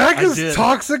 Yeah, Zach is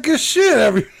toxic as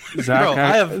shit. Zach,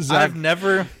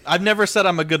 bro, I've never said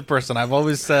I'm a good person. I've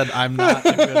always said I'm not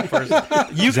a good person.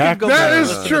 You Zach, can go. That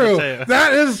is true.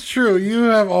 That is true. You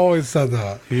have always said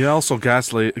that. He also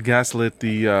gaslit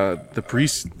the pre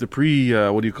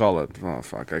what do you call it? Oh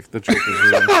fuck! The joke is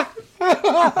ruined.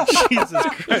 Jesus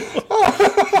Christ!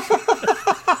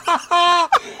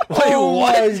 Wait,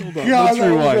 what? Let's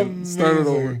rewind. Start it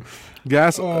over.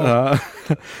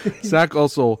 Zach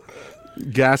also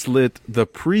gaslit the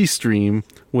pre-stream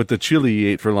with the chili he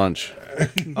ate for lunch.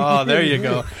 Oh, there you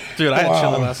go, dude. I had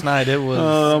chili last night. It was.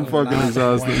 I'm fucking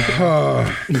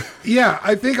exhausted. Yeah,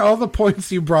 I think all the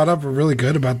points you brought up are really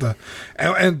good about the,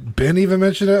 and Ben even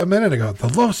mentioned it a minute ago. The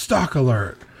low stock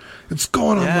alert. It's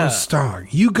going on low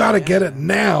stock. You got to get it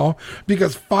now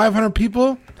because 500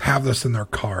 people have this in their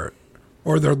cart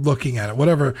or they're looking at it,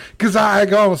 whatever. Because I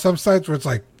go on some sites where it's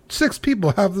like 6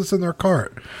 people have this in their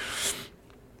cart,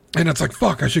 and it's like,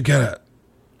 fuck, I should get it.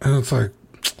 And it's like,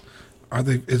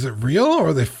 is it real or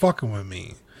are they fucking with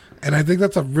me? And I think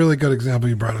that's a really good example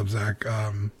you brought up, Zach.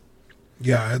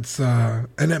 Yeah, it's and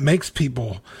it makes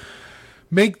people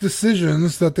make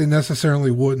decisions that they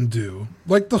necessarily wouldn't do.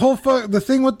 Like the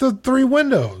thing with the 3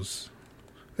 windows.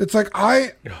 It's like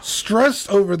I stressed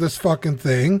over this fucking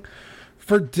thing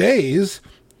for days,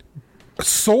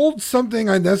 sold something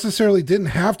I necessarily didn't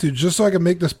have to just so I could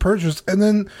make this purchase, and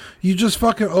then you just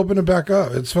fucking open it back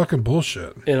up. It's fucking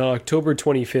bullshit. And on October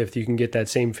 25th, you can get that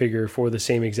same figure for the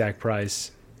same exact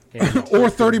price. Or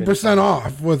 30%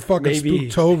 off with fucking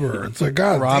Spooktober. It's like,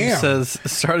 God Rob damn. says,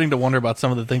 starting to wonder about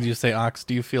some of the things you say, Ox,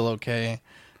 do you feel okay?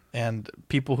 And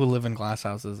people who live in glass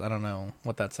houses, I don't know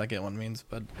what that second one means,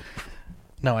 but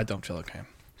no, I don't feel okay.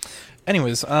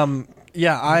 Anyways,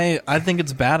 yeah, I think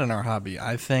it's bad in our hobby.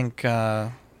 I think,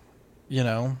 you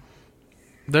know,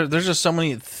 there's just so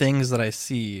many things that I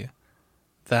see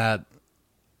that,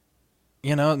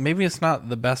 you know, maybe it's not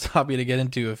the best hobby to get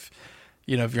into if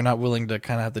you're not willing to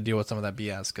kind of have to deal with some of that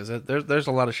BS, because there's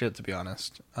a lot of shit, to be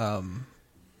honest,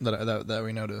 that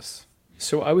we notice.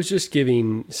 So I was just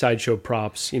giving Sideshow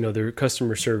props. Their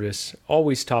customer service,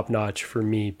 always top notch for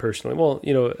me personally. Well,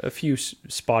 a few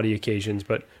spotty occasions,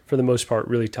 but for the most part,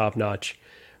 really top notch.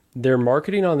 Their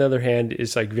marketing, on the other hand,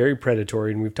 is like very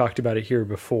predatory, and we've talked about it here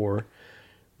before.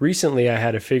 Recently, I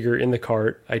had a figure in the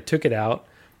cart. I took it out,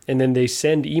 and then they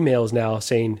send emails now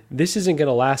saying, this isn't going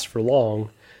to last for long.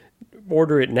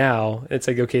 Order it now. It's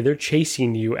like, okay, they're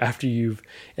chasing you after you've,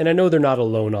 and I know they're not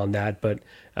alone on that, but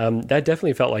that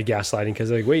definitely felt like gaslighting,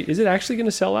 because like, wait, is it actually going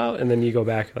to sell out? And then you go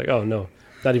back like, oh no,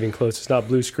 not even close. It's not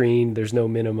blue screen. There's no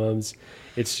minimums.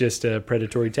 It's just a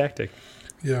predatory tactic.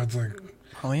 Yeah, it's like,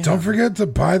 don't forget to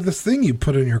buy this thing you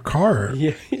put in your cart.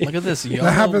 Yeah. Look at this.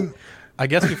 That happened. I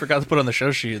guess we forgot to put on the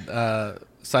show sheet.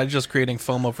 Sideshow's creating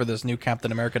FOMO for this new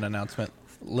Captain American announcement,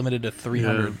 limited to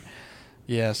 300.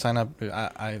 Yeah, sign up.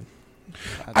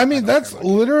 I mean, that's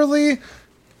literally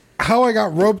how I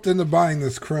got roped into buying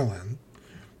this Krillin.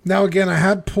 Now, again, I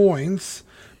had points,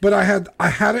 but I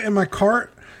had it in my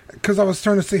cart because I was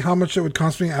trying to see how much it would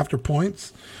cost me after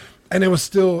points, and it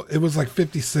was like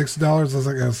 $56. I was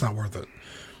like, that's not worth it.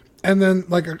 And then,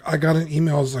 like, I got an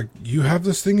email. I was like, you have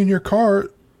this thing in your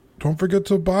cart. Don't forget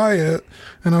to buy it.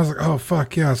 And I was like, oh,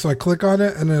 fuck, yeah. So I click on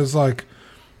it, and it was like,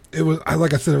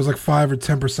 like I said, it was like 5 or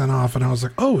 10% off, and I was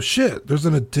like, oh shit, there's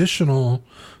an additional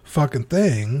fucking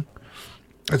thing.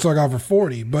 And so I got for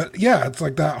 40. But yeah, it's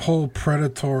like that whole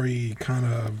predatory kind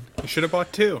of. You should have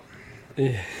bought 2.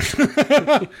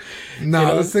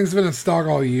 No, this thing's been in stock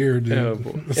all year, dude.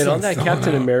 And on that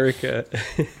Captain America,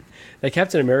 that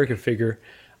Captain America figure,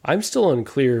 I'm still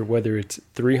unclear whether it's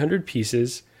 300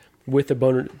 pieces with a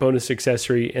bonus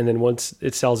accessory, and then once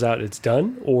it sells out, it's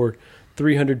done, or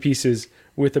 300 pieces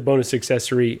with a bonus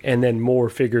accessory and then more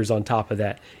figures on top of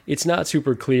that. It's not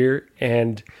super clear,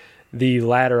 and the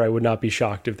latter, I would not be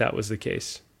shocked if that was the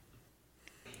case.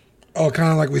 Oh,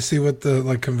 kind of like we see with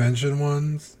the convention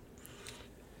ones.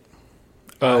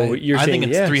 Oh, you're saying, I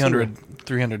think it's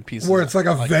 300 pieces. Where it's like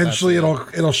eventually that.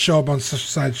 it'll show up on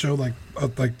Sideshow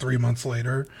like 3 months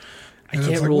later. And I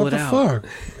can't it's like, rule what it the out. fuck?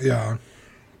 Yeah.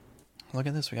 Look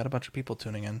at this. We got a bunch of people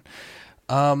tuning in.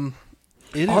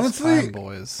 It is Honestly, time,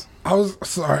 boys. I was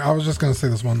just gonna say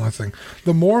this one last thing.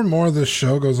 The more and more this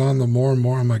show goes on, the more and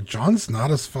more I'm like, John's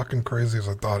not as fucking crazy as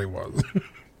I thought he was.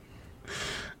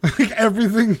 Like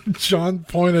everything John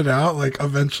pointed out, like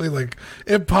eventually, like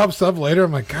it pops up later.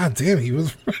 I'm like, God damn, he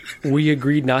was. We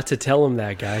agreed not to tell him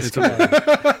that, guys. Come on.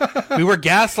 We were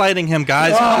gaslighting him,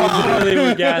 guys. We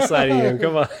were gaslighting him.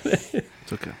 Come on.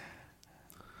 It's okay.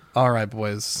 All right,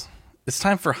 boys. It's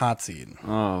time for Hot Seat.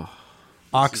 Oh.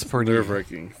 Oxford.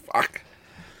 Nerve-wracking. Fuck.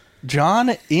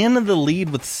 John in the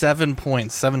lead with 7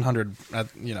 points. 700,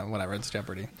 whatever. It's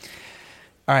Jeopardy.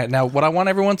 All right, now what I want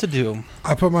everyone to do...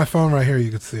 I put my phone right here. You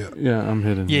can see it. Yeah, I'm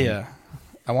hidden. Yeah.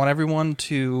 I want everyone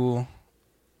to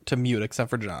mute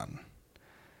except for John.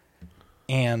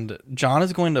 And John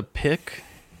is going to pick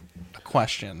a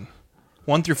question.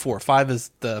 1 through 4. 5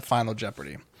 is the final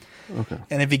Jeopardy. Okay.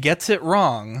 And if he gets it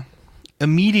wrong,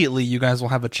 immediately you guys will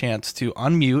have a chance to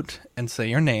unmute and say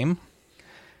your name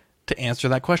to answer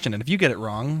that question. And if you get it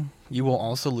wrong, you will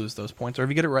also lose those points. Or if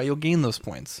you get it right, you'll gain those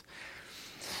points.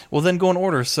 We'll then go in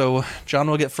order. So John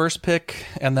will get first pick,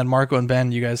 and then Marco and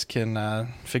Ben, you guys can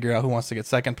figure out who wants to get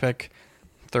second pick,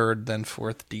 third, then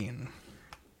fourth, Dean.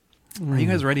 Are you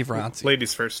guys ready for Hot Seat?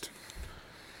 Ladies first.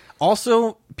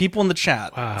 Also, people in the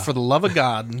chat, for the love of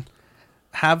God,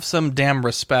 have some damn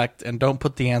respect and don't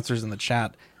put the answers in the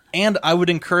chat. And I would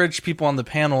encourage people on the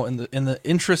panel, in the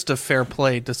interest of fair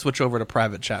play, to switch over to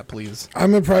private chat, please.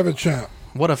 I'm in private chat.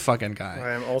 What a fucking guy.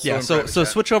 I am also in so private chat.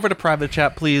 switch over to private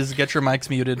chat, please. Get your mics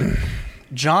muted.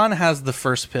 John has the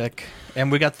first pick,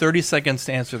 and we got 30 seconds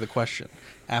to answer the question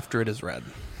after it is read.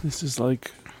 This is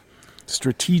like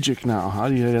strategic now. How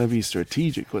do you gotta be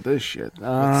strategic with this shit?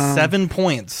 7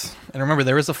 points. And remember,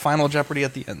 there is a final Jeopardy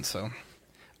at the end, so...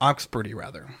 Oxfordy,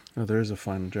 rather. Oh, there is a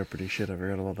final Jeopardy. Shit, I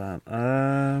forgot about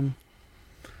that.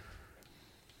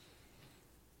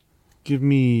 Give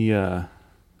me a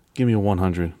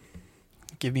 100.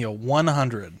 Give me a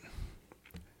 100.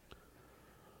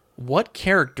 What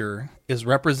character is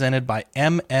represented by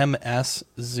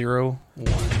MMS-01?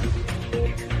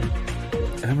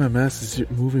 MMS is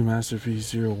Movie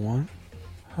Masterpiece 01?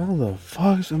 How the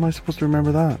fuck am I supposed to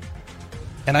remember that?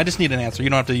 And I just need an answer. You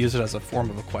don't have to use it as a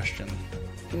form of a question.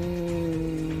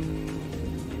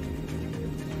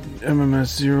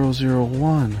 MMS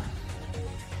 001.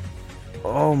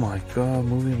 Oh my god,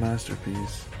 Movie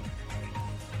Masterpiece.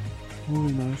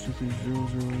 Movie Masterpiece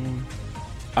 001.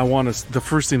 I want to... The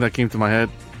first thing that came to my head,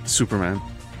 Superman.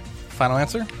 Final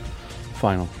answer?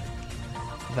 Final.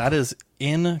 That is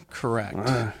incorrect.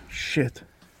 Shit.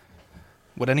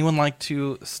 Would anyone like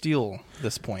to steal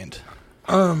this point?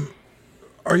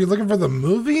 Are you looking for the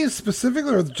movie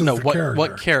specifically, or just the character?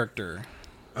 What character?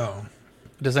 Oh.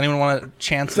 Does anyone want a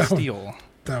chance to steal?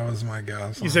 That was my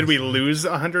guess. You said we lose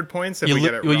 100 points if you we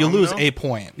get it wrong, you lose though? a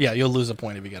point. Yeah, you'll lose a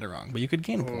point if you get it wrong, but you could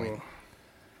gain a point.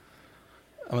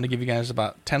 I'm going to give you guys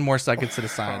about 10 more seconds to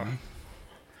decide.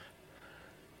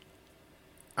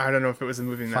 I don't know if it was a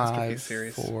movie 5, masterpiece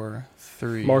series. 4,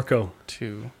 3, Marco.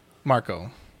 2. Marco.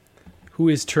 Who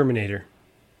is Terminator?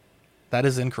 That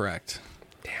is incorrect.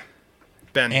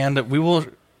 Ben. And we will...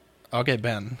 Okay,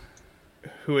 Ben.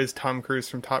 Who is Tom Cruise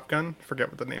from Top Gun? Forget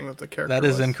what the name of the character That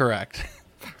is was. incorrect.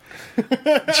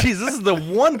 Jeez, this is the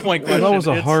 1 point question. That was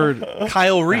a hard...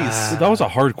 Kyle Reese. That was a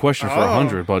hard question for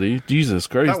 100, buddy. Jesus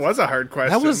Christ. That was a hard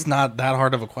question. That was not that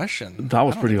hard of a question. That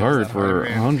was pretty hard for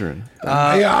 100.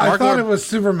 Yeah, I thought it was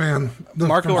Superman.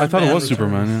 I thought it was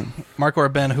Superman, yeah. Marco or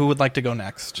Ben, who would like to go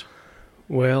next?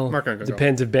 Well, Marco, go.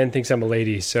 depends if Ben thinks I'm a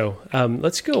lady. So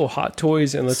let's go Hot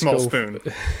Toys and let's Small go... spoon.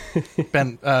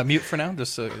 Ben, mute for now,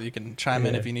 just so you can chime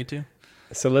in if you need to.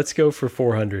 So let's go for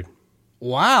 400.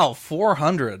 Wow,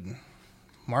 400.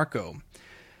 Marco.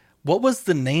 What was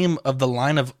the name of the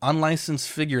line of unlicensed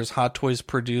figures Hot Toys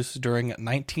produced during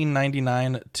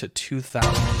 1999 to 2000?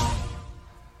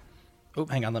 Oh,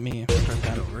 hang on, let me start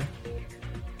that over.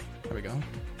 There we go.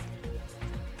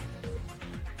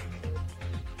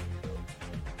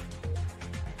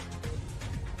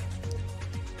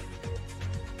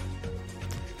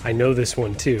 I know this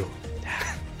one too.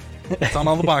 It's on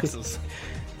all the boxes.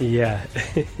 Yeah.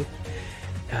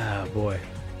 Ah, boy.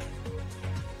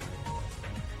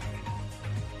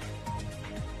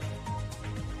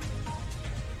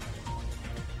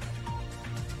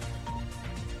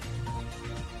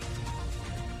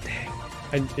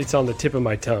 Dang. It's on the tip of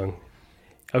my tongue.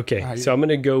 Okay, so I'm going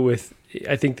to go with,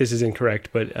 I think this is incorrect,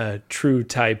 but True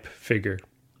Type figure.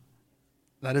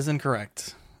 That is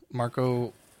incorrect.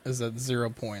 Marco is at 0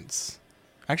 points.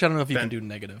 Actually, I don't know if you can do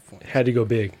negative points. Had to go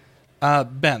big.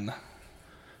 Ben.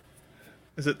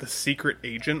 Is it the secret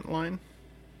agent line?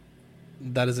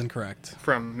 That is incorrect.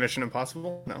 From Mission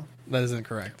Impossible? No. That is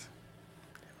incorrect.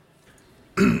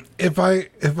 If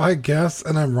I guess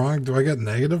and I'm wrong, do I get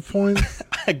negative points?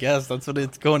 I guess that's what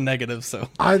it's going negative. So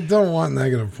I don't want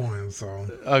negative points. So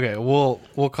okay,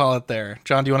 we'll call it there.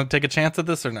 John, do you want to take a chance at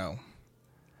this or no?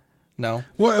 No.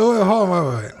 Wait, hold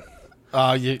on,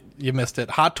 wait. You missed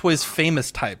it. Hot Toys famous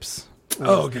types.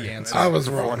 Oh, okay. The answer. I was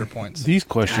wrong. 400 points. These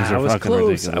questions are fucking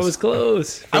ridiculous. I was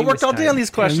close. I worked all day on these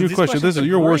questions. These questions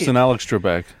you're worse than Alex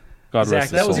Trebek. God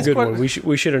rest his that was a soul. good one. We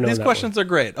should have known These that questions are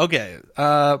great. Okay,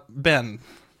 Ben.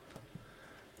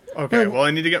 Okay, well,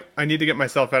 I need to get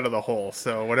myself out of the hole.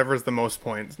 So whatever's the most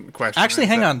points question. Actually,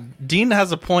 hang on. Dean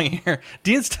has a point here.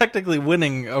 Dean's technically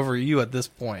winning over you at this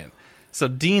point. So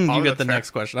Dean, you get the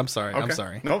next question. I'm sorry. Okay. I'm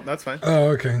sorry. Nope, that's fine. Oh,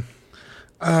 okay.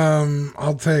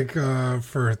 I'll take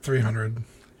for 300.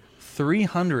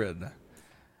 300.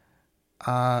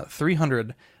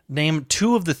 300. Name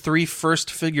 2 of the 3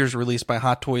 first figures released by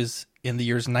Hot Toys in the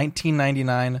years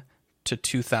 1999 to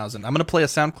 2000. I'm going to play a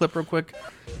sound clip real quick,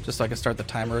 just so I can start the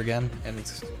timer again, and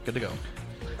it's good to go.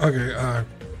 Okay,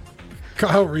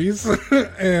 Kyle Reese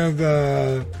and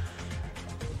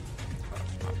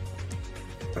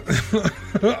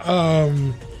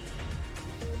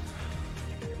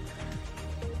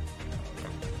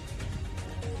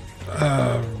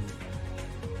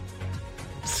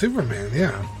Superman,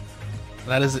 yeah.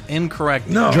 That is incorrect.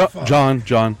 No,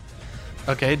 John.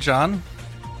 Okay, John.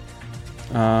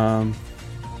 How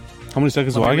many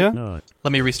seconds do I get?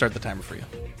 Let me restart the timer for you.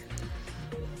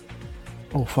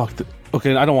 Oh fuck!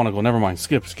 Okay, I don't want to go. Never mind.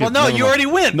 Skip. Well, no, you already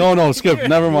win. No, skip.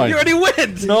 Never mind. You already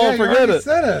win. No, forget it.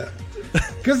 Said it.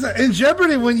 Because in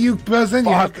Jeopardy, when you buzz in,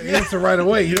 you have to answer right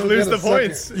away. You don't lose get the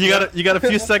points. You got a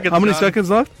few seconds. How many John. seconds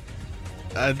left?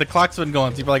 The clock's been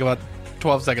going. So you've like about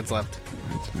 12 seconds left.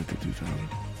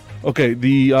 Okay,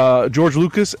 the George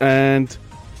Lucas and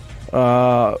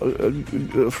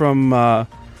from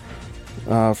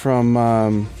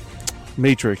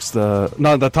Matrix.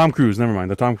 The Tom Cruise. Never mind.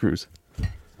 The Tom Cruise.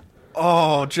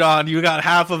 Oh, John, you got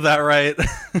half of that right.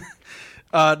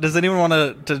 Does anyone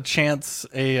want to chance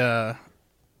a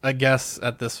guess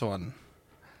at this one?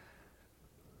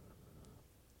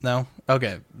 No?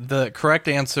 Okay. The correct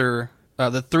answer,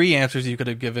 the 3 answers you could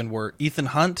have given were Ethan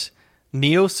Hunt,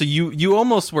 Neo. So you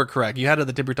almost were correct. You had it at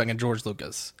the tip of your tongue, and George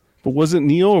Lucas. But was it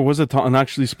Neo or was it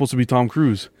actually supposed to be Tom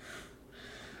Cruise?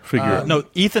 Figure. No,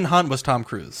 Ethan Hunt was Tom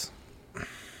Cruise.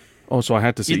 Oh, so I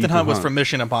had to see Ethan Hunt was from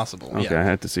Mission Impossible. Okay, yeah. I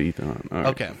had to see Ethan Hunt. All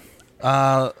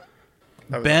right.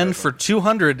 Okay. Ben for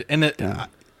 200, and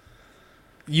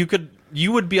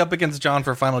you would be up against John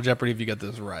for Final Jeopardy if you get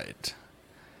this right.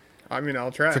 I mean,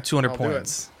 I'll try. For 200 I'll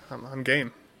points. I'm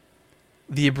game.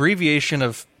 The abbreviation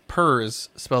of PERS,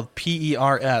 spelled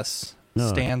P-E-R-S,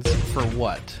 stands for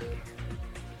what?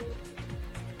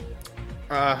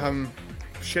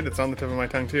 Shit, it's on the tip of my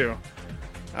tongue too.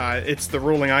 It's the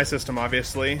ruling eye system,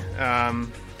 obviously.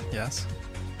 Yes.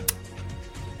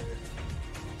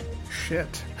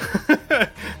 Shit.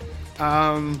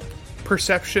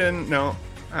 Perception. No.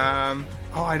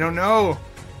 I don't know.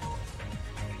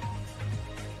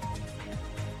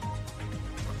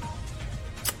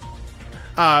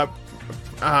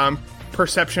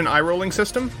 Perception eye rolling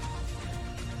system.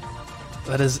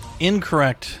 That is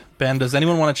incorrect, Ben. Does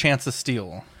anyone want a chance to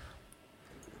steal?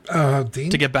 Dean?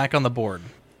 To get back on the board.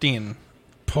 Dean.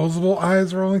 Posable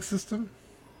eyes rolling system?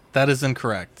 That is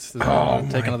incorrect.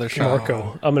 Take another shot.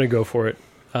 Marco. I'm going to go for it.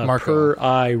 Marco. Per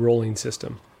eye rolling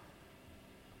system.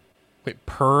 Wait,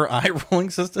 per eye rolling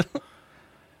system?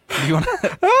 Do you want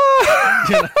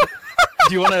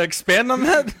to expand on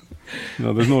that?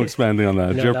 No, there's no expanding on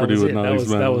that. No, Jeopardy that was would it. not That was-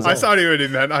 expand. that was I thought he would do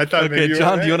that. I thought maybe Okay, you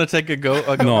John, were do you right. want to take a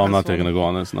go? No, I'm not taking a go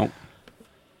on this. Nope.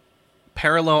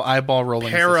 Parallel eyeball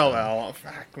rolling Parallel.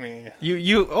 Fuck me. system.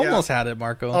 You almost had it,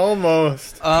 Marco.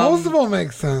 Almost. Posable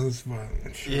makes sense,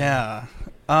 but Yeah.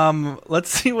 Let's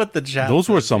see what the chat. Those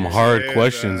were some hard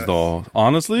questions, though.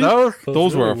 Honestly,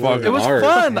 those were fucking It was hard.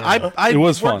 fun. Yeah. I It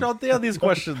was worked fun. all day on these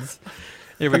questions.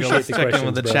 Here we go. Appreciate Let's the check in questions,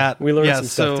 with the bro. chat. We learned some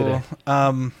stuff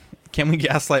today. Can we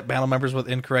gaslight panel members with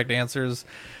incorrect answers?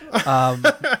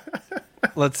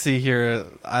 Let's see here.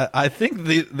 I think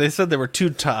they said they were too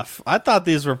tough. I thought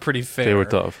these were pretty fair. They were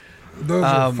tough. those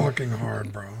are fucking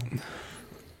hard, bro.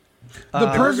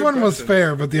 The first one was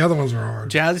fair, but the other ones were hard.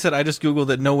 Jazzy said, I just Googled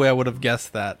it. No way I would have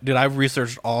guessed that. Dude, I've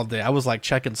researched all day. I was like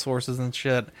checking sources and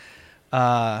shit.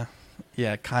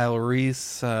 Yeah, Kyle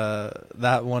Reese.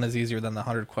 That one is easier than the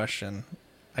 100 question.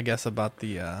 I guess about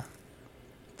the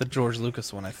the George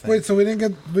Lucas one, I think. Wait, so we didn't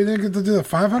get to do the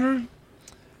 500?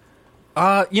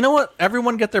 You know what?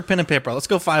 Everyone get their pen and paper. Let's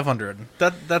go 500.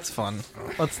 That's fun.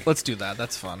 Let's do that.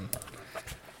 That's fun.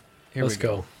 Here Let's we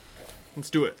go.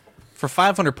 Let's do it. For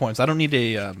 500 points, I don't need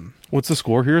a... What's the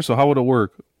score here? So how would it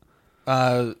work?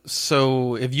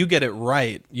 So if you get it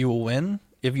right, you will win.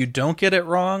 If you don't get it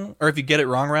wrong, or if you get it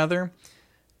wrong, rather,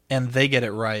 and they get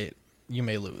it right, you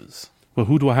may lose. But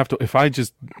who do I have to... If I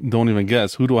just don't even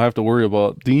guess, who do I have to worry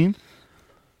about? Dean?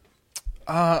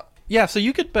 Yeah, so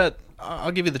you could bet...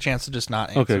 I'll give you the chance to just not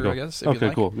answer, Okay, cool. I guess. If Okay, you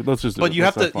like. cool. Let's just do but it. you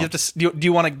have Let's to... have fun. Do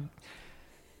you want to...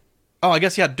 Oh, I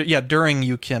guess, yeah, during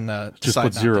you can Just decide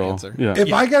put not 0. to answer. Yeah.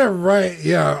 If I get it right,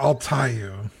 yeah, I'll tie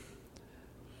you.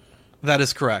 That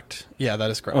is correct. Yeah,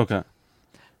 that is correct.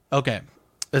 Okay.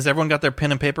 Has everyone got their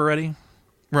pen and paper ready?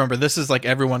 Remember, this is like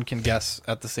everyone can guess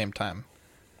at the same time.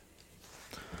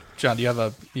 John, do you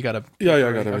got a... Yeah,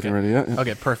 I got everything ready. Yeah.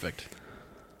 Okay, perfect.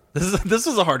 This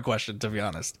is a hard question, to be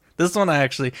honest. This one I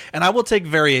actually... And I will take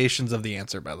variations of the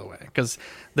answer, by the way, because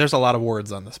there's a lot of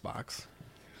words on this box.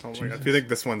 Oh my God. If you think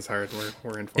this one's hard,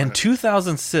 we're in for In it.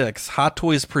 2006, Hot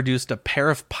Toys produced a pair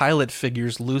of pilot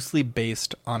figures loosely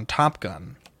based on Top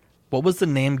Gun. What was the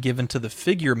name given to the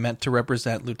figure meant to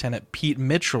represent Lieutenant Pete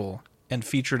Mitchell and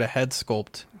featured a head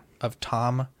sculpt of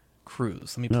Tom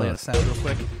Cruise? Let me play a sound real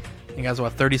quick. You guys will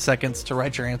have 30 seconds to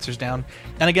write your answers down.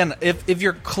 And again, if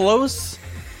you're close,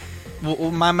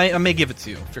 I may give it to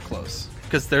you if you're close,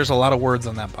 because there's a lot of words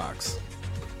on that box.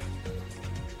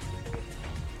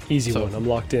 Easy one. I'm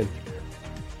locked in.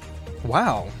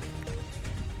 Wow.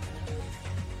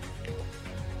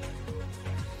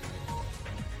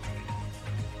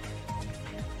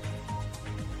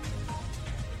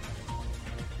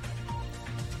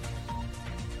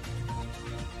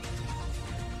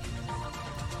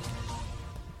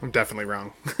 I'm definitely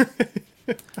wrong.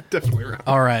 Definitely wrong.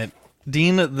 All right.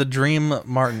 Dean the Dream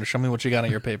Martin, show me what you got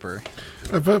on your paper.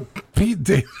 I put Pete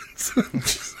Davidson.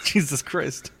 Jesus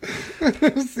Christ.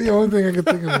 That's the only thing I could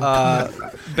think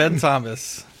of. Ben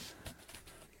Thomas.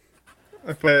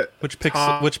 But Which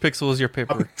pixel is your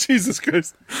paper? Jesus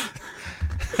Christ.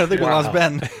 I think we lost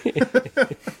Ben.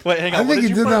 Wait, hang on. I think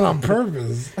he did that on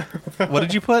purpose. What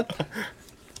did you put?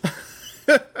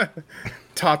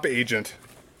 Top agent.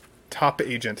 Top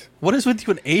agent. What is with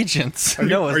you and agents? Are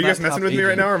you guys messing with me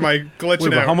right now, or am I glitching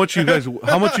Wait, out? but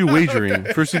how much you wagering?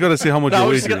 First, you got to say how much No,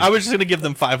 you're wagering. I was just going to give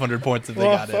them 500 points if they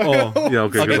got it. Oh, yeah,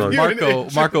 okay, good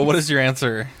luck. Marco, what is your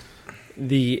answer?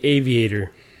 The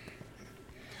Aviator.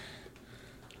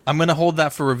 I'm going to hold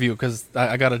that for review because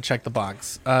I got to check the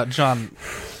box. John,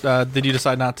 did you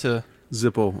decide not to?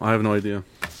 Zippo. I have no idea.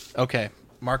 Okay.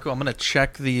 Marco, I'm going to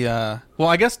check the... well,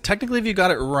 I guess technically if you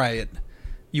got it right,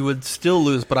 you would still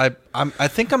lose, but I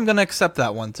think I'm going to accept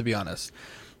that one, to be honest.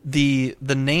 The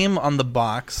name on the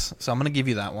box, so I'm going to give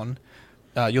you that one.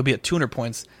 You'll be at 200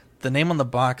 points. The name on the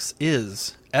box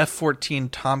is F-14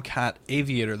 Tomcat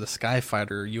Aviator, the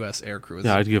Skyfighter U.S. Aircrew.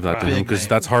 Yeah, I'd give that to him because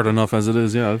that's hard enough as it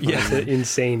is. Yeah, yeah.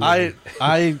 Insane. I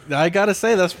got to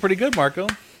say, that's pretty good, Marco.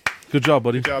 Good job,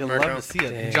 buddy. Good job, You'll Marco. love to see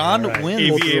it. Dang, John right.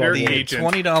 wins Aviator the agent.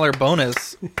 $20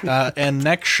 bonus, and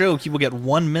next show he will get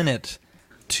 1 minute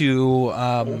to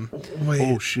Wait,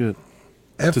 Oh shit!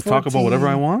 F-14 To talk about whatever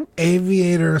I want.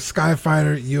 Aviator,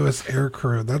 Skyfighter, U.S.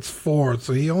 Aircrew. That's 4,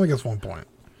 so he only gets 1 point.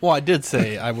 Well, I did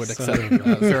say I would accept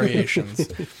variations.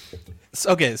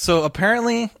 Okay, so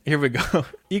apparently, here we go.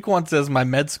 Equan says my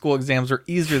med school exams are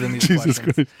easier than these Jesus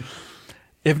questions. Christ.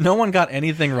 If no one got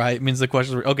anything right, it means the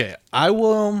questions were okay. I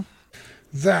will.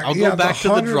 Zach, I'll go back to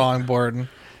the drawing board.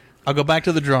 I'll go back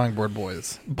to the drawing board,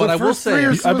 boys. But I will say,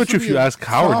 I bet you if you ask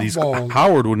Howard,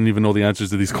 Howard wouldn't even know the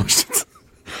answers to these questions.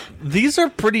 these are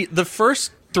pretty. The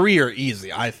first 3 are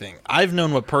easy, I think. I've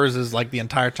known what PERS is like the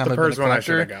entire time The I've been a PERS one I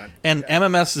should collector. have got. And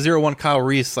MMS-01 Kyle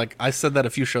Reese, like I said that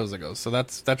a few shows ago, so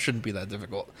that shouldn't be that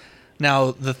difficult.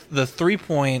 Now the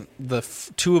 3-point,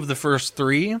 2 of the first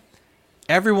 3,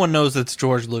 everyone knows it's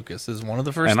George Lucas is one of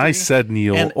the first. And 3. I said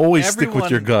Neo. And Always stick with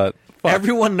your gut. Fuck.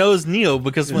 Everyone knows Neo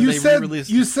because when they re-released,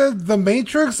 you said The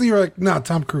Matrix, and you were like, "No,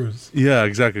 Tom Cruise." Yeah,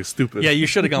 exactly. Stupid. yeah, you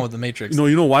should have gone with The Matrix. No,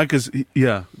 you know why? Because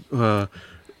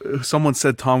someone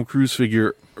said Tom Cruise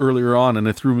figure earlier on, and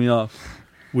it threw me off.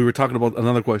 We were talking about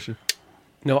another question.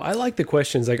 No, I like the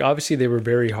questions. Like, obviously they were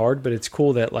very hard, but it's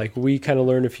cool that like we kind of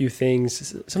learned a few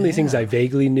things. Some of these things I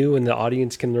vaguely knew, and the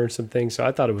audience can learn some things. So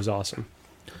I thought it was awesome.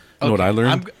 You know what I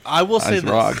learned? I will say Ice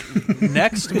rock. this.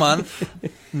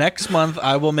 Next month,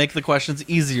 I will make the questions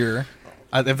easier,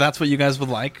 if that's what you guys would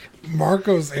like.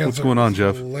 Marco's answer. What's going on, was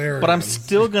Jeff? hilarious. But I'm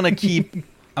still gonna keep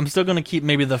I'm still going to keep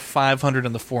maybe the 500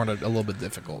 and the 400 a little bit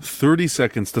difficult. 30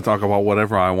 seconds to talk about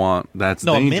whatever I want. That's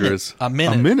dangerous. A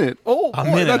minute. A minute? Oh, a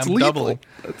minute. That's I'm lethal. doubling.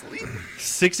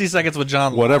 60 seconds with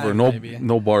John. Whatever. Live,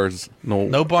 no bars.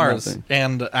 No bars. Nothing.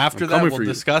 And after that, we'll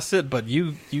discuss it. But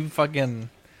you fucking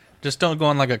just don't go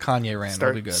on like a Kanye rant.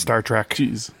 It'll be good. Star Trek.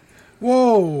 Jeez.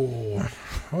 Whoa.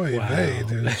 Oy vey,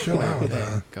 dude. Chill out with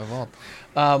that. Go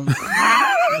on.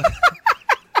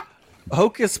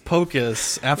 Hocus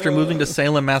Pocus. After moving to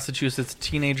Salem, Massachusetts,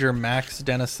 teenager Max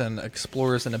Dennison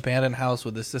explores an abandoned house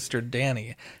with his sister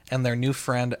Danny and their new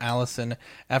friend Allison.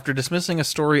 After dismissing a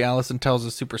story Allison tells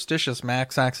is superstitious,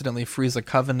 Max accidentally frees a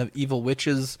coven of evil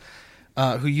witches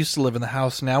who used to live in the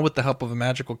house. Now, with the help of a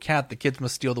magical cat, the kids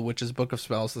must steal the witch's book of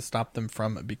spells to stop them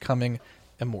from becoming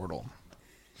immortal.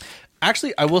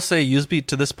 Actually, I will say, Useby,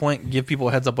 to this point, give people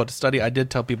a heads up what to study. I did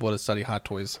tell people to study Hot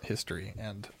Toys history,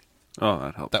 and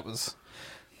that helped. That was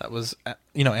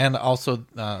and also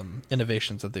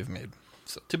innovations that they've made.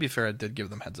 So to be fair, I did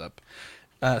give them heads up.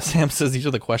 Sam says these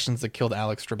are the questions that killed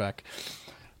Alex Trebek.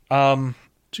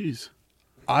 Jeez.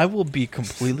 I will be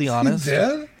completely honest. He's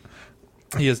dead?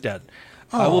 He is dead.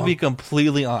 I will be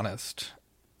completely honest.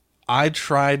 I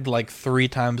tried like 3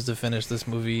 times to finish this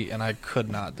movie, and I could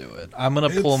not do it. I'm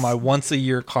going to pull my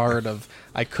once-a-year card of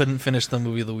I couldn't finish the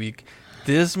movie of the week.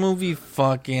 This movie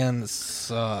fucking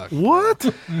sucks.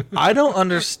 What? I don't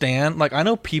understand. Like, I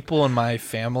know people in my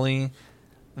family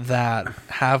that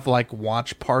have, like,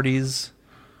 watch parties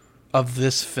of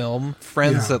this film.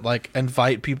 Friends that, like,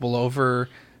 invite people over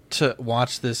to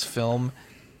watch this film.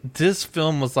 This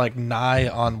film was, like, nigh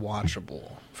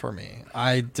unwatchable for me.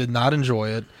 I did not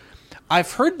enjoy it.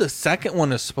 I've heard the second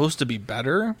one is supposed to be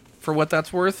better, for what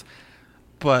that's worth,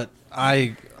 but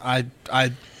I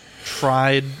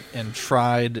tried and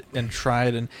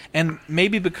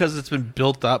maybe because it's been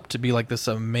built up to be like this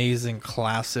amazing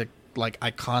classic, like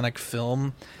iconic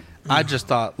film, I just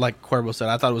thought, like Cuervo said,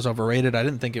 I thought it was overrated. I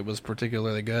didn't think it was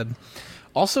particularly good.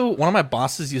 Also, one of my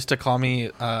bosses used to call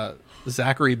me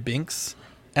Zachary Binks,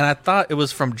 and I thought it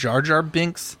was from Jar Jar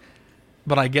Binks,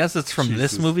 but I guess it's from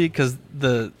this movie because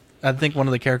I think one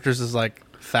of the characters is like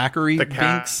Thackeray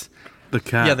Binks. The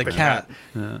cat. Yeah, the cat.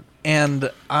 Yeah.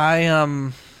 And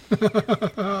I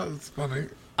That's funny.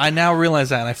 I now realize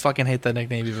that, and I fucking hate that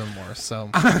nickname even more. So,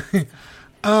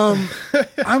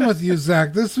 I'm with you,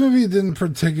 Zach. This movie didn't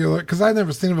because I'd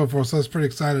never seen it before, so I was pretty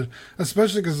excited,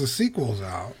 especially because the sequel's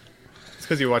out. It's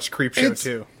because you watched Creepshow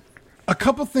too. A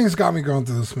couple things got me going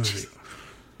through this movie.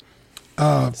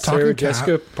 Sarah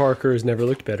Jessica Parker has never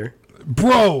looked better.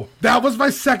 Bro, that was my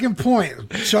second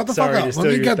point. Shut the fuck up. Let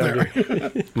me get there.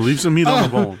 Leave some meat on the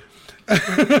bone.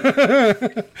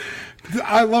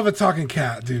 I love a talking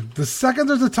cat, dude. The second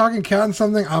there's a talking cat in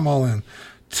something, I'm all in.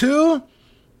 2,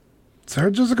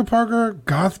 Sarah Jessica Parker,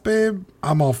 goth babe,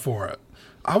 I'm all for it.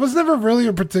 I was never really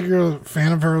a particular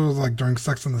fan of her, like during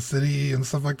Sex and the City and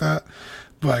stuff like that.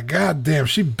 But goddamn,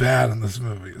 she bad in this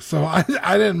movie. So I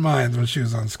didn't mind when she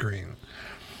was on screen.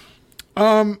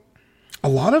 A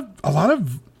lot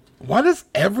of why does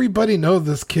everybody know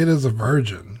this kid is a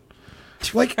virgin?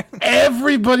 Like,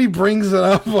 everybody brings it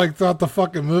up, like, throughout the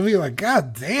fucking movie. Like,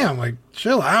 god damn, like,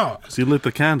 chill out. He lit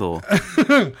the candle.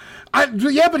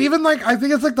 Yeah, but even, like, I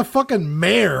think it's, like, the fucking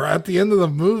mayor at the end of the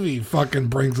movie fucking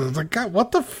brings it. It's like, God,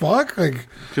 what the fuck? Like,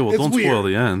 okay, well, don't spoil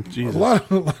the end. Jesus. A lot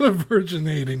of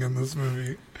virginating in this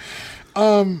movie.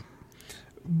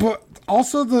 But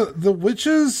also, the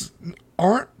witches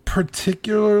aren't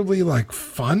particularly, like,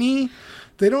 funny.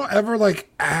 They don't ever,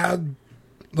 like, add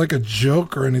like a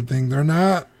joke or anything. They're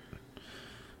not,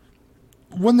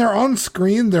 when they're on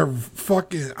screen, they're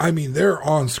they're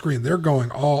on screen, they're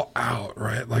going all out,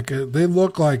 right? Like they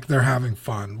look like they're having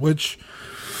fun, which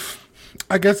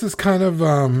I guess is kind of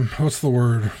what's the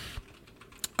word,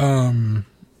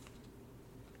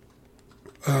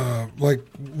 like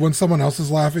when someone else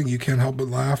is laughing, you can't help but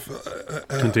laugh.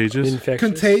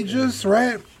 Contagious,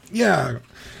 right? Yeah.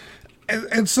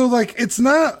 And so, like, it's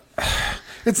not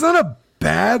a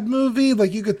bad movie.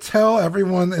 Like, you could tell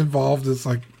everyone involved is,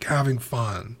 like, having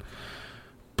fun.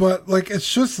 But, like,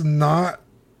 it's just not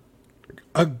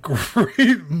a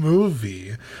great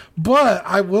movie. But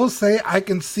I will say I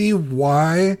can see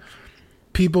why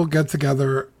people get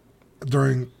together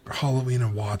during Halloween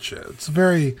and watch it. It's a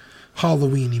very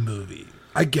Halloween-y movie.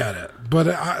 I get it.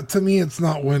 But to me, it's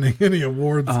not winning any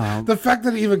awards. The fact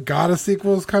that it even got a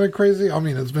sequel is kind of crazy. I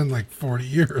mean, it's been like 40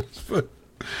 years. But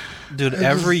dude,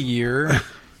 every year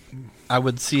I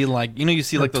would see, like, you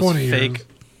see like those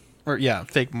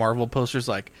fake Marvel posters,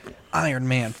 like Iron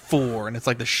Man 4, and it's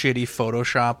like the shitty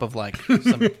Photoshop of like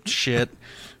some shit.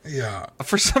 Yeah.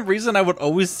 For some reason, I would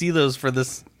always see those for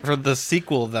the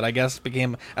sequel that I guess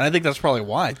became, and I think that's probably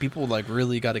why people like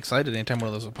really got excited anytime one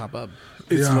of those would pop up.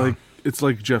 It's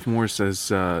like Jeff Moore says,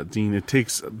 Dean. It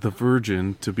takes the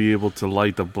virgin to be able to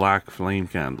light the black flame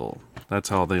candle. That's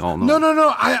how they all know.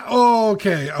 No.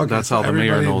 Okay. That's how the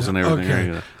mayor knows and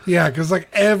everything. Okay. Yeah, because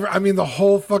like the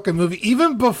whole fucking movie,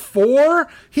 even before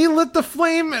he lit the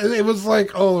flame, it was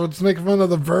like, oh, let's make fun of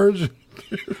the virgin.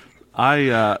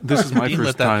 This is my Dean first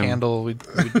lit that time. Candle, we'd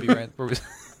be right.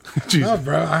 No,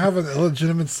 bro, I have an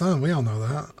illegitimate son. We all know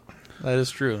that. That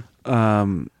is true.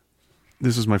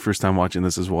 This is my first time watching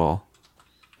this as well.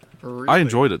 Really? I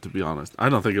enjoyed it, to be honest. I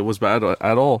don't think it was bad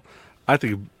at all. I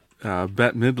think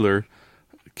Bette Midler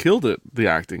killed it, the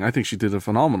acting. I think she did a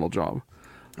phenomenal job.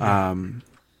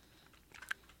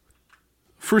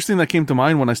 First thing that came to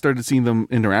mind when I started seeing them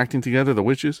interacting together, the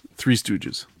witches, Three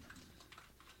Stooges.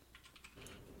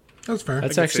 That's fair.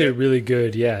 That's actually a really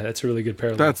good, that's a really good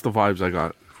parallel. That's the vibes I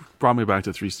got. Brought me back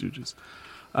to Three Stooges.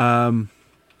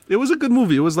 It was a good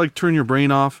movie. It was like turn your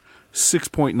brain off.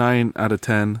 6.9 out of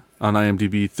 10 on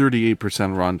IMDb,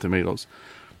 38% Rotten Tomatoes.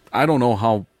 I don't know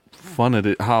how fun it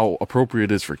is, how appropriate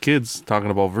it is for kids,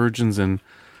 talking about virgins and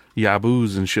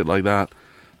yaboos and shit like that.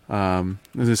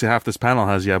 As I say, half this panel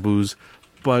has yaboos,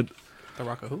 but The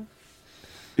Rock of Who?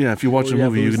 Yeah, if you watch the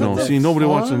movie, you know. See, nobody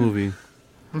watched the movie.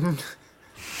 You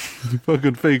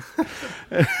fucking fake.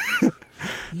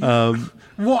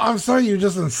 Well, I'm sorry you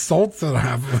just insulted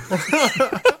half.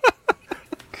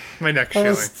 My neck's I showing.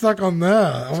 was stuck on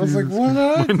that. I was like,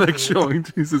 what? My neck's showing.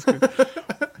 Jesus Christ.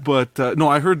 But no,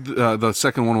 I heard the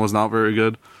second one was not very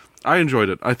good. I enjoyed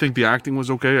it. I think the acting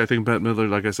was okay. I think Bette Midler,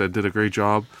 like I said, did a great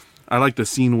job. I like the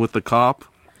scene with the cop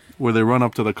where they run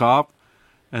up to the cop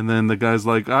and then the guy's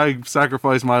like, I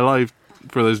sacrificed my life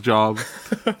for this job.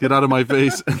 Get out of my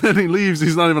face. And then he leaves.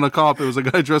 He's not even a cop. It was a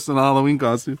guy dressed in a Halloween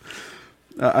costume.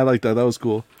 I like that. That was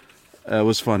cool. It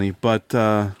was funny. But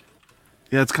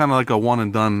yeah, it's kind of like a one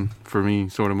and done for me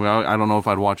sort of movie. I don't know if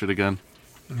I'd watch it again.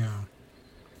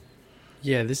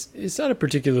 Yeah, it's not a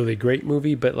particularly great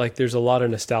movie, but like there's a lot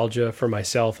of nostalgia for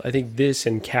myself. I think this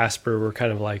and Casper were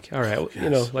kind of like, all right, you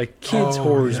know, like kid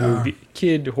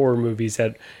horror movies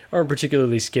that aren't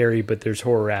particularly scary, but there's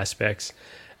horror aspects.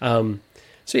 So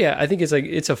yeah, I think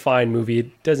it's a fine movie.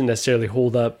 It doesn't necessarily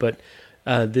hold up, but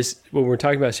this when we're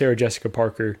talking about Sarah Jessica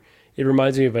Parker, it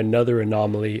reminds me of another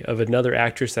anomaly of another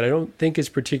actress that I don't think is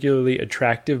particularly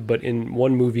attractive, but in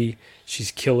one movie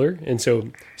she's killer. And so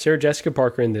Sarah Jessica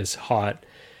Parker in this, hot.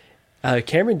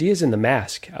 Cameron Diaz in The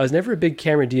Mask. I was never a big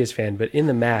Cameron Diaz fan, but in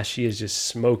The Mask she is just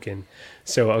smoking.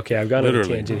 So okay, I've gone on a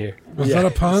tangent here. Was that a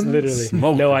pun? Literally.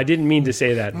 Smoking. No, I didn't mean to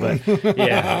say that, but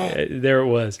yeah, there it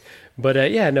was.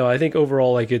 But yeah, no, I think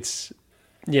overall like it's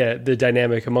the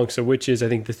dynamic amongst the witches. I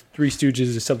think the Three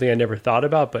Stooges is something I never thought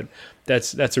about, but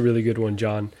that's a really good one,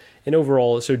 John. And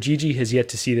overall, so Gigi has yet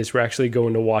to see this. We're actually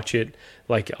going to watch it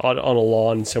like on a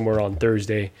lawn somewhere on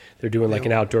Thursday. They're doing like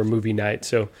an outdoor movie night,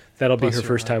 so that'll be her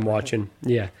first time watching.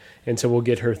 Yeah, and so we'll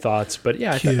get her thoughts. But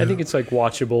yeah, I think it's like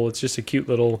watchable. It's just a cute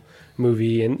little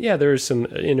movie, and yeah, there's some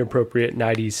inappropriate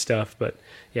 90s stuff, but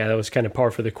yeah, that was kind of par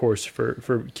for the course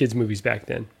for kids movies back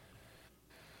then.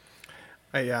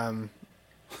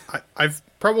 I've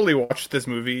probably watched this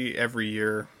movie every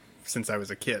year since I was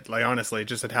a kid. Like honestly,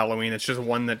 just at Halloween, it's just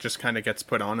one that just kind of gets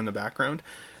put on in the background.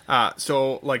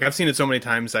 So like I've seen it so many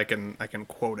times I can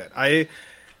quote it.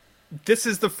 This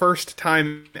is the first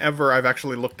time ever I've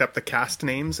actually looked up the cast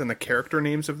names and the character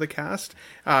names of the cast.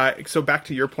 So back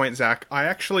to your point, Zach, I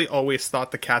actually always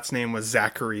thought the cat's name was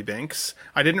Zachary Binks.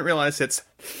 I didn't realize it's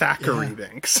Thackeray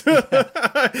Binks.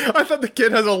 I thought the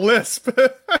kid has a lisp.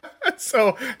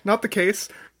 So not the case.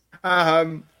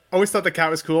 Always thought the cat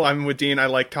was cool. I'm with Dean. I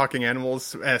like talking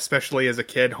animals, especially as a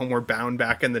kid. Homeward Bound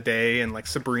back in the day, and like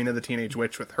Sabrina the Teenage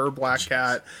Witch with her black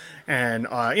cat, and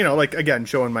like again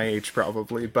showing my age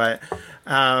probably. But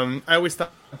I always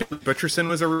thought Billy Butcherson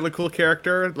was a really cool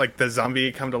character, like the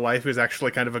zombie come to life who's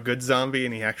actually kind of a good zombie,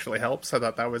 and he actually helps. I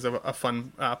thought that was a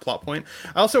fun plot point.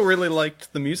 I also really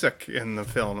liked the music in the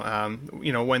film.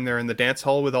 When they're in the dance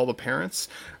hall with all the parents,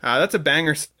 that's a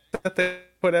banger that they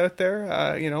put out there.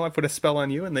 I Put a Spell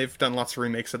on You, and they've done lots of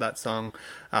remakes of that song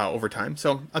over time.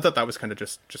 So I thought that was kind of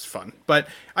just fun. But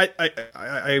I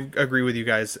agree with you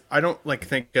guys. I don't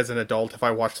think as an adult, if I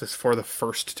watch this for the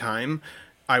first time,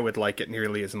 I would like it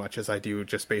nearly as much as I do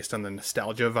just based on the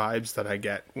nostalgia vibes that I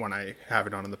get when I have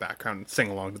it on in the background and sing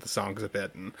along to the songs a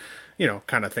bit and,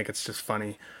 kind of think it's just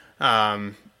funny.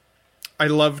 I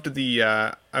loved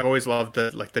the. I've always loved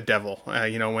the devil.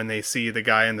 When they see the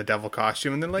guy in the devil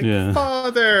costume and they're like,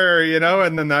 "Father,"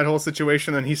 and then that whole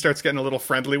situation. Then he starts getting a little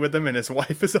friendly with them, and his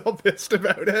wife is all pissed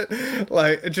about it.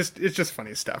 Like it's just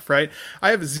funny stuff, right? I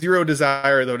have zero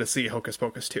desire though to see Hocus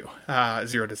Pocus 2.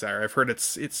 Zero desire. I've heard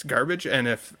it's garbage, and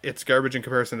if it's garbage in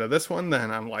comparison to this one,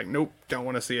 then I'm like, nope, don't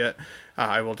want to see it.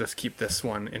 I will just keep this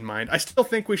one in mind. I still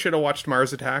think we should have watched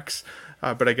Mars Attacks,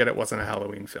 but I get it wasn't a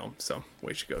Halloween film, so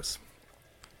away she goes.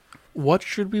 What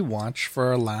should we watch for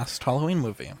our last Halloween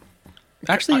movie?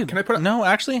 Actually, can I put no,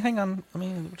 actually, hang on. Let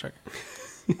me check.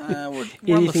 We're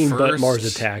Anything but Mars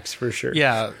Attacks, for sure.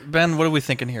 Yeah. Ben, what are we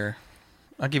thinking here?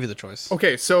 I'll give you the choice.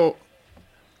 Okay, so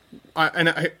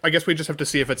I guess we just have to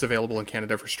see if it's available in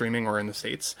Canada for streaming or in the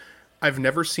States. I've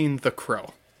never seen The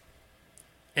Crow.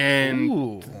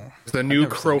 And the new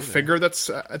Crow figure that's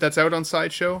out on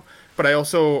Sideshow. But I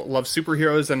also love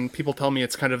superheroes, and people tell me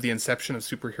it's kind of the inception of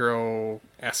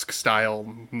superhero-esque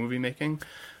style movie making.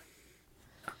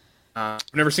 I've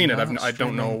never seen it. I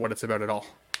don't know what it's about at all.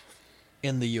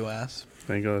 In the U.S.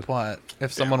 Thank God. But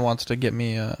if someone wants to get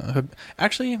me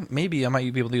actually, maybe I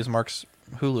might be able to use Mark's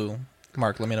Hulu.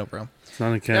 Mark, let me know, bro. It's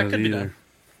not in Canada either. Done.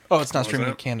 Oh, it's not streaming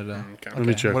in Canada. Okay. Let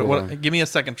me check. Give me a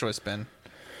second choice, Ben.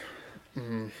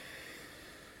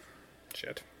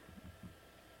 Shit.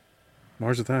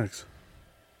 Mars Attacks.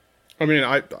 I mean,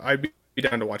 I'd be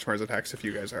down to watch Mars Attacks if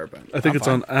you guys are, but I think it's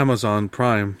on Amazon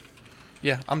Prime.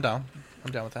 Yeah, I'm down.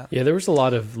 I'm down with that. Yeah, there was a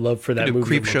lot of love for that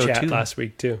movie in the chat 2. last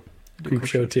week too. Creep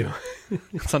Show 2.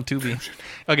 It's on Tubi.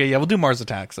 Okay, yeah, we'll do Mars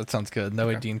Attacks. That sounds good. That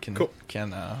way Dean can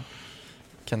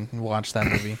watch that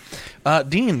movie.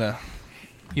 Dean,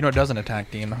 you know what doesn't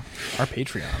attack, Dean? Our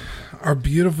Patreon. Our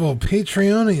beautiful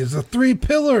Patreonies, the 3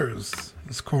 pillars,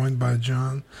 is coined by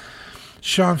John.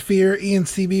 Sean Fear, Ian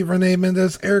CB, Renee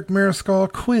Mendez, Eric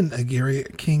Mariscal, Quinn Aguirre,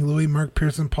 King Louis, Mark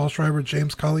Pearson, Paul Schreiber,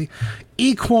 James Colley,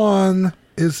 Egon.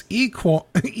 That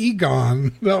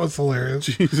was hilarious.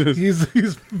 Jesus.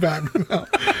 He's back now.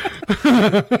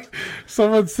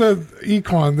 Someone said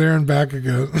Equan there and back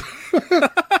again. I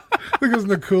think it was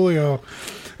Niculio.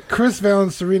 Chris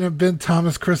Valen, Serena, Ben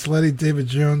Thomas, Chris Letty, David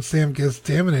Jones, Sam Giss,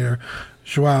 Daminator,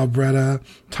 Joao Bretta,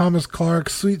 Thomas Clark,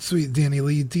 Sweet Danny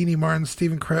Lee, Deanie Martin,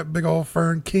 Stephen Krepp, Big Ol'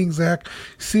 Fern, King Zach,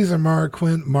 Caesar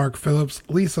Marquin, Mark Phillips,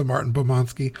 Lisa Martin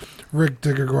Bomonsky, Rick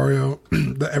DeGregorio,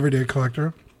 The Everyday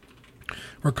Collector,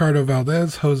 Ricardo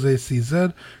Valdez, Jose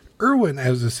CZ, Erwin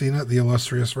Azucena, The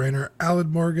Illustrious Rainer, Alad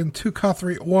Morgan,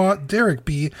 Tukathri Watt, Derek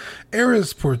B.,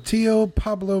 Aris Portillo,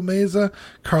 Pablo Meza,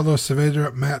 Carlos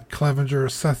Saavedra, Matt Clevenger,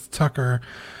 Seth Tucker,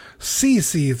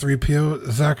 CC3PO.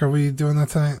 Zach, are we doing that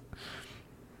tonight?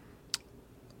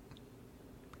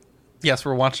 Yes,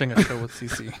 we're watching a show with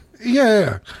CC.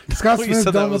 Yeah. Scott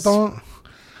Smith, Don.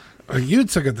 You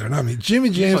took it there, not me.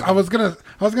 Jimmy James. I was gonna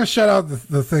shout out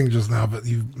the thing just now, but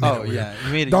you made it weird. Yeah,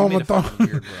 you made it weird, bro.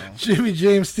 Jimmy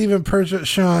James, Stephen Purchett,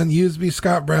 Sean Usby,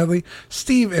 Scott Bradley,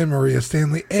 Steve and Maria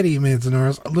Stanley, Eddie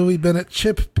Manzanares, Louis Bennett,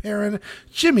 Chip Perrin,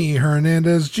 Jimmy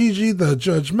Hernandez, Gigi the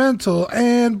Judgmental,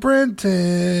 and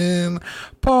Brenton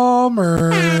Palmer.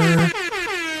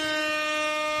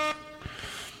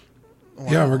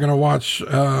 Wow. Yeah, we're gonna watch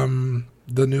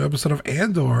the new episode of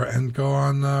Andor and go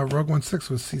on Rogue One 6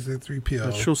 with CC3PO.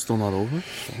 That show's still not over?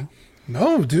 So.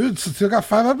 No, dude. Still got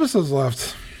 5 episodes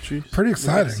left. Jeez. Pretty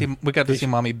exciting. We got to see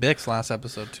Mommy Bix last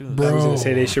episode, too. Bro. I was going to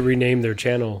say they should rename their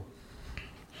channel.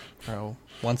 Bro,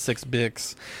 16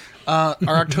 Bix. Our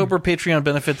October Patreon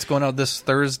benefits going out this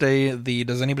Thursday. The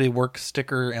Does Anybody Work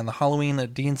sticker and the Halloween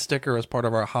Dean sticker as part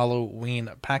of our Halloween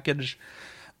package.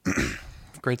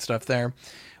 Great stuff there.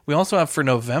 We also have for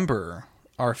November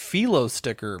our Philo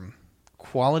sticker,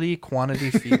 quality quantity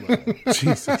Philo.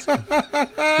 Jesus,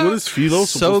 what is Philo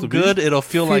supposed to be? So good it'll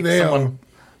feel like someone.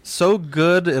 So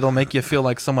good it'll make you feel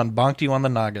like someone bonked you on the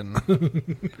noggin.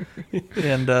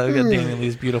 And we got Daniel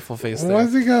Lee's beautiful face there. Why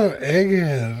does he got an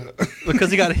egghead? Because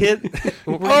he got hit.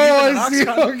 I see.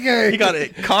 Okay, he got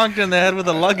conked in the head with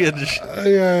a luggage.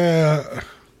 Yeah.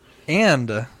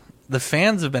 And the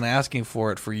fans have been asking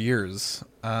for it for years.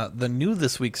 The new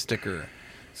This Week sticker.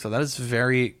 So that is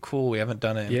very cool. We haven't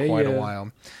done it in quite a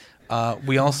while.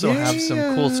 We also have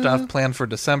some cool stuff planned for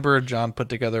December. John put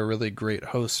together a really great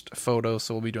host photo,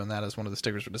 so we'll be doing that as one of the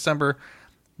stickers for December.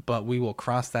 But we will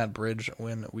cross that bridge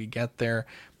when we get there.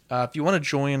 If you want to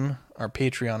join our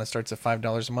Patreon, it starts at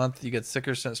 $5 a month. You get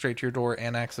stickers sent straight to your door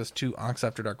and access to Ox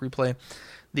After Dark Replay.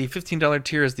 The $15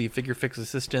 tier is the Figure Fix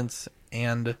Assistance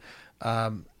and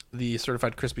the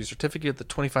Certified Crispy Certificate. The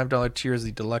 $25 tier is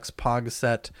the Deluxe Pog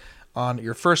Set. on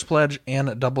your first pledge, and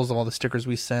it doubles all the stickers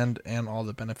we send and all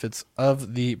the benefits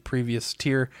of the previous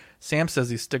tier. Sam says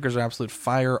these stickers are absolute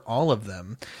fire, all of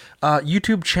them.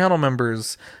 YouTube channel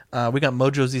members, we got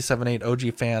Mojo Z78,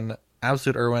 OG Fan,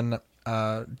 Absolute Irwin,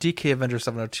 DK Avenger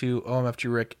 702,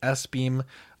 OMFG Rick, S Beam,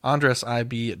 Andres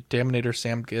IB, Daminator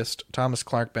Sam Gist, Thomas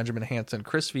Clark, Benjamin Hansen,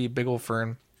 Chris V, Big Ol'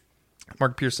 Fern,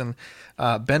 Mark Pearson,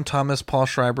 Ben Thomas, Paul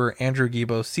Schreiber, Andrew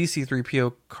Gibo,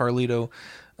 CC3PO, Carlito,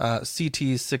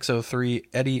 CT603,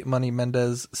 Eddie Money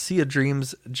Mendez, Sia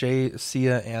Dreams, J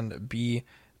Sia, and B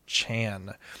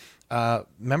Chan.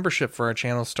 Membership for our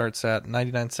channel starts at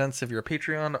 99 cents if you're a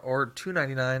Patreon, or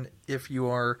 $2.99 if you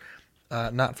are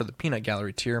not for the Peanut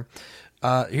Gallery tier.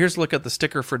 Here's a look at the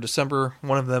sticker for December.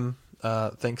 One of them,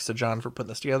 thanks to John for putting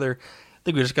this together. I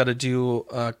think we just got to do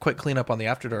a quick cleanup on the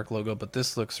After Dark logo, but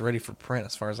this looks ready for print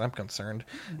as far as I'm concerned.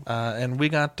 And we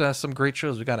got some great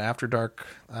shows. We got After Dark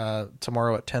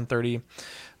tomorrow at 10:30,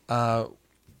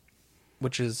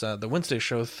 which is the Wednesday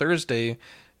show. Thursday,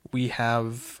 we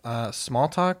have Small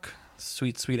Talk,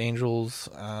 Sweet Sweet Angels.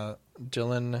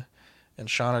 Dylan and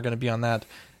Sean are going to be on that.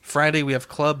 Friday, we have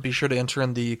Club. Be sure to enter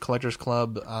in the Collectors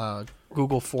Club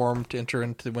Google form to enter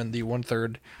in to win the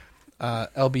 1/3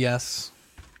 LBS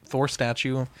Thor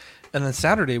statue. And then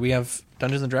Saturday we have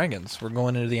Dungeons and Dragons. We're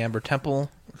going into the Amber Temple.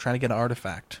 We're trying to get an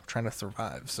artifact, trying to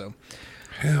survive. So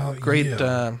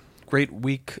great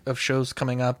week of shows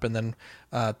coming up. And then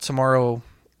tomorrow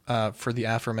for the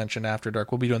aforementioned After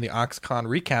Dark, we'll be doing the OxCon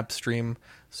recap stream.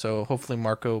 So hopefully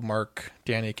Mark,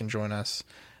 Danny can join us.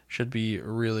 Should be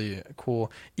really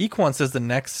cool. Equan says the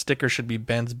next sticker should be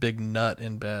Ben's big nut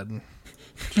in bed.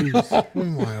 Oh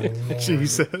my Lord.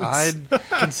 Jesus. I'd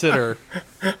consider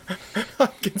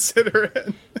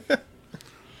it.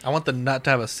 I want the nut to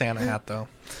have a Santa hat, though.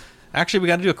 Actually, we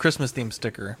got to do a Christmas themed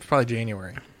sticker. It's probably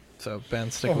January. So, Ben,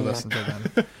 stick with us until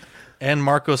then. And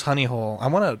Marco's honey hole. I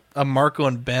want a Marco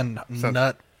and Ben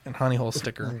nut and honey hole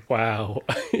sticker. Wow.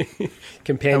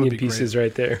 Companion pieces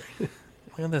right there.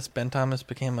 Look at this. Ben Thomas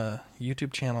became a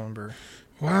YouTube channel member.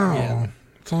 Wow. Yeah.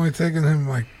 It's only taken him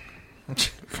like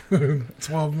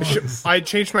 12 months. I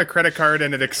changed my credit card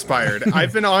and it expired.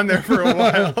 I've been on there for a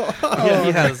while. Yeah,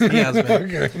 he has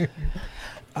been.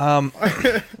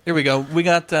 Okay. Here we go. We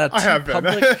got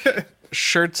Public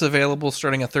shirts available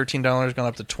starting at $13, going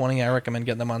up to $20. I recommend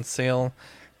getting them on sale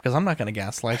because I'm not going to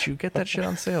gaslight you. Get that shit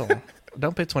on sale.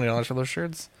 Don't pay $20 for those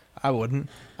shirts. I wouldn't.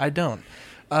 I don't.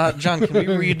 John, can we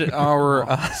read our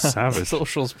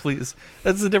socials, please?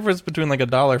 That's the difference between like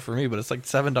 $1 for me, but it's like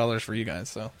 $7 for you guys.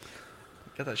 So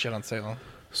get that shit on sale.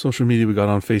 Social media, we got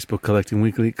on Facebook, Collecting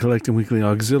Weekly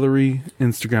Auxiliary,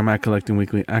 Instagram at Collecting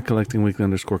Weekly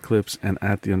 @CollectingWeekly_clips, and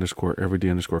at the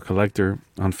 _everyday_collector.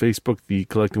 On Facebook, the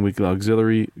Collecting Weekly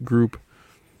Auxiliary group.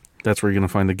 That's where you're going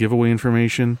to find the giveaway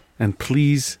information. And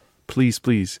please, please,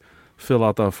 please fill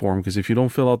out that form, because if you don't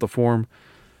fill out the form,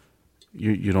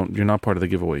 you're not part of the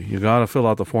giveaway. You got to fill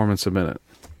out the form and submit it.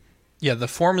 Yeah, the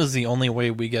form is the only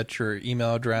way we get your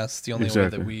email address, the only way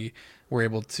that we're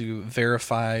able to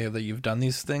verify that you've done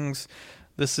these things.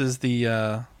 This is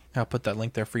the I'll put that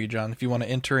link there for you, John. If you want to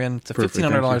enter in, it's a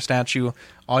 $1,500 statue.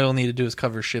 All you'll need to do is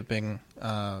cover shipping.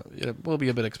 It will be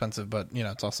a bit expensive, but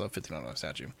it's also a $1,500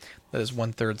 statue. That is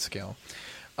 1/3 scale.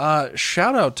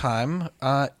 Shout out time.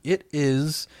 It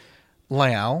is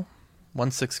Liao,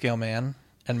 1/6 scale man,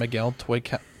 and Miguel, Toy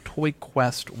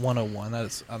Quest 101. That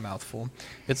is a mouthful.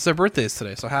 It's their birthdays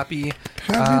today, so happy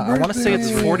birthday. I want to say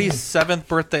it's 47th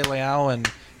birthday Liao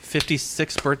and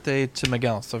 56th birthday to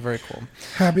Miguel, so very cool.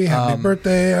 Happy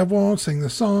birthday. I won't sing the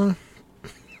song.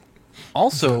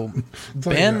 Also,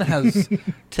 Ben has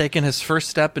taken his first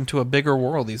step into a bigger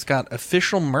world. He's got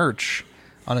official merch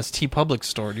on his TeePublic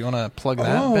store. Do you want to plug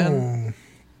that, Ben?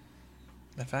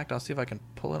 In fact, I'll see if I can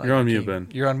pull it. You're on mute, Ben.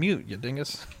 You're on mute, you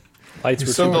dingus. Lights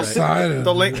were so excited.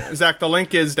 The link, Zach. The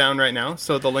link is down right now,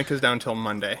 so the link is down till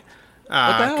Monday.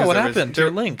 What the hell? What happened to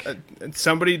your link?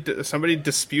 Somebody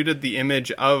disputed the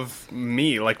image of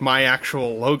me, like my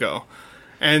actual logo,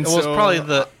 and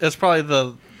it's probably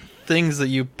the things that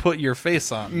you put your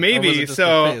face on. Maybe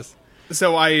so.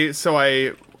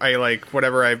 I like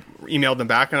whatever. I emailed them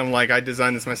back and I'm like, I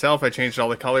designed this myself. I changed all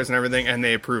the colors and everything, and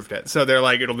they approved it. So they're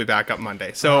like, it'll be back up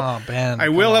Monday. So Ben, I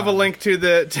will have a link to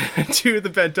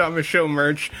the Ben Thomas Show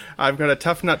merch. I've got a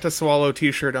Tough Nut to Swallow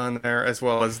T-shirt on there, as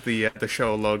well as the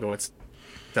show logo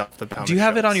itself. Do you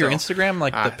have it on your Instagram,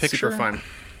 like the picture? Super fun.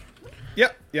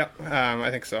 Yep.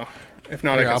 I think so. If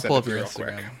not, I'll pull up your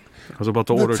Instagram. Quick. I was about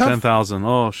to order 10,000.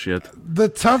 Oh shit! The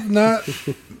Tough Nut.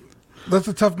 That's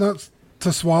a Tough Nut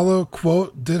to Swallow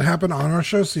quote did happen on our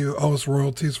show, so you owe us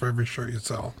royalties for every shirt you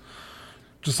sell.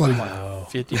 Just like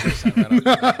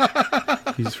 50%.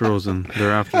 He's frozen.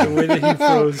 They're after The way that he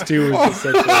froze too was just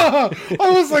such a...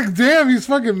 I was like, damn, he's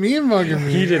fucking mean mugging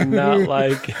me. He did not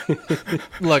like...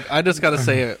 Look, I just got to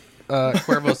say it.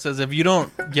 Cuervo says, if you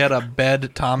don't get a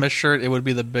Bed Thomas shirt, it would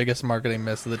be the biggest marketing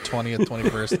miss of the 20th,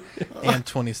 21st, and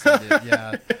 22nd.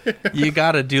 Yeah. You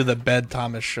got to do the Bed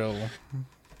Thomas show.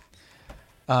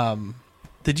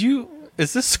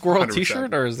 Is this Squirrel 100%.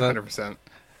 t-shirt or is that 100%?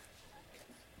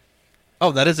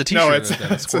 Oh, that is a t-shirt. No, it's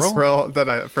a squirrel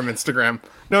from Instagram.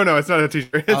 No, it's not a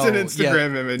t-shirt. It's an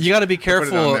Instagram image. You got to be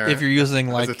careful if you're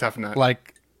using a tough nut.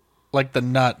 like the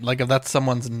nut. Like if that's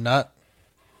someone's nut,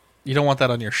 you don't want that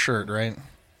on your shirt, right?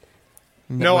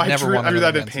 No, I drew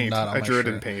that in paint. I drew it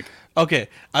in paint. Okay,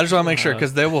 I just want to make sure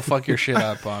because they will fuck your shit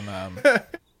up on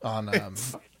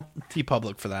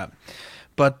TeePublic for that.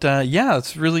 But yeah,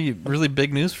 it's really, really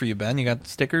big news for you, Ben. You got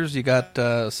stickers, you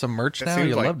got some merch now.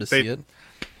 You'll love to see it.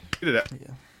 Yeah.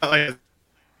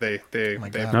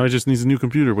 Now he just needs a new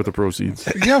computer with the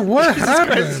proceeds. Yeah, what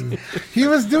happened? He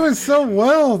was doing so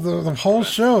well the whole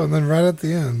show, and then right at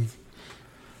the end.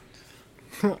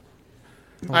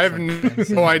 I have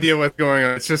no idea what's going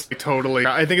on. It's just totally...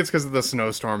 I think it's because of the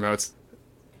snowstorm. No, it's...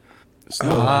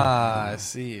 I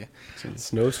see.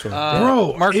 Snowstorm.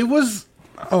 Bro, Mark, it was...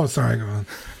 Oh, sorry, go on.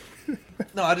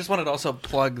 No, I just wanted to also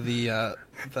plug the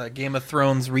Game of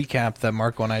Thrones recap that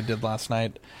Marco and I did last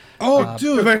night. Oh,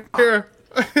 dude.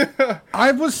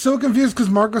 I was so confused because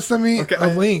Marco sent me a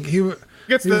link. He was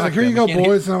like, here you go,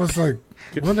 boys. And I was like,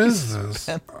 what is this?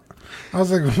 I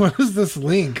was like, what is this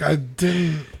link? I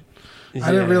didn't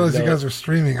realize you guys were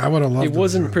streaming. I would have loved it. It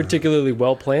wasn't particularly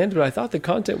well planned, but I thought the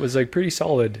content was like pretty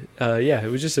solid. Yeah, it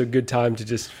was just a good time to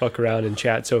just fuck around and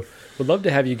chat. So would love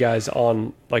to have you guys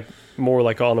on like more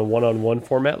like on a one-on-one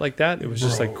format like that. It was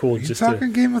just like cool. You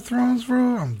talking Game of Thrones,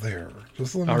 bro? I'm there.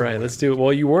 All right, let's do it.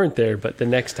 Well, you weren't there, but the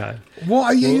next time.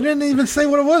 Well, you didn't even say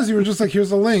what it was. You were just like,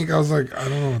 here's a link. I was like, I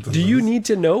don't know what this is. Do you need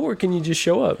to know, or can you just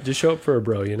show up? Just show up for a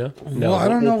bro, you know? No, I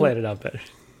don't know. We'll plan it out better.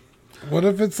 What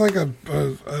if it's like a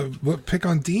pick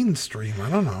on Dean stream? I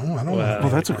don't know. I don't know. Well,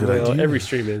 that's a good idea. Every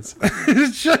stream is.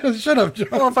 Shut up, John.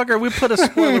 Motherfucker, we put a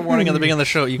spoiler warning at the beginning of the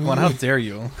show. Equan, how dare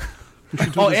you?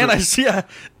 Oh, and I see.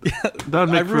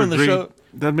 That'd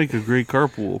make a great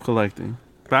carpool collecting.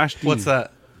 Bash Dean. What's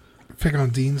that? Pick on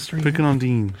Dean stream. Picking on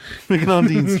Dean. Picking on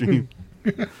Dean stream.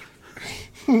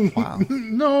 Wow.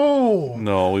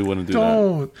 No, we wouldn't do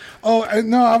that. Oh,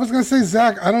 no, I was going to say,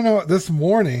 Zach, I don't know. This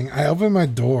morning, I opened my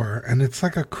door, and it's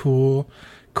like a cool,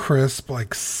 crisp,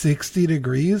 like 60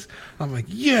 degrees. I'm like,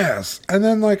 yes. And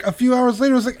then, like, a few hours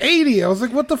later, it was like 80. I was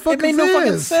like, what the fuck is this? It made no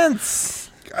fucking sense.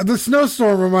 The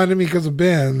snowstorm reminded me because of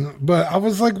Ben, but I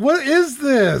was like, what is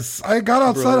this? I got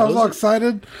outside. I was all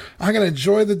excited. I'm going to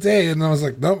enjoy the day. And I was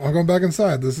like, nope, I'm going back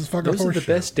inside. This is fucking Those are the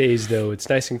best days, though. It's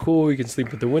nice and cool. You can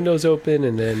sleep with the windows open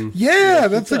and then... Yeah,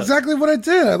 that's exactly what I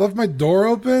did. I left my door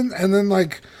open and then,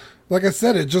 like I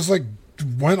said, it just, like,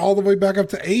 went all the way back up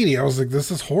to 80. I was like,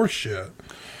 this is horse shit.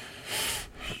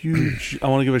 Huge. I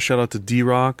want to give a shout out to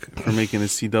D-Rock for making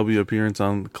his CW appearance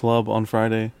on Club on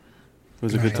Friday. It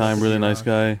was a good time. Really nice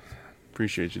guy.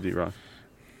 Appreciate you, D-Rock.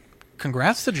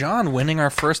 Congrats to John winning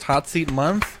our first hot seat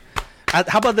month.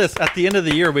 How about this? At the end of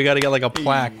the year, we got to get like a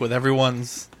plaque with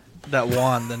everyone's that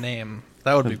won the name.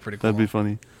 That would be pretty cool. That'd be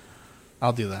funny.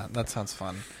 I'll do that. That sounds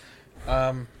fun.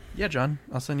 Yeah, John,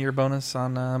 I'll send you your bonus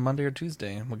on Monday or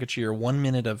Tuesday. We'll get you your 1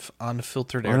 minute of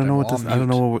unfiltered airtime. I don't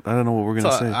know what we're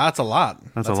gonna say. That's a lot.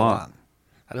 That's a lot.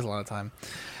 That is a lot of time.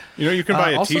 You know, you can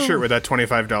buy a T-shirt with that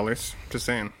 $25. Just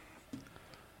saying.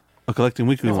 A Collecting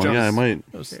Weekly one, yeah, I might.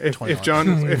 If John,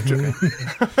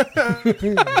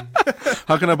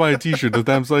 how can I buy a T-shirt? The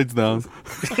damn site's down.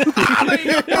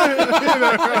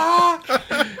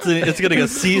 It's gonna get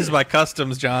seized by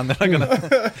customs, John. They're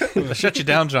not gonna shut you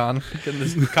down, John. Getting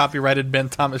this copyrighted Ben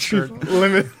Thomas shirt.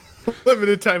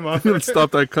 Limited time offer. You'll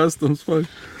stop that customs. Fuck.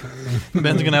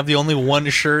 Ben's gonna have the only one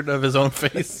shirt of his own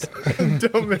face.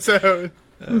 Don't miss out.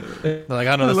 They're like,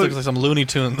 I know this looks like some Looney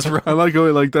Tunes, bro. I like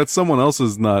going like that's someone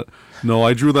else's nut. No,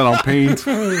 I drew that on paint.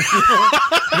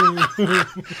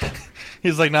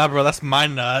 He's like, nah, bro, that's my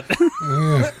nut.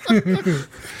 I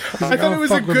thought it was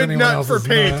a good nut for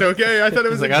paint, okay? I thought it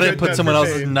was like, I didn't put someone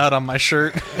else's nut on my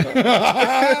shirt. Ben's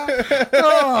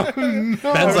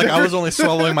like, I was only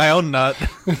swallowing my own nut.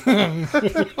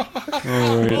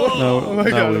 Oh my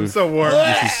god, I'm so warm.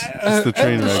 It's the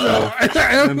train wreck.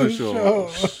 End the show.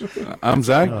 I'm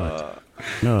Zach.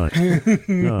 No.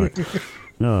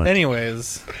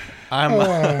 Anyways,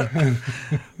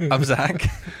 I'm Zach.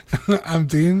 I'm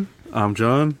Dean. I'm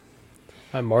John.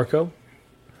 I'm Marco.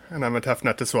 And I'm a tough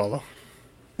nut to swallow.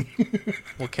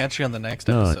 We'll catch you on the next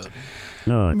episode.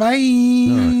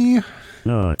 Bye.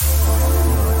 No.